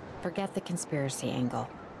 Forget the conspiracy angle.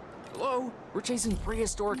 Hello? We're chasing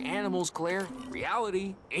prehistoric animals, Claire.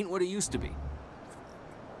 Reality ain't what it used to be.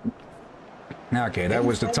 Okay, that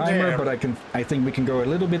was the timer, but I think we can go a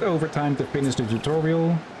little bit over time to finish the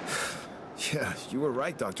tutorial. Yeah, you were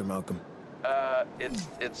right, Dr. Malcolm.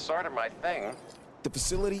 It's sort of my thing. The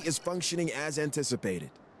facility is functioning as anticipated.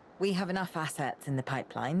 We have enough assets in the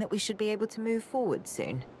pipeline that we should be able to move forward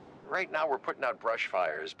soon. Right now we're putting out brush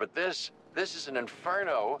fires, but this is an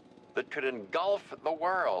inferno that could engulf the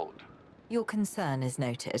world. Your concern is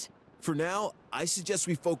noted. For now, I suggest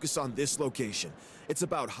we focus on this location. It's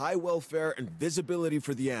about high welfare and visibility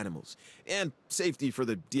for the animals, and safety for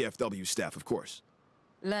the DFW staff, of course.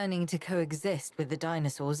 Learning to coexist with the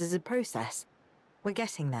dinosaurs is a process. We're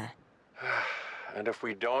getting there. And if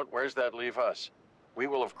we don't, where's that leave us? We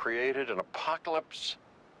will have created an apocalypse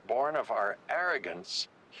born of our arrogance,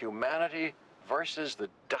 humanity versus the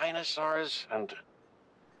dinosaurs, and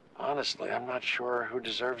honestly, I'm not sure who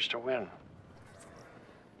deserves to win.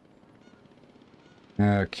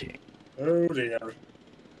 Okay. Oh, dear.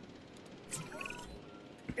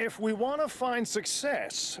 If we want to find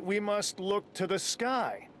success, we must look to the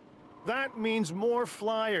sky. That means more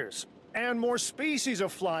flyers, and more species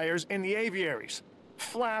of flyers in the aviaries.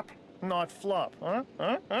 Flap, not flop, huh?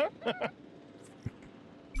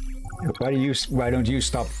 Why don't you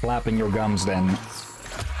stop flapping your gums then?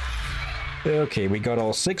 Okay, we got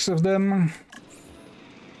all 6 of them.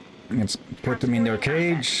 Let's put them in their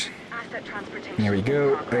cage. There we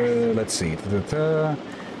go. Let's see. Don't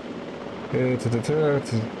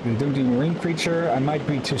do marine creature. I might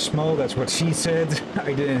be too small. That's what she said.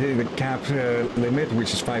 I didn't hit the cap limit,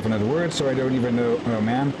 which is 500 words, so I don't even know. Oh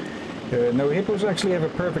man. No, hippos actually have a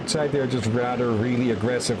perfect side. They're just rather really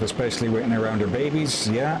aggressive, especially when around their babies.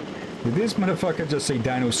 Yeah. Did this motherfucker just say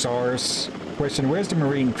dinosaurs? Question, where's the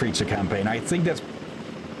marine creature campaign? I think that's...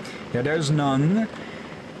 Yeah, there's none.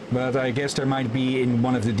 But I guess there might be in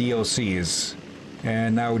one of the DLCs.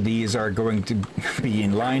 And now these are going to be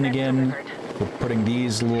in line again. We're putting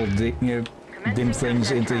these little dim things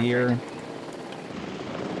into here.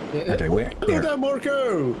 Okay, where? There. Hello,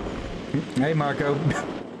 Marco! Hey, Marco.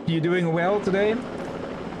 You doing well today?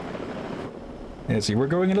 Let's see, we're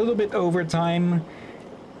going a little bit over time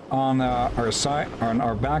on our side, on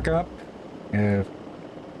our backup.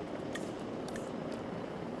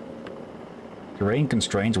 Terrain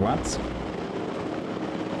constraints, what?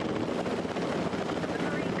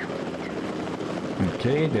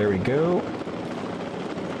 Okay, there we go.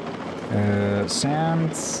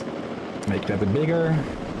 Sands. Make that a bit bigger.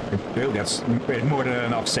 Oh, that's more than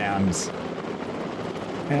enough sands.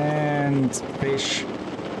 And fish.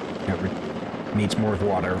 Needs more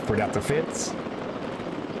water for that to fit.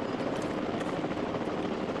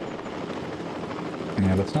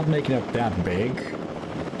 Yeah, let's not make it that big.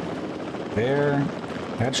 There.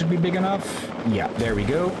 That should be big enough. Yeah, there we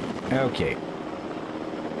go. Okay.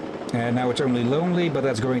 And now it's only lonely, but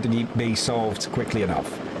that's going to be solved quickly enough.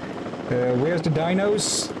 Where's the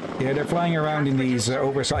dinos? Yeah, they're flying around in these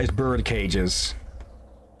oversized bird cages.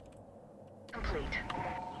 Complete.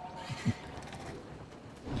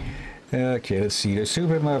 Okay, let's see. The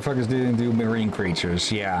super motherfuckers didn't do marine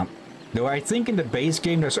creatures. Yeah. Though I think in the base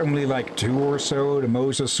game there's only like 2 or so, the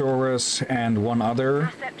Mosasaurus and one other.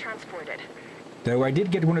 Asset transported. Though I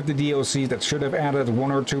did get one of the DLCs that should have added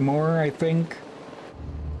 1 or 2 more, I think.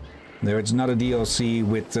 No, it's not a DLC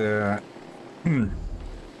with...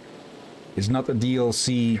 It's not a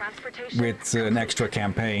DLC with an extra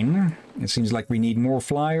campaign. It seems like we need more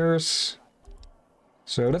flyers.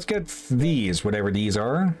 So let's get these, whatever these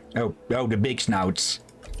are. Oh, the big snouts.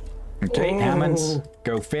 Okay, Hammonds,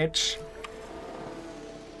 go fetch.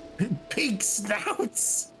 Big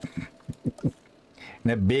snouts!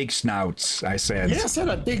 The big snouts, I said. Yes, I said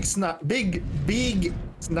a big snout. Big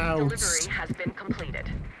snouts. Delivery has been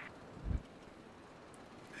completed.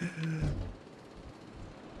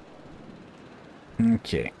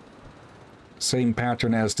 Okay. Same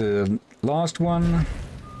pattern as the last one.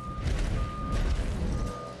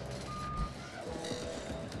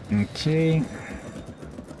 Okay.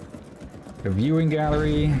 The viewing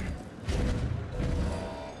gallery.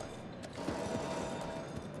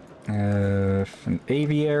 An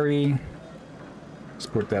aviary. Let's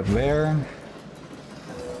put that there.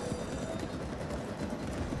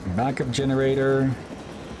 Backup generator.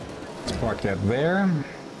 Let's park that there.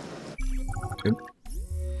 Oop.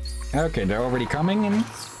 Okay, they're already coming in.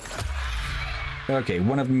 Okay,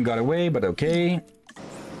 one of them got away, but okay.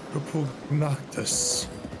 Noctus.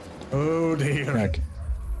 Oh dear. Okay.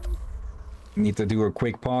 Need to do a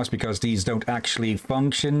quick pause because these don't actually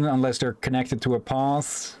function unless they're connected to a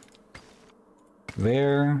path.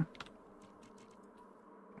 There.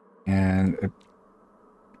 And...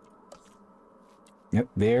 yep,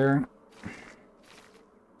 there.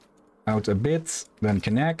 Out a bit, then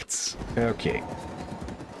connect. Okay.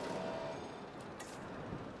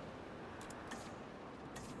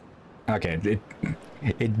 Okay,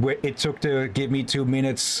 it took to give me 2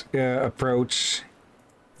 minutes approach.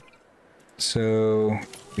 So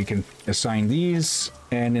we can assign these,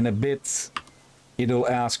 and in a bit it'll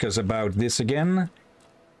ask us about this again.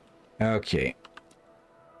 Okay.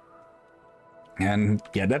 And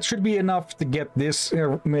yeah, that should be enough to get this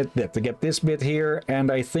bit here,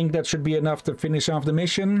 and I think that should be enough to finish off the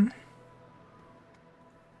mission.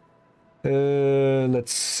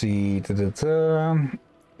 Let's see.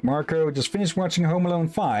 Marco just finished watching Home Alone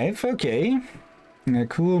 5. Okay.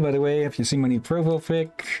 Cool. By the way, have you seen my new profile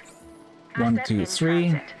pic? 1, 2, 3.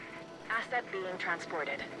 Asset being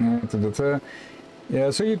transported. Yeah,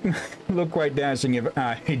 so you can look quite dashing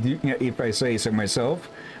if I say so myself.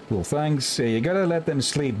 Well, thanks. You gotta let them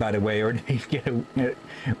sleep, by the way, or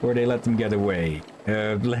they let them get away.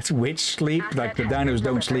 Let which sleep? Like the dinos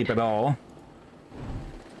don't sleep at all.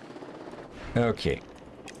 Okay.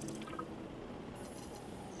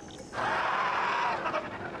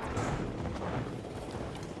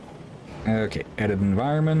 Okay, edit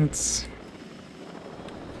environments.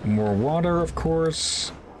 More water, of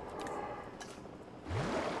course.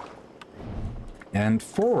 And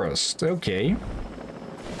forest, okay.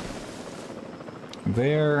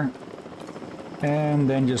 There. And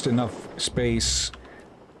then just enough space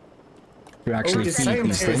to actually feed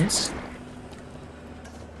these things.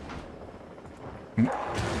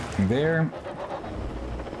 There.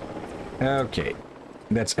 Okay.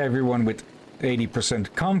 That's everyone with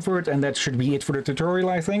 80% comfort, and that should be it for the tutorial,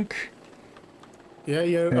 I think. Yeah,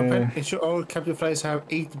 it should all capture flies have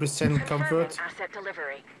 80% comfort. Asset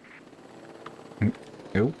delivery.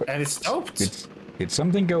 Nope. And it stopped. Did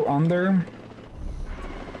something go on there?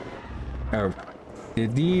 Oh.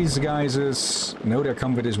 Did these guys no, their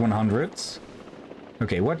comfort is 100.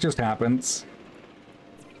 Okay, what just happened?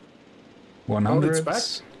 100. Oh, it's back.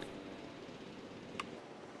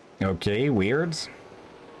 Okay, weird.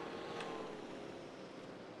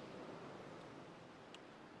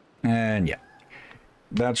 And yeah,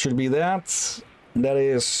 that should be that. That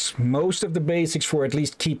is most of the basics for at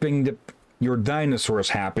least keeping your dinosaurs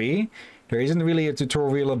happy. There isn't really a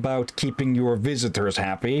tutorial about keeping your visitors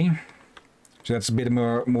happy. So that's a bit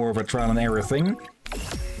more of a trial and error thing.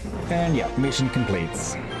 And yeah, mission complete.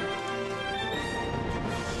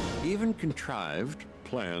 Even contrived,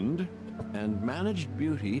 planned, and managed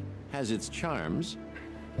beauty has its charms,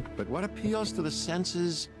 but what appeals to the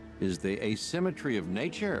senses is the asymmetry of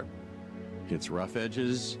nature. Its rough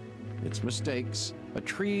edges, its mistakes, a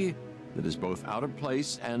tree that is both out of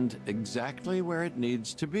place and exactly where it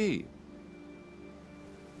needs to be.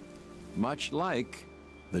 Much like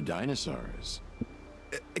the dinosaurs.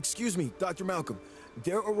 Excuse me, Dr. Malcolm.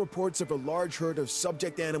 There are reports of a large herd of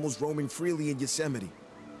subject animals roaming freely in Yosemite.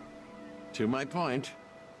 To my point,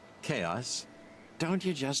 chaos. Don't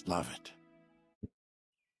you just love it?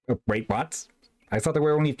 Oh, wait, what? I thought there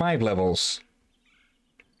were only 5 levels.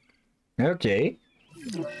 Okay.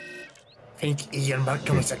 think Ian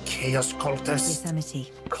Malcolm is a chaos cultist.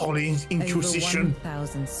 Yosemite. Calling Inquisition. Over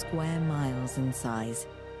 1,000 square miles in size.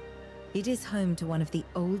 It is home to one of the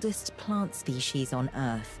oldest plant species on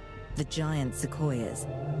Earth, the giant sequoias,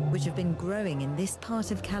 which have been growing in this part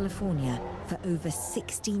of California for over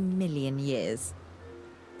 60 million years.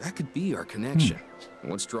 That could be our connection.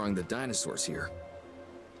 What's drawing the dinosaurs here?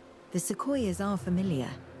 The sequoias are familiar,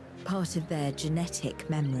 part of their genetic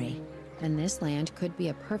memory. And this land could be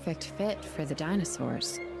a perfect fit for the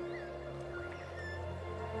dinosaurs.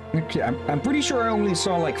 Okay, I'm pretty sure I only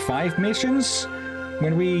saw like 5 missions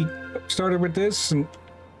when we started with this. And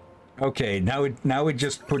okay, now it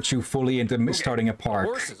just puts you fully into starting a park.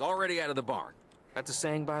 The horse is already out of the barn. That's a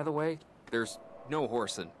saying, by the way. There's no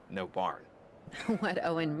horse and no barn. What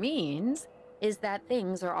Owen means is that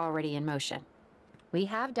things are already in motion. We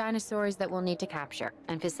have dinosaurs that we'll need to capture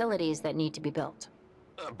and facilities that need to be built.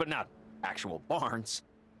 But not actual barns.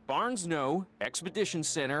 Barns, no. Expedition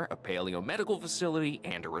center, a paleomedical facility,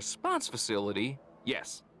 and a response facility,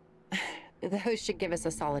 yes. Those should give us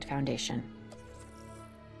a solid foundation.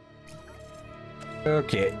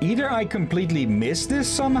 Okay, either I completely missed this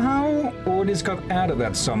somehow, or this got added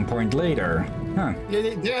at some point later. Huh.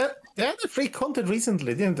 Yeah, they had a free content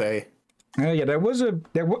recently, didn't they? Yeah, there was I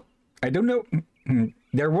don't know,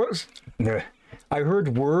 there was, I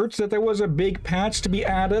heard words that there was a big patch to be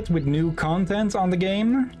added with new content on the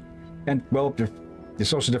game. And, well,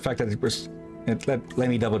 there's also the fact that it was, let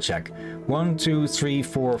me double check. 1, 2, 3,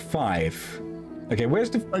 4, 5. Okay, where's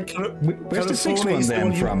the 6th one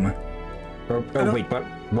then from? Oh wait, but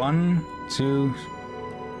 1, 2...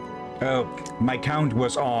 Oh, my count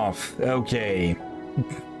was off. Okay.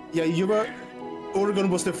 Yeah, you were... Oregon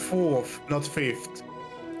was the 4th, not 5th.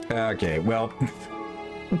 Okay, well...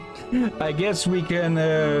 I guess we can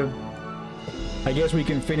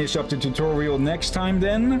finish up the tutorial next time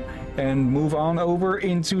then, and move on over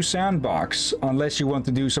into Sandbox, unless you want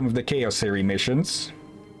to do some of the Chaos Theory missions.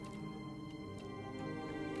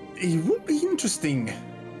 It would be interesting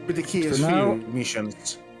with the Chaos Theory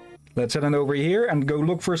missions. Let's head on over here and go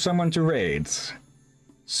look for someone to raid.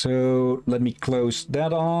 So let me close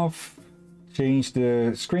that off, change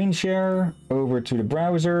the screen share over to the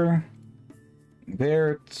browser.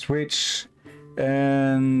 There, switch,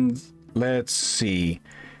 and let's see.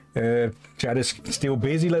 Chat is still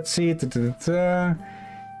busy. Let's see.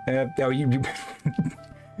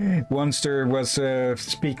 Onster was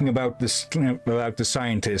speaking about this about the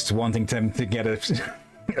scientists wanting them to get a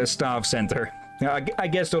staff center. I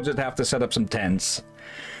guess they'll just have to set up some tents.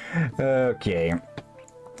 Okay.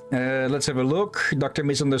 Let's have a look. Dr.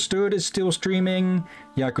 Misunderstood is still streaming.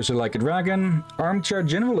 Yakuza Like a Dragon. Armchair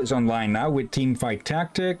General is online now with Teamfight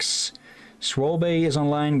Tactics. Swolbay is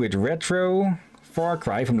online with Retro. Far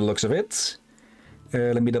Cry from the looks of it.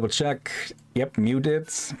 Let me double check. Yep, muted.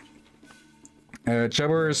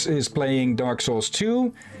 Chubbers is playing Dark Souls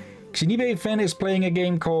 2. Xinibe Fen is playing a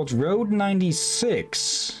game called Road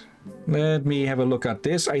 96. Let me have a look at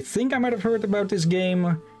this. I think I might have heard about this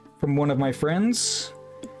game from one of my friends.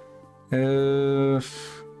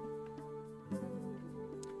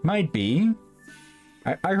 Might be.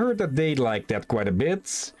 I heard that they like that quite a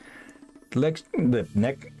bit. Next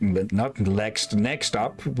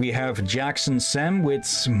up, we have Jackson Sam with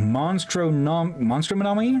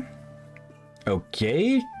Monstronomy.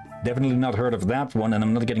 Okay, definitely not heard of that one, and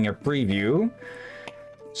I'm not getting a preview.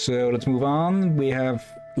 So let's move on. We have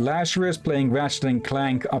Lazarus playing Ratchet &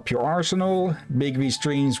 Clank Up Your Arsenal. Big V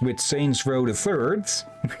streams with Saints Row the 3rd,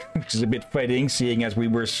 which is a bit fitting, seeing as we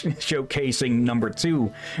were showcasing number 2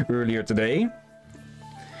 earlier today.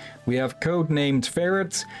 We have Codenamed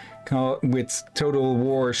Ferret with Total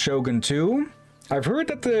War Shogun 2. I've heard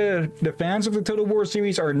that the fans of the Total War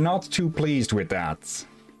series are not too pleased with that.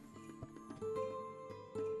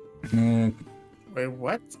 Wait,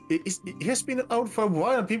 what? It has been out for a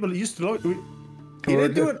while and people used to like... Did they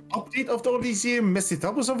do an update of all these years, mess it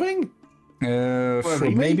up or something?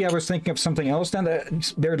 Maybe I was thinking of something else then.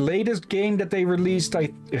 Their latest game that they released,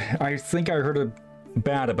 I think I heard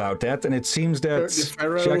bad about that, and it seems that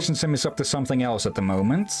Jackson Sim is up to something else at the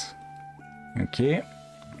moment. Okay.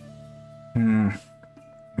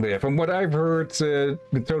 But yeah, from what I've heard, the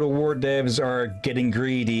Total War devs are getting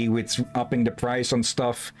greedy with upping the price on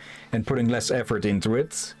stuff and putting less effort into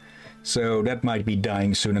it. So that might be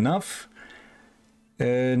dying soon enough.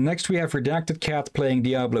 Next we have Redacted Cat playing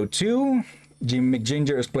Diablo 2. Jim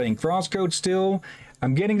McGinger is playing Crosscode still.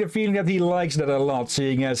 I'm getting the feeling that he likes that a lot,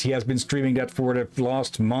 seeing as he has been streaming that for the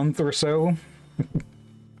last month or so.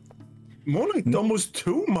 More like almost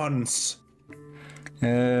 2 months.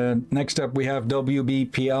 Next up we have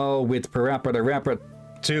WBPL with Parappa the Rapper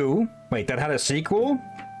 2. Wait, that had a sequel?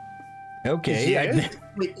 Okay. Yeah.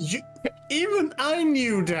 Even I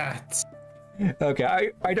knew that.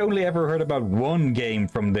 Okay, I'd only ever heard about one game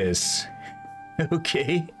from this.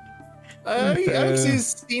 Okay. I actually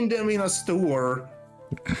seen them in a store.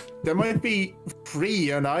 There might be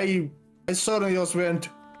free, and I suddenly just went,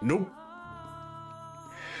 nope.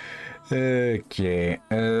 Okay.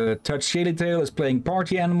 Touch Shady Tail is playing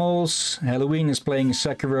Party Animals. Halloween is playing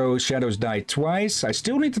Sekiro Shadows Die Twice. I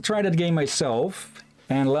still need to try that game myself.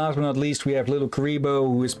 And last but not least, we have Little Karibo,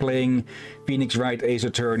 who is playing Phoenix Wright Ace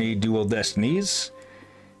Attorney Dual Destinies.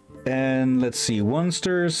 And let's see,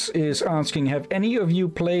 Wonsters is asking, have any of you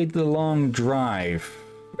played The Long Drive?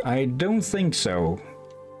 I don't think so.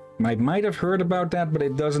 I might have heard about that, but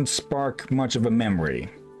it doesn't spark much of a memory.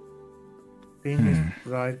 Phoenix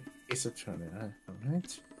Wright Ace Attorney,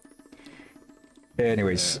 alright.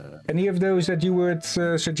 Anyways, any of those that you would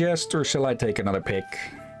suggest, or shall I take another pick?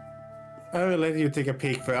 I will let you take a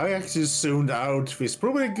peek, but I actually zoned out. It's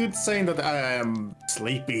probably a good sign that I am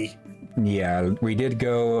sleepy. Yeah, we did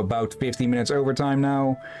go about 50 minutes overtime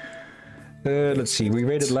now. Let's see, we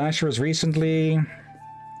raided Lashers recently.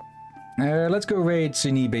 Let's go raid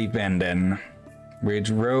Sinibe Ben then. With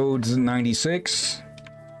Road 96.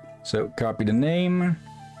 So copy the name.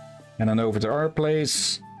 And then over to our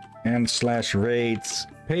place. And /raid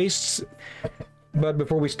paste. But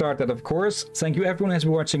before we start that, of course, thank you everyone who's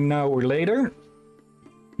watching now or later.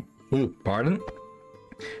 Ooh, pardon.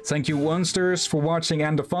 Thank you Wonsters for watching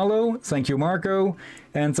and the follow. Thank you Marco.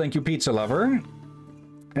 And thank you Pizza Lover.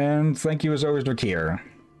 And thank you as always Drakir.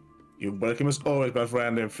 You're welcome as always, my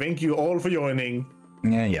friend, and thank you all for joining.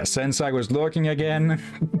 Yeah, since I was lurking again.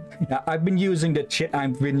 I've been using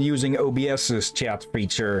OBS's chat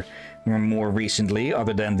feature more recently,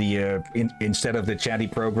 other than the instead of the chatty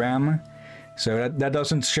program. So that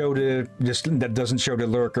doesn't show the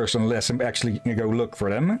lurkers unless I actually go look for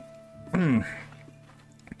them.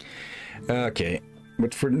 Okay,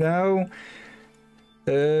 but for now,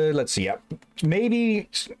 let's see. Maybe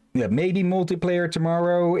multiplayer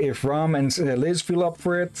tomorrow if Ram and Liz feel up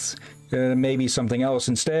for it. Maybe something else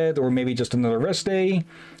instead, or maybe just another rest day.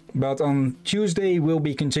 But on Tuesday, we'll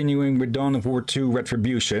be continuing with Dawn of War 2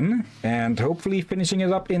 Retribution, and hopefully finishing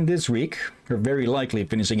it up in this week, or very likely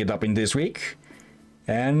finishing it up in this week.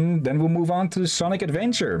 And then we'll move on to Sonic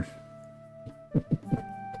Adventure.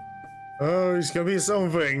 Oh, it's gonna be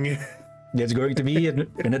something. It's going to be an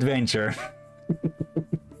adventure.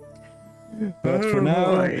 But for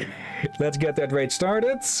now, let's get that raid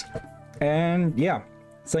started. And yeah,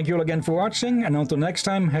 thank you all again for watching, and until next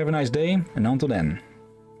time, have a nice day, and until then.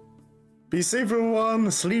 Be safe everyone,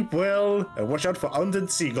 sleep well, and watch out for undead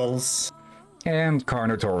seagulls. And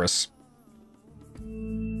Carnotaurus.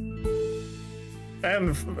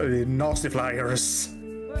 And nasty flyers.